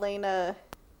letting Elena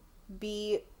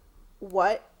be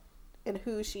what and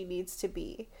who she needs to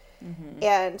be.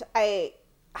 And I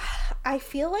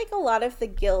feel like a lot of the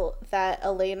guilt that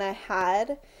Elena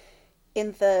had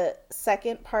in the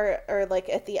second part, or like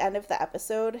at the end of the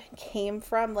episode, came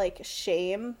from like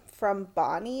shame from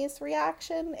Bonnie's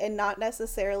reaction, and not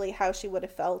necessarily how she would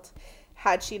have felt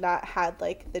had she not had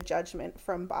like the judgment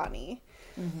from Bonnie.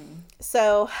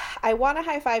 So I want to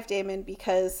high five Damon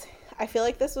because I feel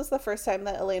like this was the first time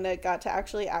that Elena got to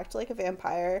actually act like a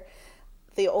vampire.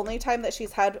 The only time that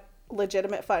she's had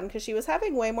legitimate fun, because she was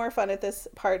having way more fun at this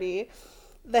party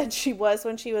than she was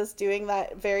when she was doing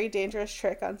that very dangerous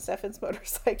trick on Stefan's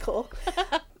motorcycle.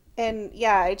 And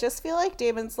yeah, I just feel like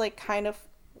Damon's like kind of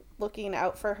looking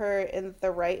out for her in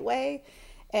the right way.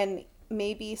 And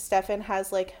maybe Stefan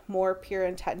has like more pure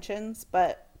intentions,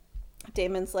 but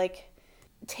Damon's like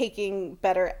taking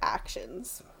better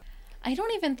actions. I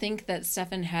don't even think that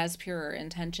Stefan has pure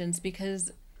intentions,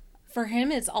 because for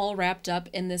him it's all wrapped up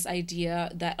in this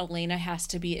idea that Elena has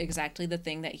to be exactly the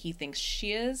thing that he thinks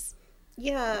she is.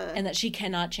 Yeah. And that she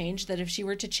cannot change, that if she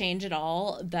were to change at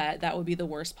all, that would be the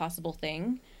worst possible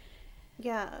thing.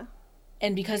 Yeah.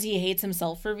 And because he hates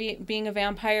himself for being a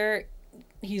vampire,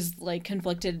 he's like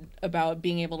conflicted about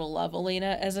being able to love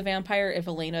Elena as a vampire if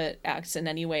Elena acts in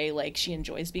any way like she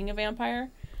enjoys being a vampire.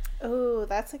 Oh,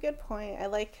 that's a good point. I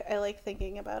like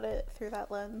thinking about it through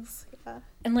that lens. Yeah.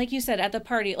 And like you said, at the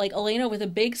party, like Elena with a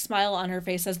big smile on her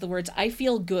face says the words, "I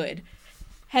feel good."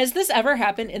 Has this ever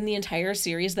happened in the entire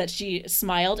series that she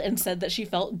smiled and said that she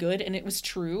felt good and it was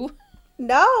true?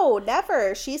 No,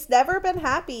 never. She's never been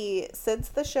happy since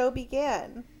the show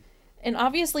began. And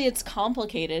obviously it's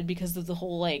complicated because of the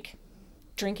whole like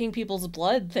drinking people's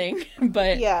blood thing,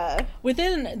 but yeah,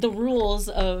 within the rules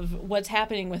of what's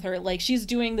happening with her, like she's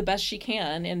doing the best she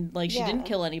can, and like she didn't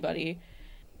kill anybody,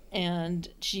 and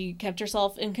she kept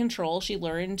herself in control. She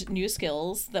learned new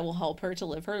skills that will help her to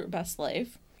live her best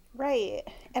life. Right.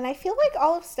 And I feel like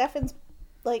all of Stefan's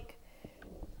like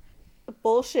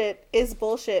bullshit is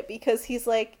bullshit, because he's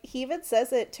like, he even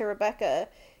says it to Rebecca.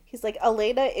 He's like,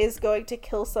 Elena is going to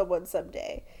kill someone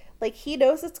someday. Like, he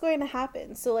knows it's going to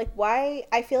happen. So, like, why?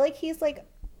 I feel like he's, like,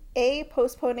 A,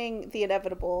 postponing the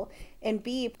inevitable, and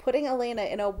B, putting Elena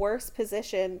in a worse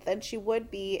position than she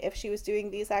would be if she was doing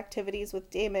these activities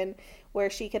with Damon, where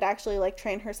she could actually, like,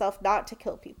 train herself not to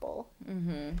kill people.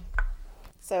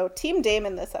 So, Team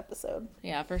Damon this episode.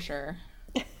 Yeah, for sure.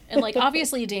 And, like,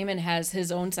 obviously Damon has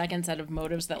his own second set of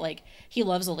motives that, like, he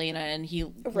loves Elena, and he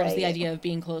loves the idea of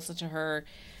being closer to her,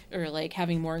 or like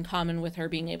having more in common with her,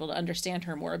 being able to understand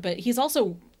her more. But he's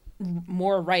also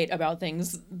more right about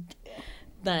things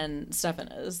than Stefan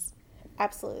is.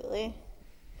 Absolutely.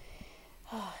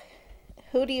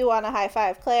 Who do you want to high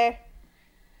five, Claire?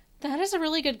 That is a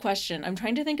really good question. I'm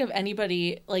trying to think of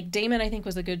anybody. Like, Damon I think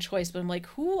was a good choice, but I'm like,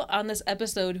 who on this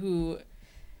episode who,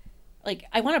 like,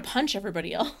 I want to punch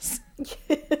everybody else.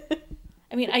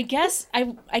 I mean, I guess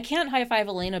I can't high-five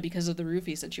Elena because of the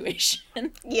roofie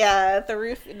situation. Yeah, the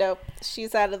roof... Nope,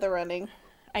 she's out of the running.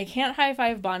 I can't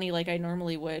high-five Bonnie like I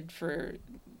normally would for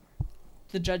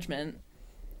the judgment.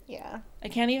 Yeah. I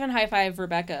can't even high-five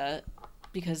Rebecca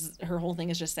because her whole thing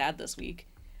is just sad this week.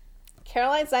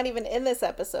 Caroline's not even in this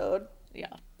episode.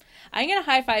 Yeah. I'm going to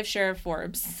high-five Sheriff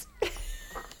Forbes.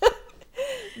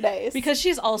 Nice. Because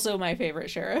she's also my favorite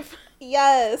sheriff.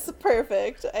 Yes,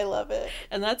 perfect. I love it.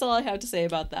 And that's all I have to say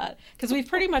about that. Because we've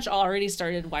pretty much already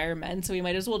started Wire Men, so we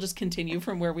might as well just continue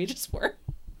from where we just were.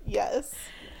 Yes.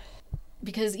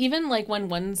 Because even, like, when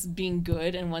one's being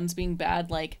good and one's being bad,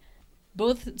 like,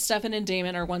 both Stefan and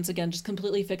Damon are once again just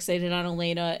completely fixated on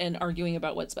Elena and arguing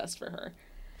about what's best for her.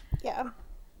 Yeah.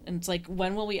 And it's like,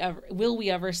 when will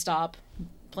we ever stop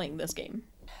playing this game?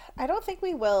 I don't think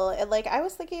we will. And, like, I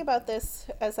was thinking about this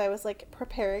as I was, like,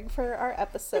 preparing for our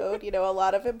episode. You know, a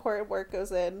lot of important work goes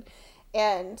in.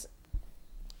 And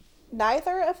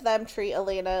neither of them treat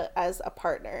Elena as a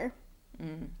partner.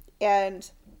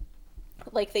 And,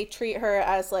 like, they treat her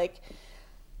as, like,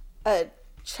 a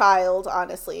child,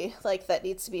 honestly, like, that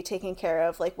needs to be taken care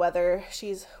of. Like, whether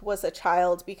was a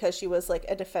child because she was, like,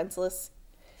 a defenseless,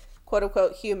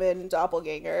 quote-unquote human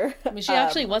doppelganger. I mean, she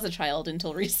actually was a child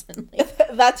until recently.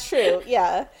 That's true.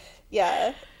 Yeah.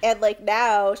 And, like,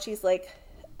 now she's, like,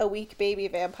 a weak baby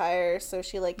vampire, so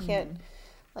she like can't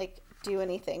like do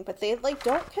anything. But they like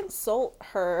don't consult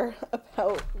her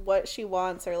about what she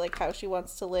wants or like how she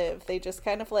wants to live. They just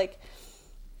kind of like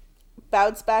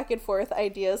bounce back and forth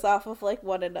ideas off of like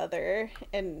one another,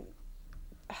 and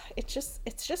it's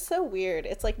just so weird.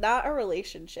 It's like not a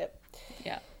relationship.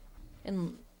 Yeah.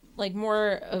 And like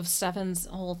more of Stefan's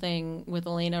whole thing with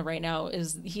Elena right now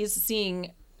is he's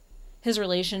seeing his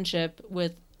relationship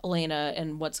with Elena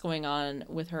and what's going on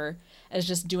with her as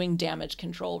just doing damage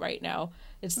control right now.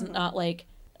 It's not like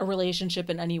a relationship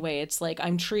in any way. It's like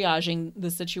I'm triaging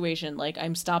the situation, like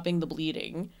I'm stopping the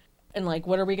bleeding. And like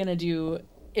what are we going to do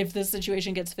if this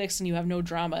situation gets fixed and you have no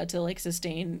drama to like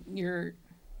sustain your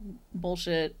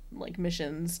bullshit like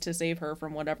missions to save her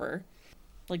from whatever.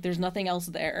 Like there's nothing else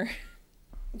there.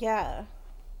 Yeah,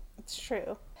 it's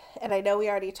true. And I know we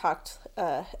already talked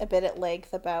a bit at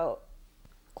length about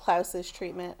Klaus's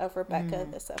treatment of Rebecca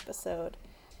this episode.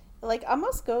 Like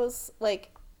almost goes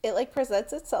like it like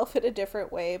presents itself in a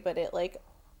different way, but it like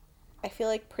I feel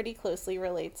like pretty closely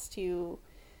relates to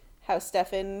how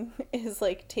Stefan is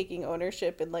like taking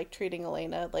ownership and like treating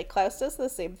Elena. Like Klaus does the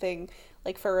same thing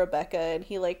like for Rebecca, and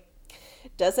he like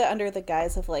does it under the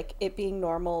guise of like it being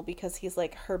normal because he's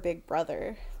like her big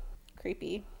brother.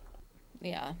 Creepy.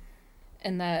 Yeah.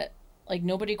 And that like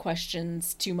nobody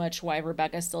questions too much why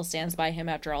Rebecca still stands by him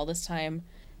after all this time,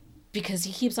 because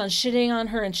he keeps on shitting on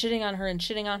her and shitting on her and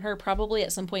shitting on her. Probably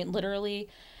at some point literally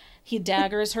he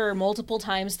daggers her multiple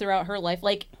times throughout her life.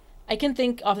 Like I can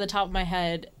think off the top of my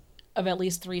head of at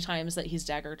least 3 times that he's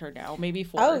daggered her now, maybe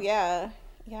 4. Oh yeah.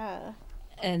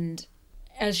 And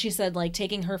as she said, like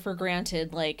taking her for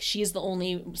granted, like she's the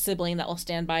only sibling that will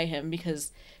stand by him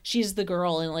because she's the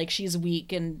girl and like she's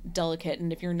weak and delicate,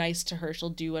 and if you're nice to her she'll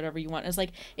do whatever you want. It's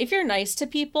like if you're nice to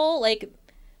people, like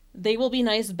they will be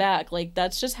nice back. Like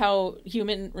that's just how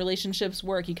human relationships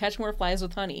work. You catch more flies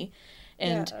with honey.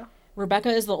 And Rebecca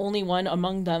is the only one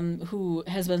among them who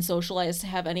has been socialized to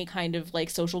have any kind of like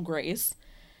social grace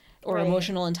or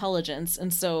emotional intelligence,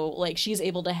 and so like she's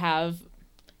able to have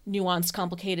nuanced,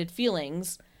 complicated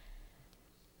feelings,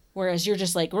 whereas you're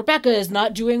just like, Rebecca is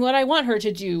not doing what I want her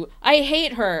to do, I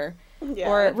hate her.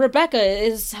 Or Rebecca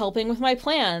is helping with my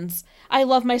plans, I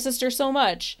love my sister so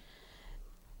much.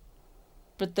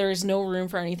 But there's no room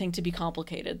for anything to be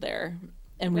complicated there,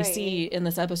 and we see in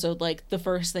this episode like the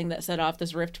first thing that set off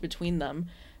this rift between them.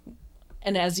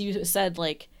 And as you said,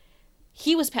 like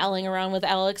he was palling around with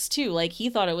Alex too. Like he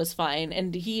thought it was fine,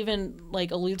 and he even like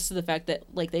alludes to the fact that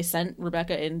like they sent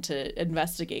Rebecca in to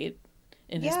investigate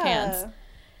in his pants,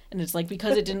 and it's like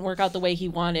because it didn't work out the way he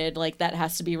wanted, like that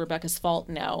has to be Rebecca's fault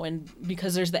now. And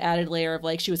because there's the added layer of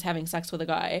like she was having sex with a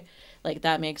guy, like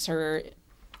that makes her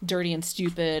dirty and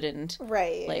stupid, and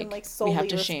like solely we have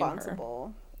to shame her.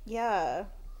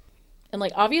 And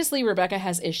like obviously Rebecca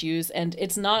has issues, and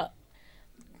it's not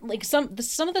like some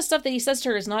of the stuff that he says to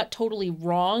her is not totally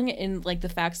wrong in like the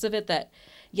facts of it, that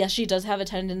yes, she does have a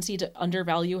tendency to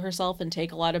undervalue herself and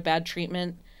take a lot of bad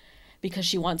treatment because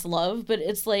she wants love, but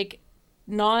it's like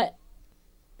not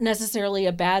necessarily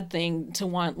a bad thing to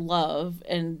want love.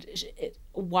 And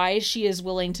why she is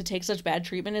willing to take such bad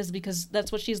treatment is because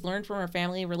that's what she's learned from her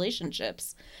family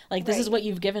relationships. Like this is what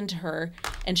you've given to her,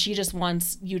 and she just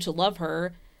wants you to love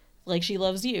her like she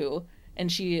loves you. And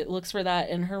she looks for that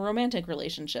in her romantic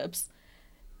relationships.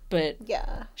 But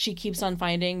she keeps on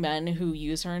finding men who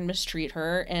use her and mistreat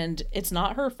her, and it's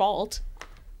not her fault.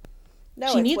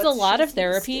 No, she needs a lot of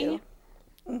therapy.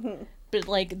 But,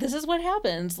 like, this is what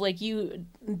happens. Like, you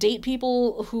date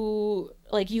people who,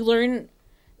 like, you learn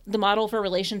the model for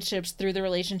relationships through the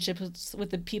relationships with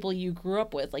the people you grew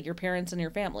up with, like your parents and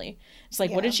your family. It's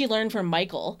like, what did she learn from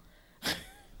Michael?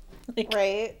 Like,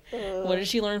 what did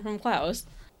she learn from Klaus?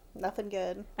 Nothing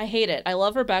good. I hate it. I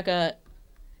love Rebecca,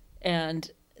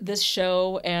 and this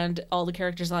show and all the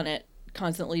characters on it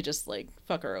constantly just like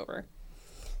fuck her over.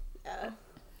 Yeah.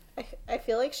 I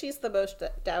feel like she's the most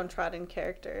downtrodden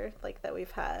character like that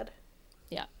we've had.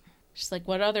 Yeah. She's like,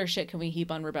 what other shit can we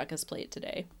heap on Rebecca's plate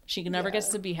today? She never gets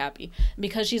to be happy.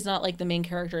 Because she's not like the main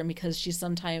character, and because she's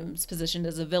sometimes positioned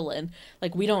as a villain,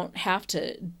 like we don't have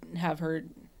to have her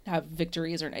have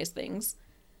victories or nice things.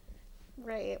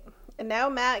 Right. And now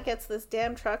Matt gets this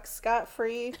damn truck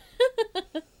scot-free.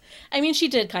 I mean, she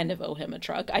did kind of owe him a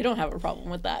truck. I don't have a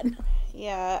problem with that.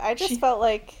 Yeah, I just felt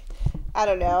like, I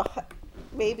don't know,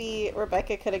 maybe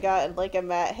Rebecca could have gotten like a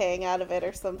Matt hang out of it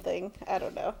or something. I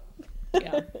don't know.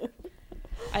 Yeah.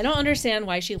 I don't understand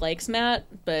why she likes Matt,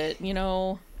 but, you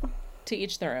know, to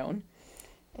each their own.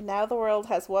 And now the world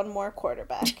has one more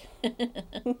quarterback.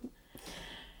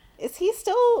 Is he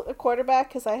still a quarterback?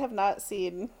 Because I have not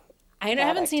seen I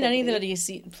haven't seen anybody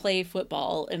play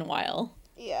football in a while.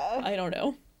 Yeah. I don't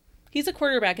know. He's a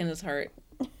quarterback in his heart.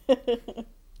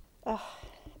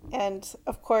 And,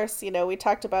 of course, we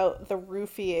talked about the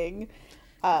roofying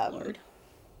Lord.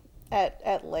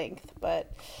 at length,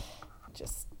 but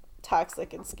just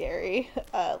toxic and scary.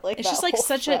 It's just like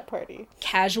such a party.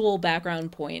 Casual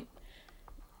background point.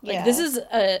 Like, this is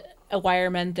a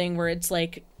Wireman thing where it's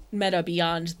like meta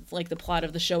beyond like the plot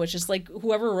of the show. It's just like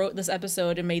whoever wrote this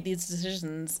episode and made these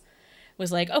decisions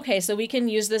was like, okay, so we can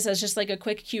use this as just like a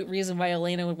quick, cute reason why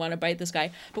Elena would want to bite this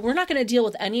guy, but we're not going to deal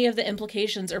with any of the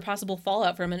implications or possible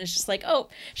fallout from it. It's just like, oh,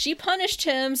 she punished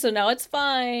him, so now it's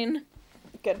fine.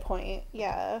 Good point.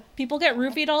 Yeah. People get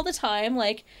roofied all the time.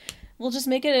 Like, we'll just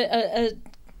make it a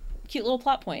cute little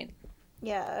plot point.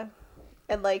 Yeah.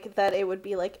 And like that it would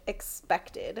be like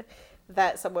expected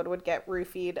that someone would get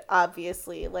roofied,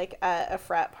 obviously, like at a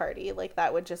frat party. Like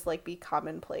that would just like be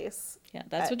commonplace. Yeah,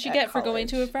 that's what you get for going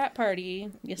to a frat party.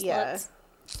 Yes, yeah.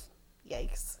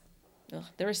 Yikes. Ugh,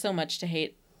 there was so much to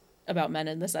hate about men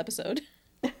in this episode.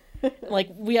 Like,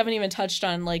 we haven't even touched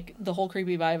on like the whole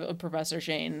creepy vibe of Professor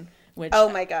Shane, which oh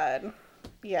my god.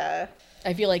 Yeah.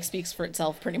 I feel like speaks for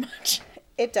itself pretty much.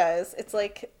 It does. It's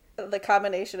like the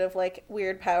combination of like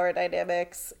weird power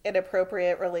dynamics,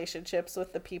 inappropriate relationships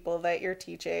with the people that you're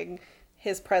teaching,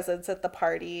 his presence at the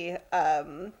party,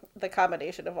 the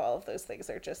combination of all of those things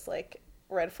are just like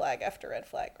red flag after red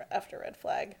flag after red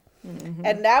flag. Mm-hmm.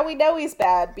 And now we know he's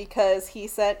bad because he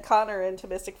sent Connor into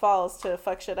Mystic Falls to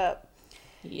fuck shit up.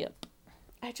 Yep.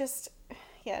 just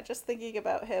thinking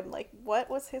about him, like,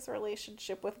 what was his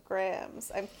relationship with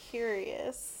Grams? I'm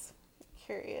curious.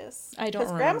 I don't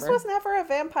remember. Because Grams was never a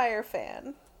vampire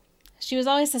fan. She was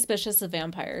always suspicious of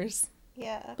vampires.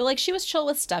 Yeah. But, like, she was chill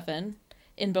with Stefan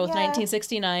in both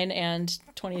 1969 and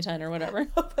 2010 or whatever.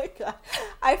 Oh my god.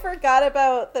 I forgot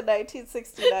about the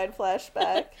 1969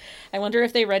 flashback. I wonder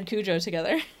if they read Cujo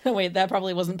together. Wait, that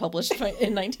probably wasn't published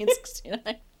in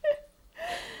 1969.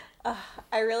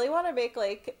 I really want to make,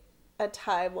 like, a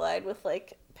timeline with,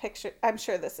 like, picture. I'm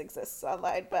sure this exists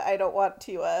online, but I don't want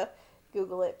to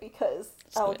Google it because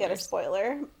I'll get a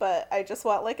spoiler. But I just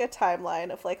want like a timeline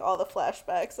of like all the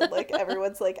flashbacks and like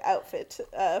everyone's like outfit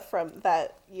from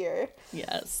that year.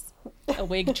 Yes, a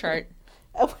wig chart.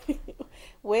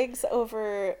 Wigs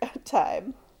over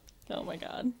time. Oh my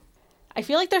god. I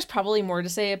feel like there's probably more to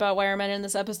say about Wireman in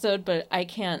this episode, but I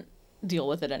can't deal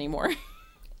with it anymore.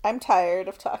 I'm tired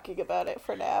of talking about it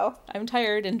for now. I'm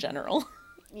tired in general.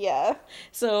 Yeah.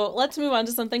 So let's move on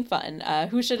to something fun.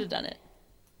 Who should have done it?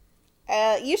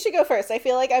 You should go first. I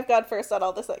feel like I've gone first on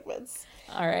all the segments.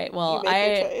 All right. Well, you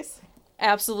make your choice.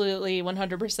 Absolutely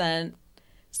 100%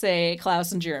 say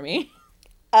Klaus and Jeremy.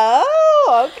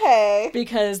 Oh, okay.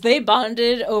 Because they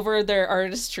bonded over their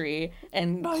artistry,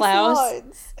 and nice Klaus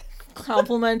lines.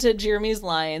 complimented Jeremy's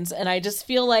lines, and I just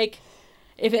feel like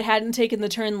if it hadn't taken the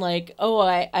turn like, oh,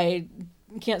 I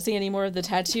can't see any more of the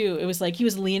tattoo, it was like he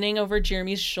was leaning over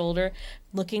Jeremy's shoulder,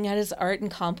 looking at his art and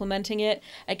complimenting it.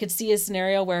 I could see a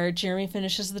scenario where Jeremy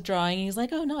finishes the drawing and he's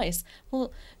like, oh, nice.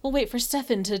 We'll wait for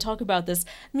Stefan to talk about this.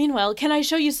 Meanwhile, can I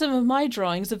show you some of my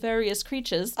drawings of various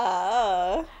creatures?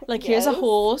 Like, yes. Here's a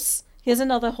horse. Here's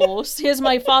another horse. Here's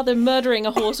my father murdering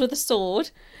a horse with a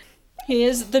sword.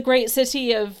 Here's the great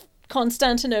city of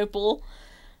Constantinople.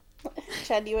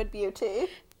 Genuine beauty.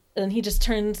 And he just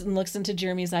turns and looks into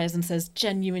Jeremy's eyes and says,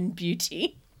 genuine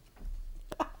beauty.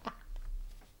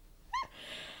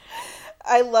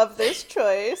 I love this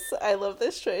choice.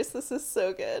 This is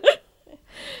so good.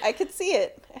 I can see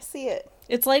it. I see it.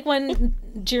 It's like when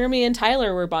Jeremy and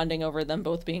Tyler were bonding over them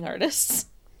both being artists.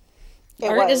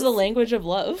 Art is the language of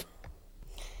love.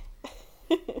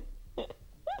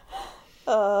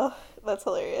 That's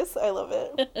hilarious. I love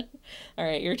it. All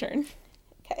right, your turn.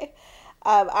 Okay.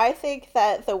 I think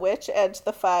that the witch and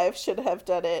the five should have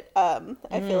done it.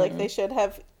 I feel like they should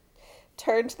have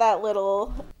turned that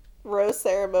little rose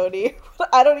ceremony,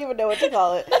 I don't even know what to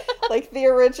call it, like the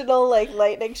original like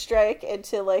lightning strike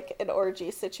into like an orgy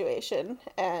situation.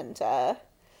 And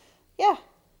yeah.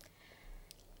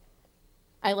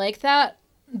 I like that,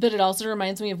 but it also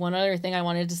reminds me of one other thing I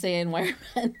wanted to say in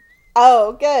Wireman.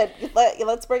 Oh, good.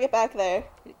 Let's bring it back there.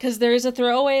 Because there's a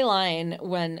throwaway line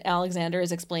when Alexander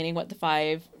is explaining what the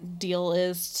five deal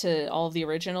is to all of the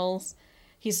originals.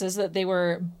 He says that they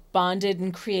were bonded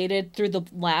and created through the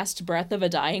last breath of a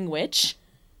dying witch.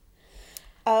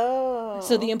 Oh.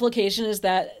 So the implication is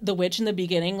that the witch in the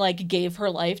beginning, like, gave her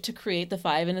life to create the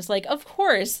five. And it's like, of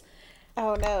course.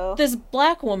 Oh, no. This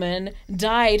black woman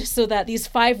died so that these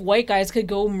five white guys could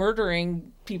go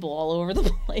murdering people all over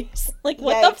the place. Like,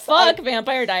 what the fuck,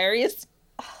 Vampire Diaries?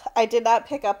 I did not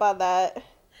pick up on that.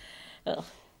 Ugh.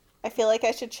 I feel like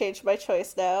I should change my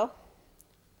choice now.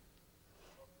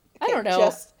 I don't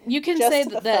know. You can just say to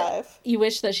the that 5. you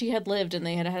wish that she had lived and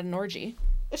they had had an orgy.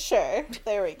 Sure.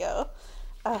 There we go.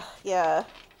 Yeah.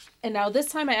 And now this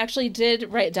time I actually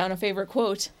did write down a favorite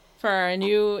quote for our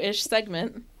new-ish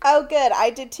segment. Oh, good.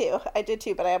 I did too,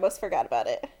 but I almost forgot about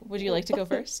it. Would you like to go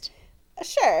first?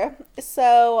 Sure.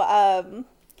 So,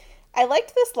 I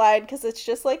liked this line because it's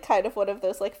just, like, kind of one of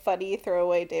those, like, funny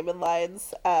throwaway Damon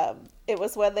lines. It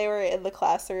was when they were in the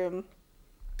classroom,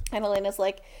 and Elena's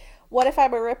like, what if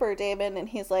I'm a ripper, Damon? And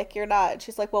he's like, you're not. And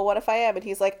she's like, well, what if I am? And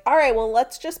he's like, all right, well,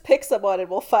 let's just pick someone and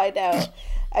we'll find out.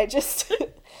 I just,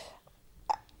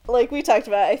 like we talked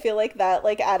about, I feel like that,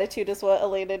 like, attitude is what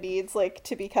Elena needs, like,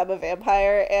 to become a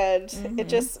vampire, and it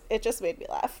just made me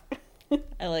laugh.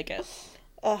 I like it.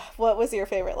 What was your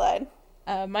favorite line?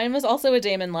 Mine was also a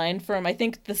Damon line from, I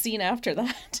think, the scene after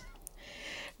that.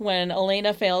 When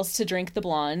Elena fails to drink the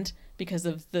blonde because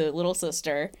of the little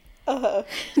sister.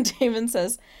 Damon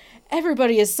says,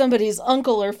 everybody is somebody's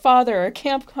uncle or father or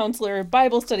camp counselor or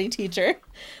Bible study teacher.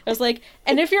 I was like,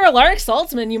 and if you're a Lark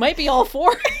Saltzman, you might be all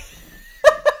 4.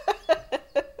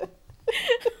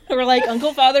 Or like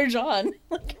Uncle Father John.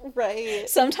 Like, right.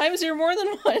 Sometimes you're more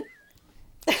than one.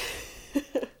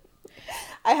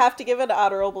 I have to give an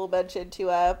honorable mention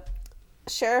to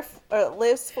Sheriff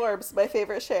Liz Forbes, my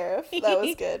favorite sheriff. That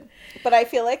was good. But I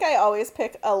feel like I always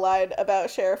pick a line about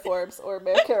Sheriff Forbes or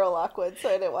Mayor Carol Lockwood, so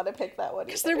I didn't want to pick that one either.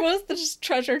 Because they're both just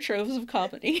treasure troves of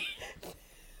comedy.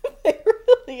 They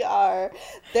really are.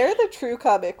 They're the true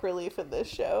comic relief in this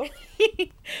show.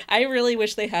 I really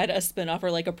wish they had a spin-off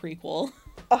or like a prequel.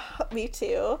 Me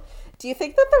too. Do you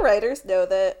think that the writers know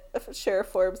that Sheriff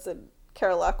Forbes and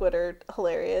Carol Lockwood are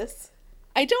hilarious?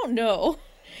 I don't know.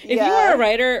 If you are a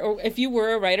writer, or if you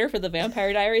were a writer for the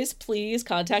Vampire Diaries, please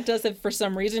contact us if for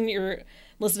some reason you're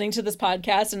listening to this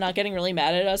podcast and not getting really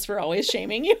mad at us for always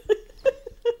shaming you.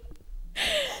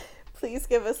 Please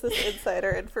give us this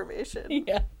insider information.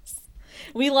 Yes.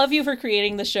 We love you for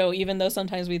creating the show, even though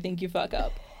sometimes we think you fuck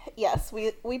up. Yes,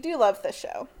 we do love the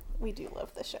show. We do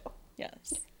love the show.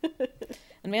 Yes.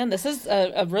 And man, this is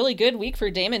a really good week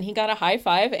for Damon. He got a high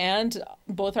 5 and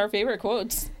both our favorite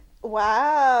quotes.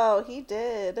 Wow, he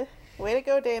did. Way to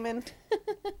go, Damon.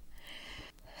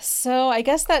 So I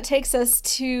guess that takes us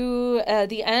to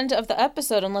the end of the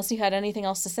episode, unless you had anything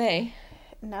else to say.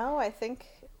 No, I think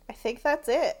that's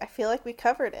it. I feel like we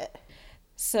covered it.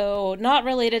 So not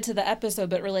related to the episode,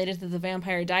 but related to the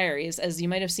Vampire Diaries. As you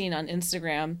might have seen on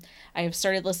Instagram, I have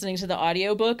started listening to the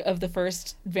audiobook of the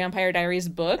first Vampire Diaries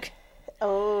book.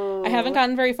 Oh. I haven't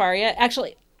gotten very far yet.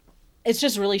 Actually, it's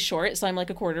just really short, so I'm like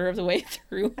a quarter of the way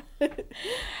through.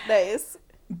 Nice.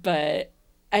 But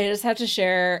I just have to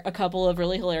share a couple of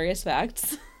really hilarious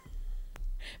facts.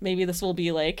 Maybe this will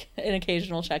be like an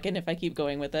occasional check-in if I keep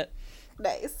going with it.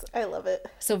 Nice. I love it.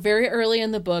 So very early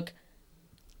in the book,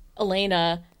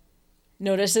 Elena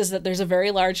notices that there's a very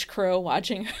large crow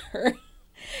watching her.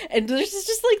 And there's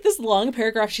just like this long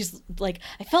paragraph. She's like,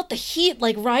 I felt the heat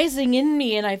like rising in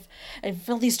me, and I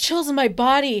felt these chills in my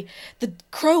body. The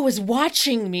crow was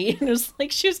watching me. And it was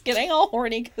like she was getting all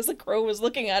horny because the crow was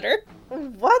looking at her.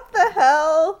 What the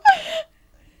hell?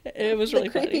 It was really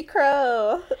funny. The creepy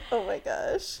crow. Oh my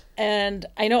gosh. And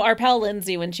I know our pal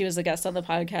Lindsay, when she was a guest on the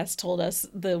podcast, told us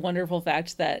the wonderful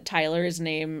fact that Tyler's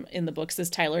name in the books is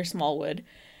Tyler Smallwood.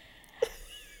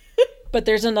 But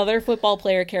there's another football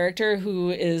player character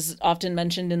who is often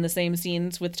mentioned in the same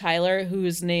scenes with Tyler,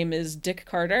 whose name is Dick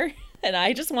Carter. And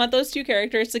I just want those two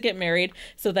characters to get married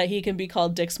so that he can be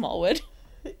called Dick Smallwood.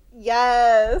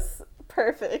 Yes.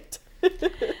 Perfect.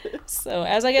 So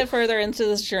as I get further into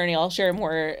this journey, I'll share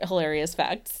more hilarious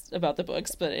facts about the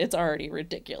books, but it's already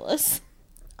ridiculous.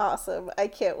 Awesome. I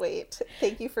can't wait.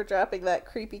 Thank you for dropping that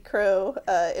creepy crow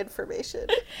information.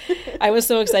 I was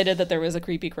so excited that there was a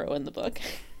creepy crow in the book.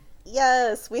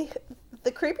 Yes,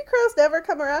 the creepy crows never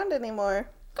come around anymore.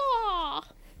 Caw.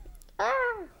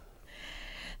 Ah.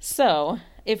 So,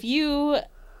 if you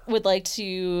would like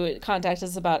to contact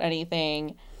us about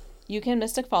anything, you can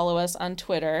Mystic follow us on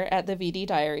Twitter at the VD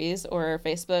Diaries or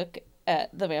Facebook at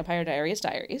the Vampire Diaries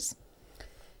Diaries.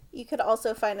 You could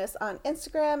also find us on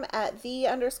Instagram at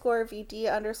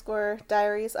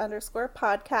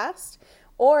the_VD_Diaries_podcast.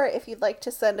 Or if you'd like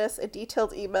to send us a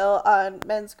detailed email on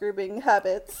men's grooming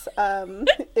habits in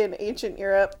ancient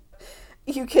Europe,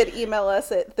 you could email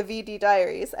us at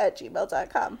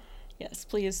thevddiaries@gmail.com. Yes,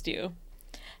 please do.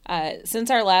 Since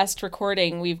our last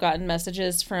recording, we've gotten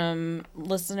messages from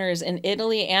listeners in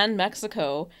Italy and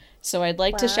Mexico, so I'd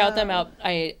like to shout them out.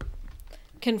 I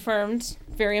confirmed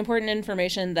very important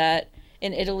information that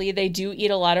in Italy they do eat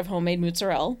a lot of homemade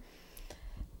mozzarella.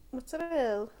 What's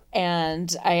it?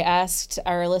 And I asked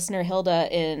our listener Hilda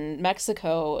in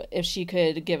Mexico if she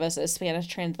could give us a Spanish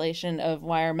translation of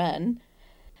Why Are Men.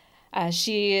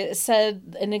 She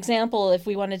said an example, if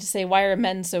we wanted to say, why are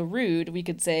men so rude, we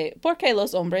could say, porque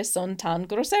los hombres son tan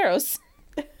groseros.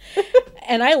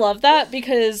 And I love that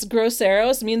because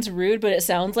groseros means rude, but it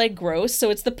sounds like gross, so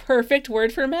it's the perfect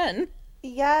word for men.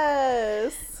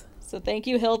 Yes. So thank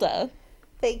you, Hilda.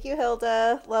 Thank you,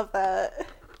 Hilda. Love that.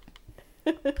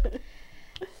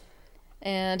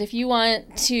 And if you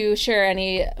want to share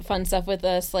any fun stuff with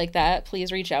us like that,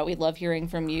 please reach out. We'd love hearing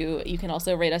from you. You can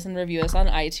also rate us and review us on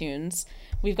iTunes.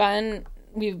 We've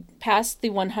passed the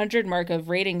 100 mark of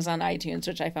ratings on iTunes,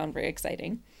 which I found very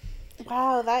exciting.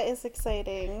 Wow, that is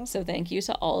exciting. So thank you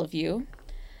to all of you.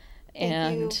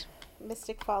 Thank you,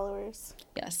 Mystic followers.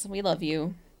 Yes, we love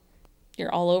you.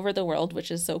 You're all over the world,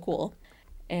 which is so cool.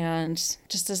 And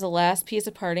just as a last piece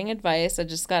of parting advice, I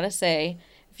just gotta say,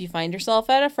 if you find yourself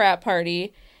at a frat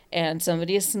party and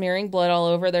somebody is smearing blood all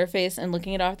over their face and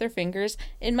licking it off their fingers,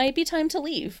 it might be time to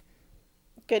leave.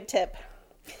 Good tip.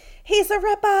 He's a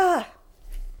ripper!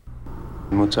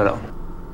 Mozzarella.